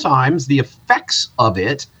sometimes the effects of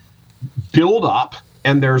it build up,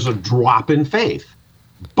 and there's a drop in faith.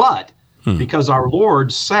 But because our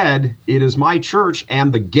Lord said, it is my church,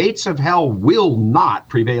 and the gates of hell will not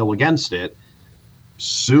prevail against it,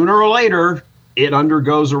 sooner or later, it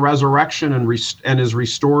undergoes a resurrection and is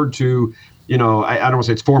restored to, I don't want to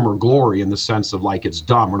say it's former glory in the sense of like it's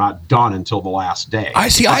done. We're not done until the last day. I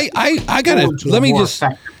see. I gotta let me just.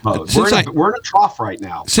 We're in a trough right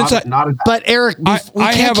now. But Eric, we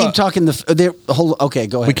can't keep talking okay,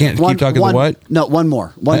 go ahead. We can't keep talking the what? No, one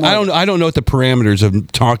more. I don't know what the parameters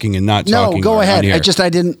of talking and not talking. No, go ahead. I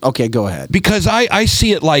didn't. Okay, go ahead. Because I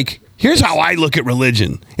see it like. Here's how I look at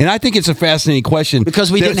religion, and I think it's a fascinating question.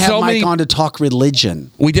 Because we didn't have Mike on to talk religion.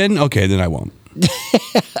 We didn't? Okay, then I won't.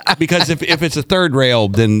 Because if it's a third rail,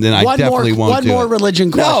 then I definitely won't One more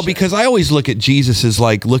religion question. No, because I always look at Jesus as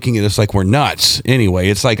like looking at us like we're nuts. Anyway,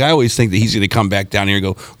 it's like I always think that he's going to come back down here and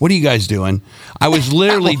go, what are you guys doing? I was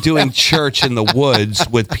literally doing church in the woods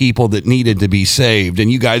with people that needed to be saved,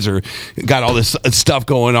 and you guys got all this stuff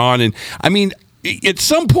going on. And I mean, at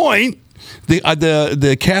some point,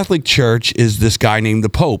 The Catholic Church is this guy named the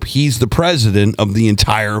Pope. He's the president of the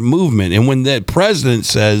entire movement. And when that president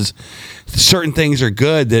says certain things are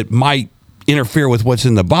good that might interfere with what's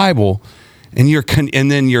in the Bible, and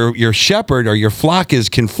then your shepherd or your flock is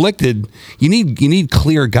conflicted, you need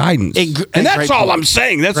clear guidance. And that's all point. I'm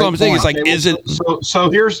saying. That's all I'm saying. It's like, is it? So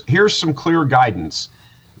here's some clear guidance.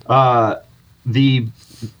 Any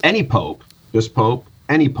pope, this pope,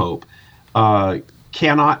 any pope,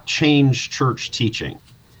 cannot change church teaching.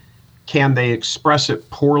 Can they express it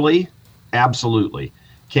poorly? Absolutely.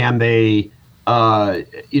 Can they,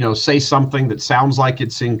 say something that sounds like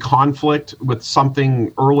it's in conflict with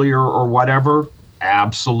something earlier or whatever?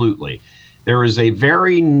 Absolutely. There is a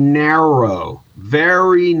very narrow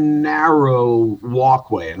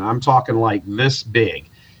walkway, and I'm talking like this big,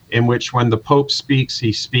 in which when the Pope speaks,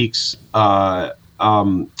 he speaks, what's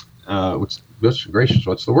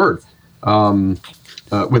the word?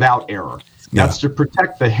 Without error. Yeah. That's to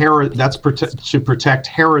protect to protect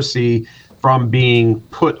heresy from being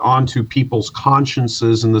put onto people's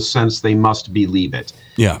consciences in the sense they must believe it.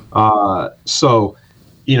 Yeah. So,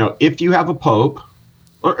 if you have a pope,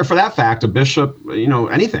 or for that fact, a bishop,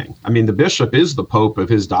 anything. I mean, the bishop is the pope of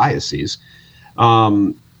his diocese.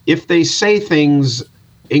 If they say things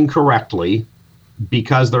incorrectly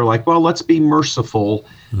because they're like, well, let's be merciful.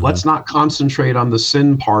 Mm-hmm. Let's not concentrate on the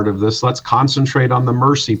sin part of this. Let's concentrate on the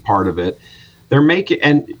mercy part of it. They're making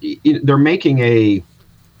a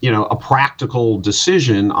practical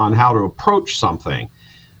decision on how to approach something.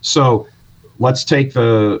 So let's take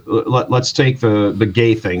the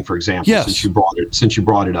gay thing, for example, yes. since you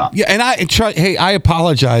brought it up. Yeah, and I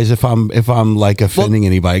apologize if I'm like offending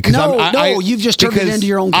anybody, because you've just turned it into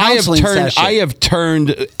your own counseling session. I have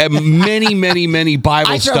turned many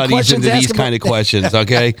Bible studies into these kind of questions.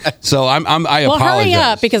 Okay, so I apologize. Well, hurry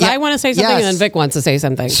up, because I want to say something, and then Vic wants to say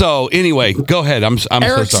something. So anyway, go ahead. I'm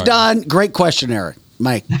Eric's so sorry. done. Great question, Eric.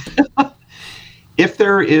 Mike, if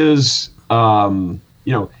there is,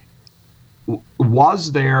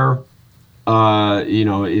 was there,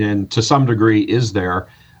 and to some degree, is there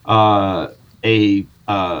a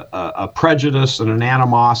prejudice and an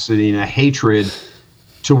animosity and a hatred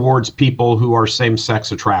towards people who are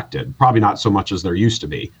same-sex attracted? Probably not so much as there used to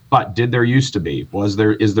be, but did there used to be? Is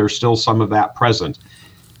there still some of that present?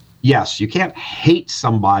 Yes, you can't hate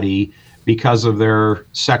somebody because of their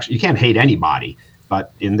sex. You can't hate anybody.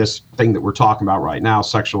 But in this thing that we're talking about right now,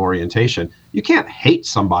 sexual orientation, you can't hate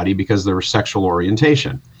somebody because of their sexual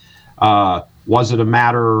orientation. Was it a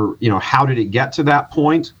matter, how did it get to that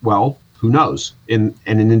point? Well, who knows in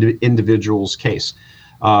an individual's case.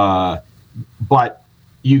 But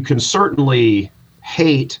you can certainly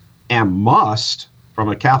hate and must, from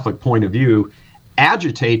a Catholic point of view,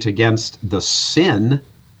 agitate against the sin.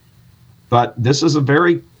 But this is a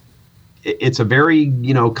very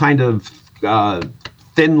kind of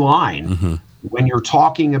thin line mm-hmm. when you're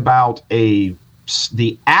talking about the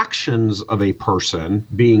actions of a person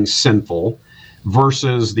being sinful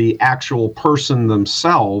versus the actual person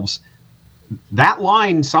themselves. That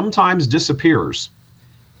line sometimes disappears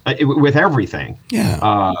with everything.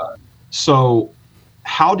 Yeah. So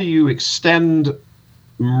how do you extend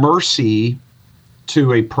mercy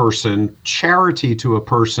to a person, charity to a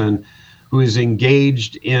person who is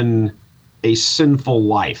engaged in a sinful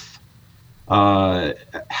life?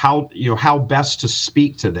 How best to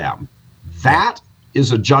speak to them? That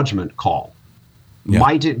is a judgment call. Yeah.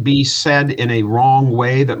 Might it be said in a wrong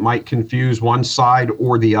way that might confuse one side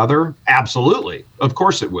or the other? Absolutely. Of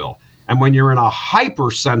course it will. And when you're in a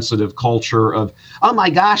hypersensitive culture of, oh my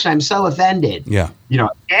gosh, I'm so offended. Yeah.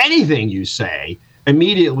 Anything you say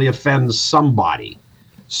immediately offends somebody.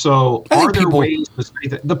 So are there ways to say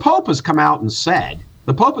that? The Pope has come out and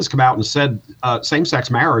said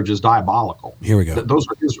same-sex marriage is diabolical. Here we go. Those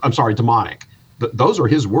are demonic. Those are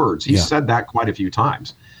his words. He said that quite a few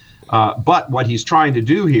times. But what he's trying to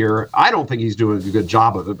do here, I don't think he's doing a good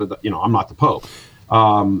job of it, but I'm not the Pope.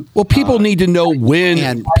 Well, people need to know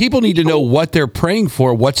people need to know what they're praying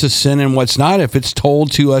for, what's a sin and what's not. If it's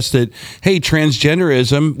told to us that, hey,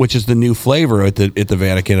 transgenderism, which is the new flavor at the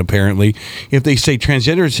Vatican, apparently, if they say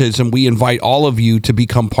transgenderism, we invite all of you to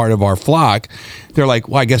become part of our flock. They're like,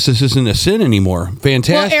 well, I guess this isn't a sin anymore.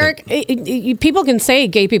 Fantastic. Well, Eric, people can say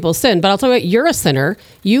gay people sin, but I'll tell you what, you're a sinner.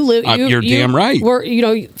 You're damn right.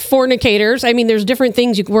 We're, fornicators. I mean, there's different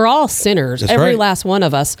things. We're all sinners. That's Every right. last one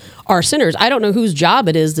of us are sinners. I don't know whose job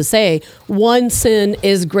it is to say one sin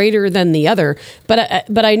is greater than the other,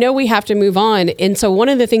 but I know we have to move on. And so one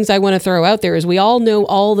of the things I want to throw out there is we all know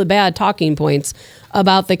all the bad talking points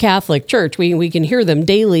about the Catholic Church. We can hear them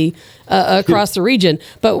daily across the region.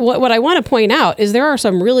 But what I want to point out is there are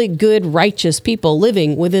some really good, righteous people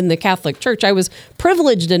living within the Catholic Church. I was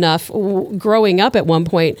privileged enough growing up at one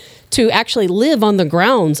point to actually live on the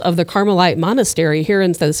grounds of the Carmelite Monastery here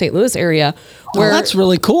in the St. Louis area. Where, that's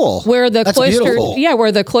really cool. Where the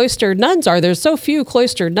cloistered nuns are. There's so few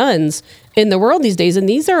cloistered nuns in the world these days, and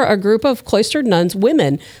these are a group of cloistered nuns,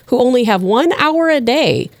 women, who only have 1 hour a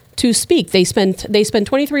day to speak. They spend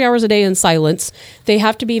 23 hours a day in silence. They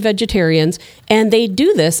have to be vegetarians, and they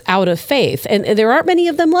do this out of faith. And there aren't many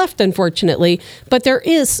of them left, unfortunately, but there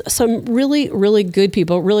is some really, really good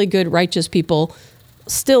people, really good, righteous people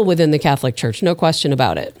still within the Catholic Church. No question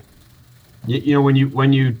about it. You know,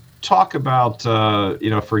 when you talk about,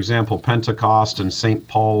 for example, Pentecost and St.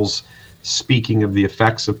 Paul's speaking of the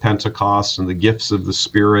effects of Pentecost and the gifts of the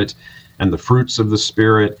Spirit and the fruits of the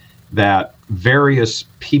Spirit, that various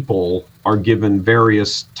people are given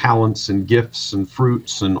various talents and gifts and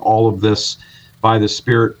fruits and all of this by the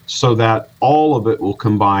Spirit, so that all of it will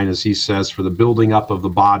combine, as he says, for the building up of the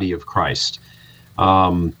body of Christ.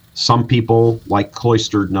 Some people like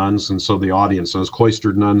cloistered nuns, and so the audience knows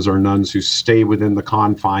cloistered nuns are nuns who stay within the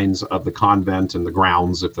confines of the convent and the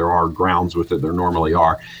grounds, if there are grounds with it, there normally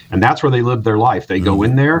are. And that's where they live their life. They go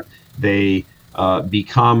in there, they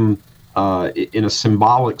become, in a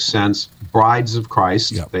symbolic sense, brides of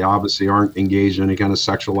Christ. Yep. They obviously aren't engaged in any kind of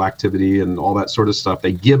sexual activity and all that sort of stuff.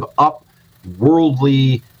 They give up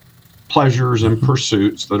worldly pleasures and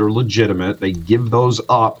pursuits that are legitimate. They give those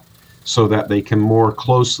up so that they can more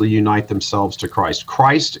closely unite themselves to Christ.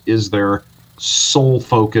 Christ is their sole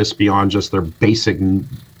focus beyond just their basic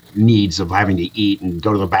needs of having to eat and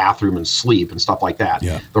go to the bathroom and sleep and stuff like that.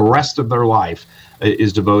 Yeah. The rest of their life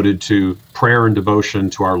is devoted to prayer and devotion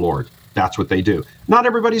to our Lord. That's what they do. Not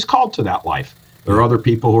everybody's called to that life. There are other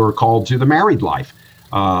people who are called to the married life,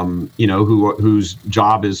 whose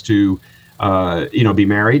job is to, be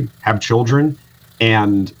married, have children,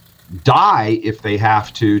 and die if they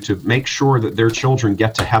have to make sure that their children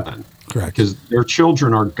get to heaven. Correct. Because their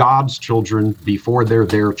children are God's children before they're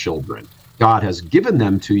their children. God has given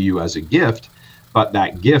them to you as a gift, but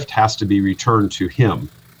that gift has to be returned to him.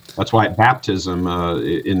 That's why at baptism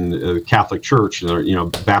in the Catholic Church,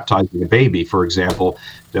 baptizing a baby, for example,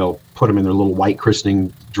 they'll put them in their little white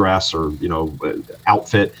christening dress or,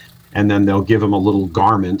 outfit, and then they'll give them a little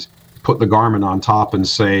garment, put the garment on top and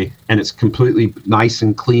say, and it's completely nice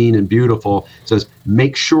and clean and beautiful. It says,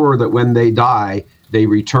 make sure that when they die, they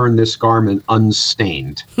return this garment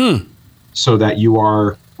unstained. So that you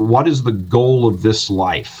are, what is the goal of this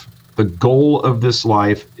life? The goal of this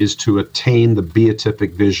life is to attain the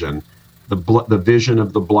beatific vision, the vision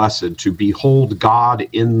of the blessed, to behold God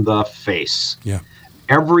in the face. Yeah.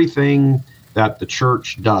 Everything that the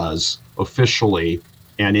church does officially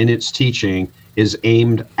and in its teaching is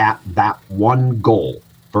aimed at that one goal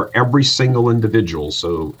for every single individual.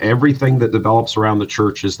 So everything that develops around the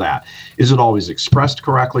church is that. Is it always expressed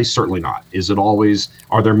correctly? Certainly not.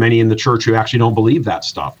 Are there many in the church who actually don't believe that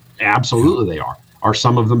stuff? Absolutely they are. Are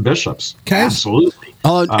some of them bishops? Absolutely.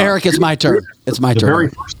 Oh, Eric, it's my turn. It's my turn. The very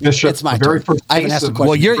first bishop. It's my turn. I haven't asked a question.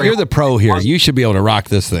 Well, you're the pro here. You should be able to rock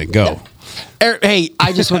this thing. Go. Eric, hey,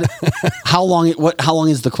 I just want to, how long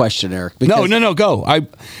is the question, Eric? Because no, go.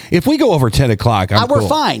 If we go over 10 o'clock, we're cool.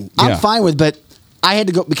 Fine. I'm fine with, but I had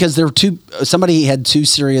to go because there were somebody had two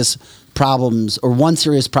serious problems, or one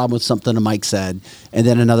serious problem with something Mike said, and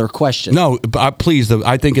then another question. No, please,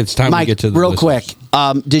 I think it's time Mike, to get to the real listeners.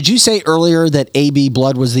 Quick. Did you say earlier that AB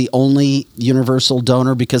blood was the only universal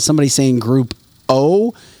donor? Because somebody's saying Group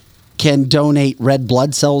O can donate red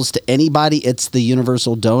blood cells to anybody. It's the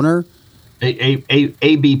universal donor.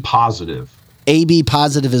 AB positive. AB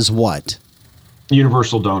positive is what?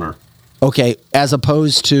 Universal donor. Okay, as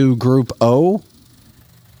opposed to Group O.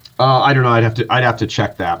 I don't know. I'd have to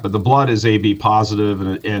check that. But the blood is AB positive,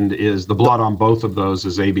 and is the blood on both of those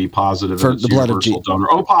is AB positive for the blood universal of donor.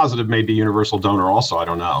 O positive may be universal donor also. I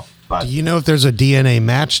don't know. But do you know if there's a DNA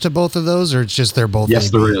match to both of those, or it's just they're both? Yes,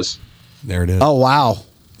 AB? There is. There it is. Oh wow,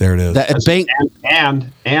 there it is.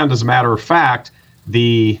 And as a matter of fact,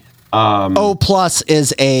 the O plus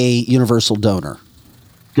is a universal donor.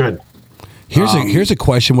 Good. Here's a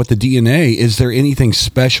question with the DNA. Is there anything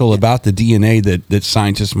special about the DNA that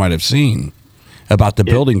scientists might have seen about the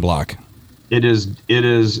building block? It is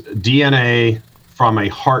DNA from a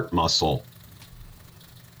heart muscle.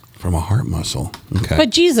 From a heart muscle. Okay. But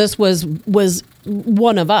Jesus was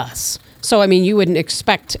one of us. So, I mean, you wouldn't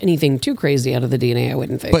expect anything too crazy out of the DNA, I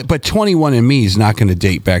wouldn't think. But 21andMe is not going to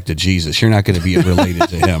date back to Jesus. You're not going to be related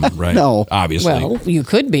to him, right? No. Obviously. Well, you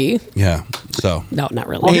could be. Yeah. So. No, not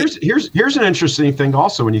really. Well, here's an interesting thing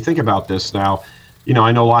also when you think about this now.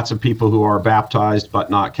 I know lots of people who are baptized but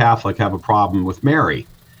not Catholic have a problem with Mary.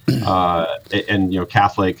 And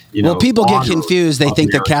Catholic, well, people get confused. They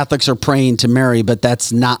think that Catholics are praying to Mary, but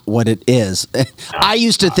that's not what it is. I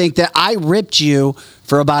used to think that. I ripped you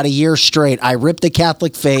for about a year straight. I ripped the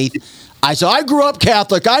Catholic faith. I grew up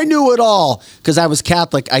Catholic. I knew it all because I was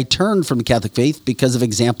Catholic. I turned from the Catholic faith because of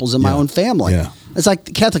examples in my own family. Yeah. It's like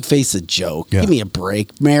the Catholic faith's a joke. Yeah. Give me a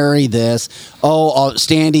break. Mary this.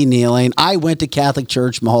 Standing, kneeling. I went to Catholic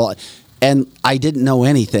church my whole life. And I didn't know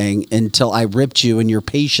anything until I ripped you and your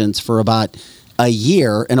patience for about a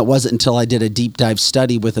year. And it wasn't until I did a deep dive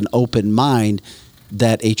study with an open mind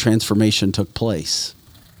that a transformation took place.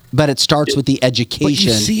 But it starts with the education. But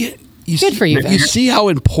you see it. Good for you. You see how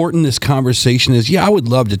important this conversation is. Yeah, I would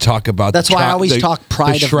love to talk about. That's why I always talk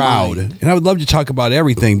pride the Shroud, of mind. and I would love to talk about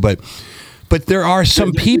everything. But there are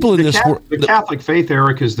some people in this world. The Catholic faith,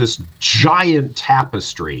 Eric, is this giant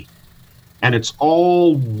tapestry. And it's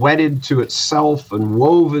all wedded to itself and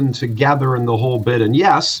woven together in the whole bit. And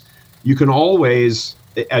yes, you can always,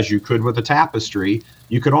 as you could with a tapestry,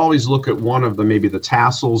 you could always look at one of maybe the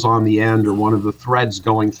tassels on the end or one of the threads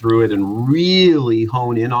going through it and really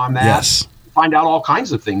hone in on that. Yes. Find out all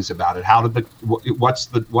kinds of things about it.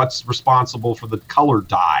 What's responsible for the color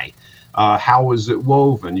dye? How is it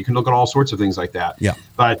woven? You can look at all sorts of things like that. Yeah.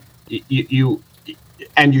 But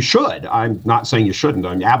and you should. I'm not saying you shouldn't.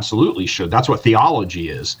 I mean, absolutely should. That's what theology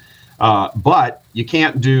is. But you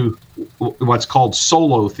can't do what's called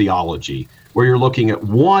solo theology, where you're looking at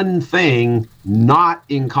one thing, not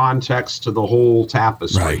in context to the whole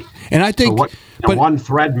tapestry. Right. And I think one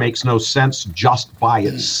thread makes no sense just by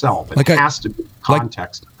itself. It has to be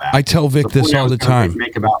context of that. I tell Vic this all the time.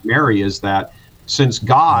 Make about Mary is that since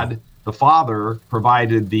God, the Father,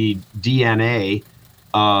 provided the DNA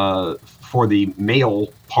for the male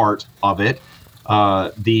part of it,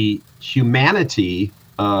 the humanity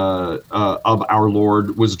of our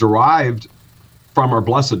Lord was derived from our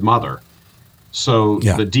Blessed Mother. So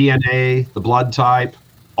the DNA, the blood type,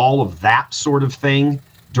 all of that sort of thing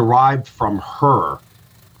derived from her.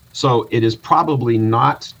 So it is probably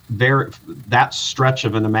not that stretch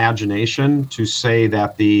of an imagination to say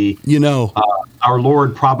that our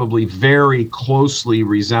Lord probably very closely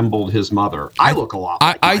resembled his mother. I look a lot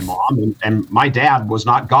like my mom, and my dad was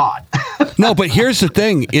not God. No, but here's the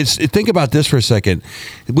thing: think about this for a second.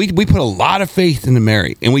 We put a lot of faith into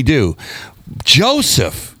Mary, and we do.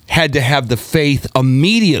 Joseph had to have the faith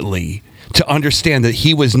immediately to understand that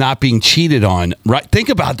he was not being cheated on. Right? Think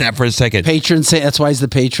about that for a second. Patron saint. That's why he's the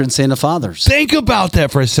patron saint of fathers. Think about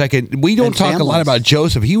that for a second. We don't talk a lot about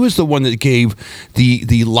Joseph. He was the one that gave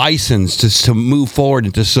the license to move forward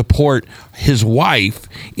and to support his wife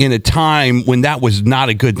in a time when that was not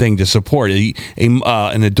a good thing to support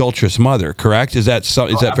an adulterous mother. Correct? Is that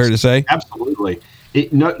fair to say? Absolutely.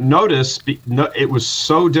 Notice it was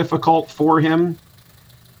so difficult for him.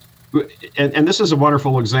 And this is a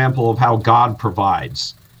wonderful example of how God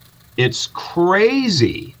provides. It's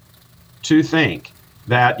crazy to think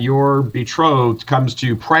that your betrothed comes to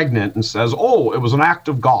you pregnant and says, "Oh, it was an act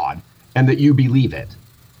of God," and that you believe it.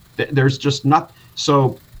 There's just not.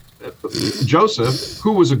 So Joseph,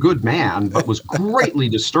 who was a good man, but was greatly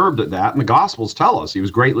disturbed at that, and the Gospels tell us he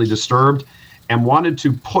was greatly disturbed and wanted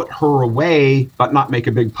to put her away, but not make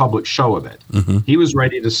a big public show of it. Mm-hmm. He was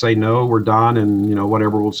ready to say, no, we're done, and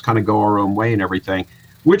whatever, we'll just kind of go our own way and everything,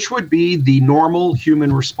 which would be the normal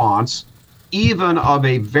human response, even of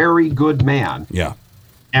a very good man. Yeah.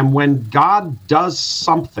 And when God does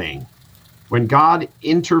something, when God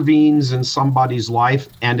intervenes in somebody's life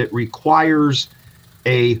and it requires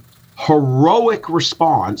a heroic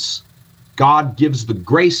response, God gives the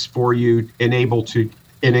grace for you and able to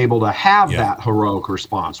have that heroic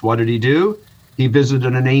response. What did he do? He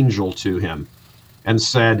visited an angel to him and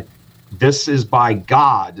said, "This is by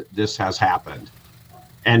God this has happened."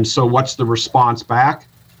 And so what's the response back?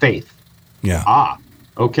 Faith. Yeah.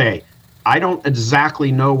 Okay. I don't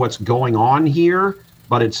exactly know what's going on here,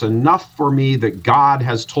 but it's enough for me that God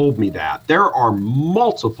has told me that. There are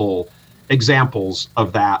multiple examples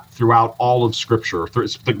of that throughout all of Scripture,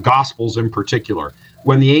 the Gospels in particular.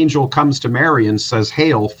 When the angel comes to Mary and says,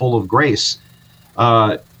 "Hail, full of grace,"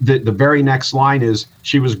 the very next line is,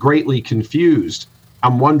 "She was greatly confused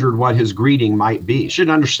and wondered what his greeting might be." She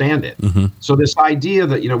didn't understand it. Mm-hmm. So this idea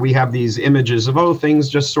that, we have these images of, things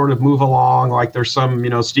just sort of move along like there's some,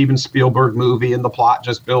 Steven Spielberg movie and the plot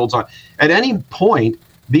just builds on. At any point,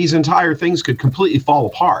 these entire things could completely fall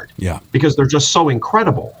apart. Yeah. Because they're just so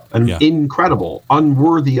incredible and incredible,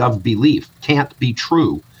 unworthy of belief, can't be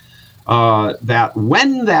true. That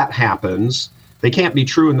when that happens, they can't be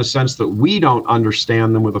true in the sense that we don't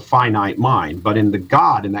understand them with a finite mind, but in the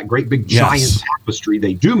God, in that great big giant tapestry,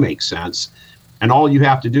 they do make sense. And all you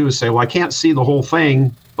have to do is say, well, I can't see the whole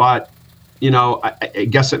thing, but, I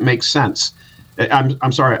guess it makes sense.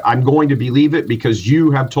 I'm sorry, I'm going to believe it because you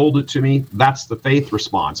have told it to me. That's the faith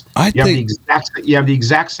response. You have the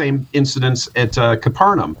exact same incidents at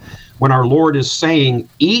Capernaum when our Lord is saying,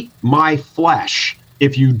 eat my flesh.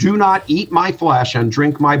 If you do not eat my flesh and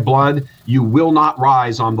drink my blood, you will not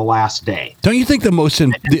rise on the last day. Don't you think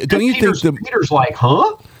Peter's like,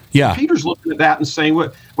 huh? Yeah. Peter's looking at that and saying,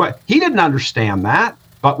 what? He didn't understand that.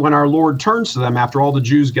 But when our Lord turns to them after all the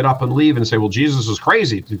Jews get up and leave and say, well, Jesus is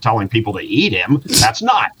crazy telling people to eat him. That's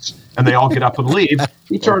nuts. And they all get up and leave.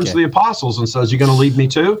 He turns to the apostles and says, you going to leave me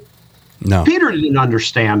too? No. Peter didn't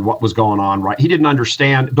understand what was going on, right? He didn't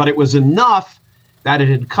understand, but it was enough that it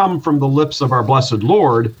had come from the lips of our blessed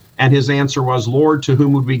Lord. And his answer was, Lord, to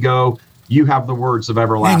whom would we go? You have the words of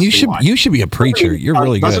everlasting life. You should be a preacher. You're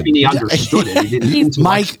really good. Doesn't mean he understood it. He didn't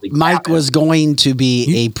Mike was going to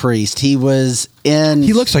be a priest. He was in.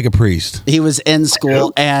 He looks like a priest. He was in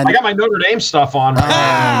school, and I got my Notre Dame stuff on. Right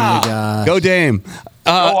my gosh. Go Dame.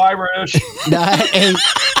 Go Irish.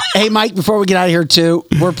 Hey, Mike. Before we get out of here, too,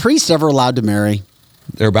 were priests ever allowed to marry?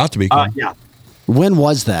 They're about to be. Yeah. When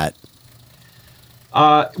was that?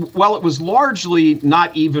 Well, it was largely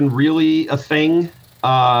not even really a thing.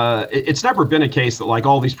 It's never been a case that like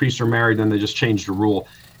all these priests are married and they just changed the rule.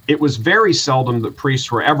 It was very seldom that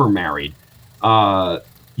priests were ever married.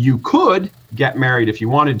 You could get married if you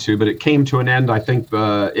wanted to, but it came to an end, I think,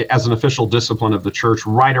 as an official discipline of the church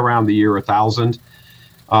right around the year 1000.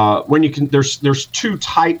 There's two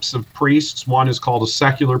types of priests. One is called a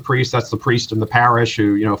secular priest. That's the priest in the parish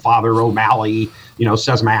who, Father O'Malley,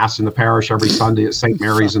 says mass in the parish every Sunday at St.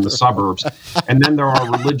 Mary's in the suburbs. And then there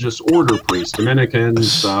are religious order priests,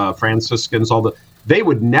 Dominicans, Franciscans, they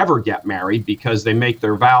would never get married because they make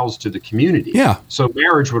their vows to the community. Yeah. So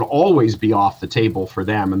marriage would always be off the table for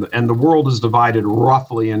them. And the world is divided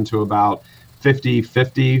roughly into about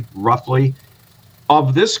 50-50, roughly.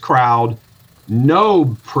 Of this crowd,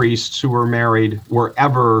 no priests who were married were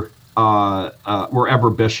ever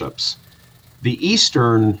bishops. The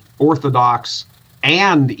Eastern Orthodox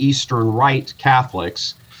and Eastern Rite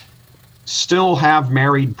Catholics still have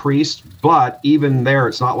married priests, but even there,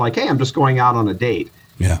 it's not like, hey, I'm just going out on a date.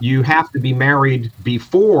 Yeah. You have to be married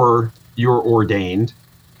before you're ordained.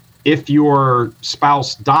 If your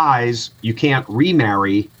spouse dies, you can't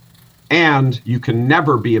remarry, and you can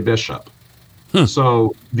never be a bishop.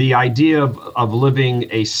 So the idea of living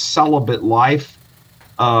a celibate life,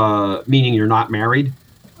 meaning you're not married,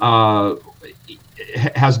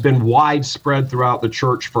 has been widespread throughout the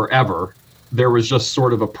church forever. There was just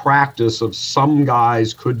sort of a practice of some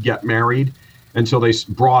guys could get married until they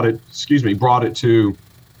brought it to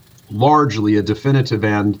largely a definitive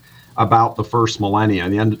end about the first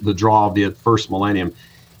millennium, the draw of the first millennium.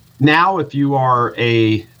 Now, if you are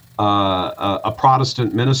a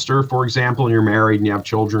Protestant minister, for example, and you're married and you have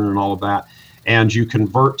children and all of that, and you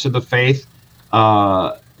convert to the faith,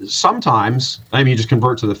 sometimes, you just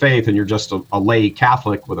convert to the faith and you're just a lay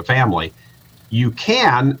Catholic with a family, you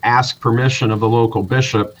can ask permission of the local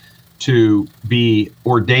bishop to be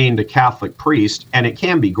ordained a Catholic priest, and it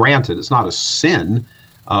can be granted. It's not a sin.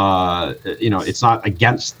 It's not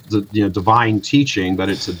against the divine teaching, but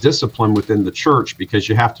it's a discipline within the church because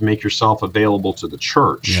you have to make yourself available to the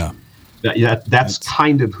church. Yeah. That's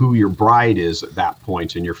kind of who your bride is at that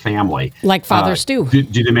point in your family. Like Father Stu.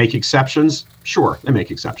 Do they make exceptions? Sure, they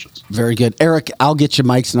make exceptions. Very good. Eric, I'll get you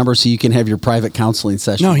Mike's number so you can have your private counseling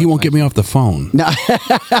session. No, he won't get me off the phone. No.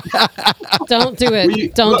 Don't do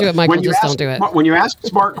it. Don't do it, Michael. Just don't do it. When you ask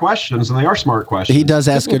smart questions, and they are smart questions. He does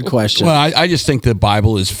ask good questions. Well, I just think the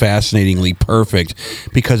Bible is fascinatingly perfect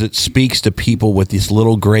because it speaks to people with these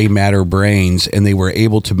little gray matter brains, and they were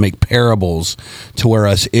able to make parables to where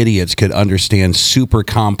us idiots could understand super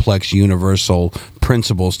complex universal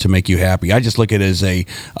principles to make you happy. I just look at it as a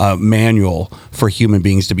manual for human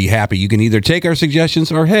beings to be happy. You can either take our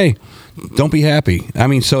suggestions or, hey, don't be happy.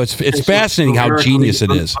 So it's fascinating how genius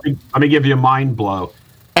it is. Let me give you a mind blow.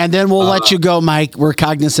 And then we'll let you go, Mike. We're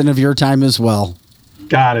cognizant of your time as well.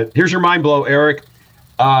 Got it. Here's your mind blow, Eric.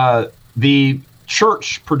 The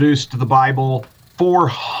church produced the Bible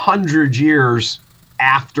 400 years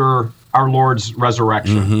after our Lord's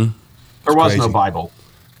resurrection. Mm-hmm. There was no Bible.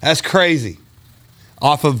 That's crazy.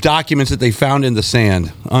 off of documents that they found in the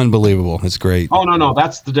sand. Unbelievable. It's great. Oh, no.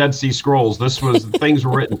 That's the Dead Sea Scrolls. This was things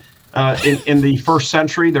were written. In the first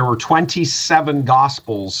century, there were 27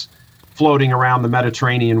 gospels floating around the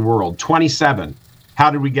Mediterranean world. 27. How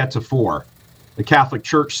did we get to 4? The Catholic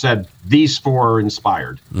Church said these 4 are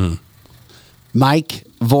inspired. Mike,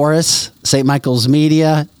 Voris, St. Michael's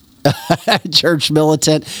Media, Church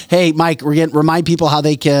Militant. Hey, Mike, we're going to remind people how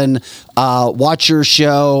they can watch your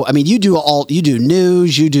show. I mean, you do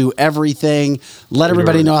news, you do everything. Let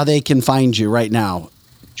everybody know how they can find you right now.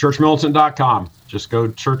 Churchmilitant.com. Just go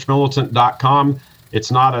to churchmilitant.com. It's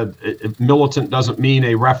not militant doesn't mean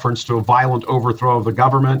a reference to a violent overthrow of the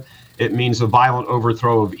government. It means a violent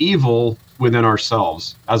overthrow of evil within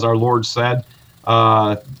ourselves. As our Lord said,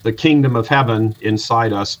 the kingdom of heaven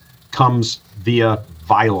inside us comes via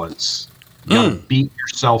violence. You gotta beat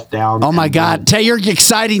yourself down. Oh my God. You're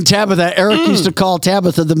exciting Tabitha. Eric used to call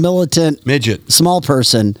Tabitha the militant midget, small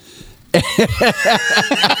person.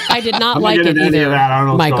 I did not like it either,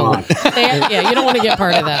 Michael. Yeah, you don't want to get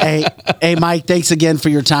part of that. Hey, Mike, thanks again for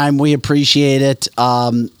your time. We appreciate it.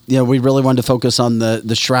 We really wanted to focus on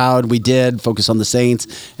the Shroud. We did focus on the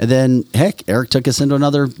Saints. And then, heck, Eric took us into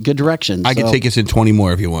another good direction. I can take us in 20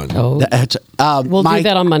 more if you want. We'll do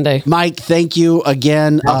that on Monday. Mike, thank you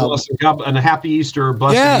again. God bless and a happy Easter.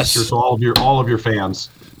 Blessed Easter to all of your fans.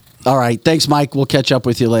 All right. Thanks, Mike. We'll catch up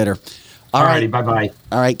with you later. All righty, bye-bye.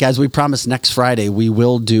 All right, guys, we promise next Friday we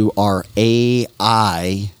will do our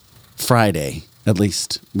AI Friday. At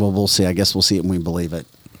least, we'll see. I guess we'll see it when we believe it.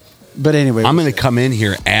 But anyway. I'm going to come in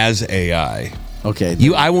here as AI. Okay.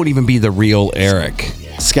 I won't even be the real Eric.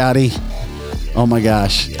 Scotty. Oh, my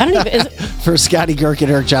gosh. I don't even... For Scotty Gherkin,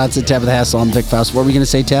 Eric Johnson, Tab of the Hassle, I'm Vic Faust. What were we going to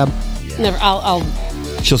say, Tab? Never. I'll...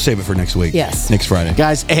 She'll save it for next week. Yes. Next Friday.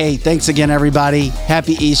 Guys, hey, thanks again, everybody.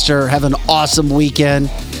 Happy Easter. Have an awesome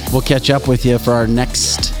weekend. We'll catch up with you for our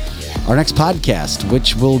next podcast,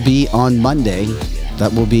 which will be on Monday.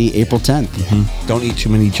 That will be April 10th. Don't eat too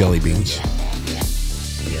many jelly beans.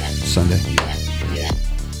 Sunday.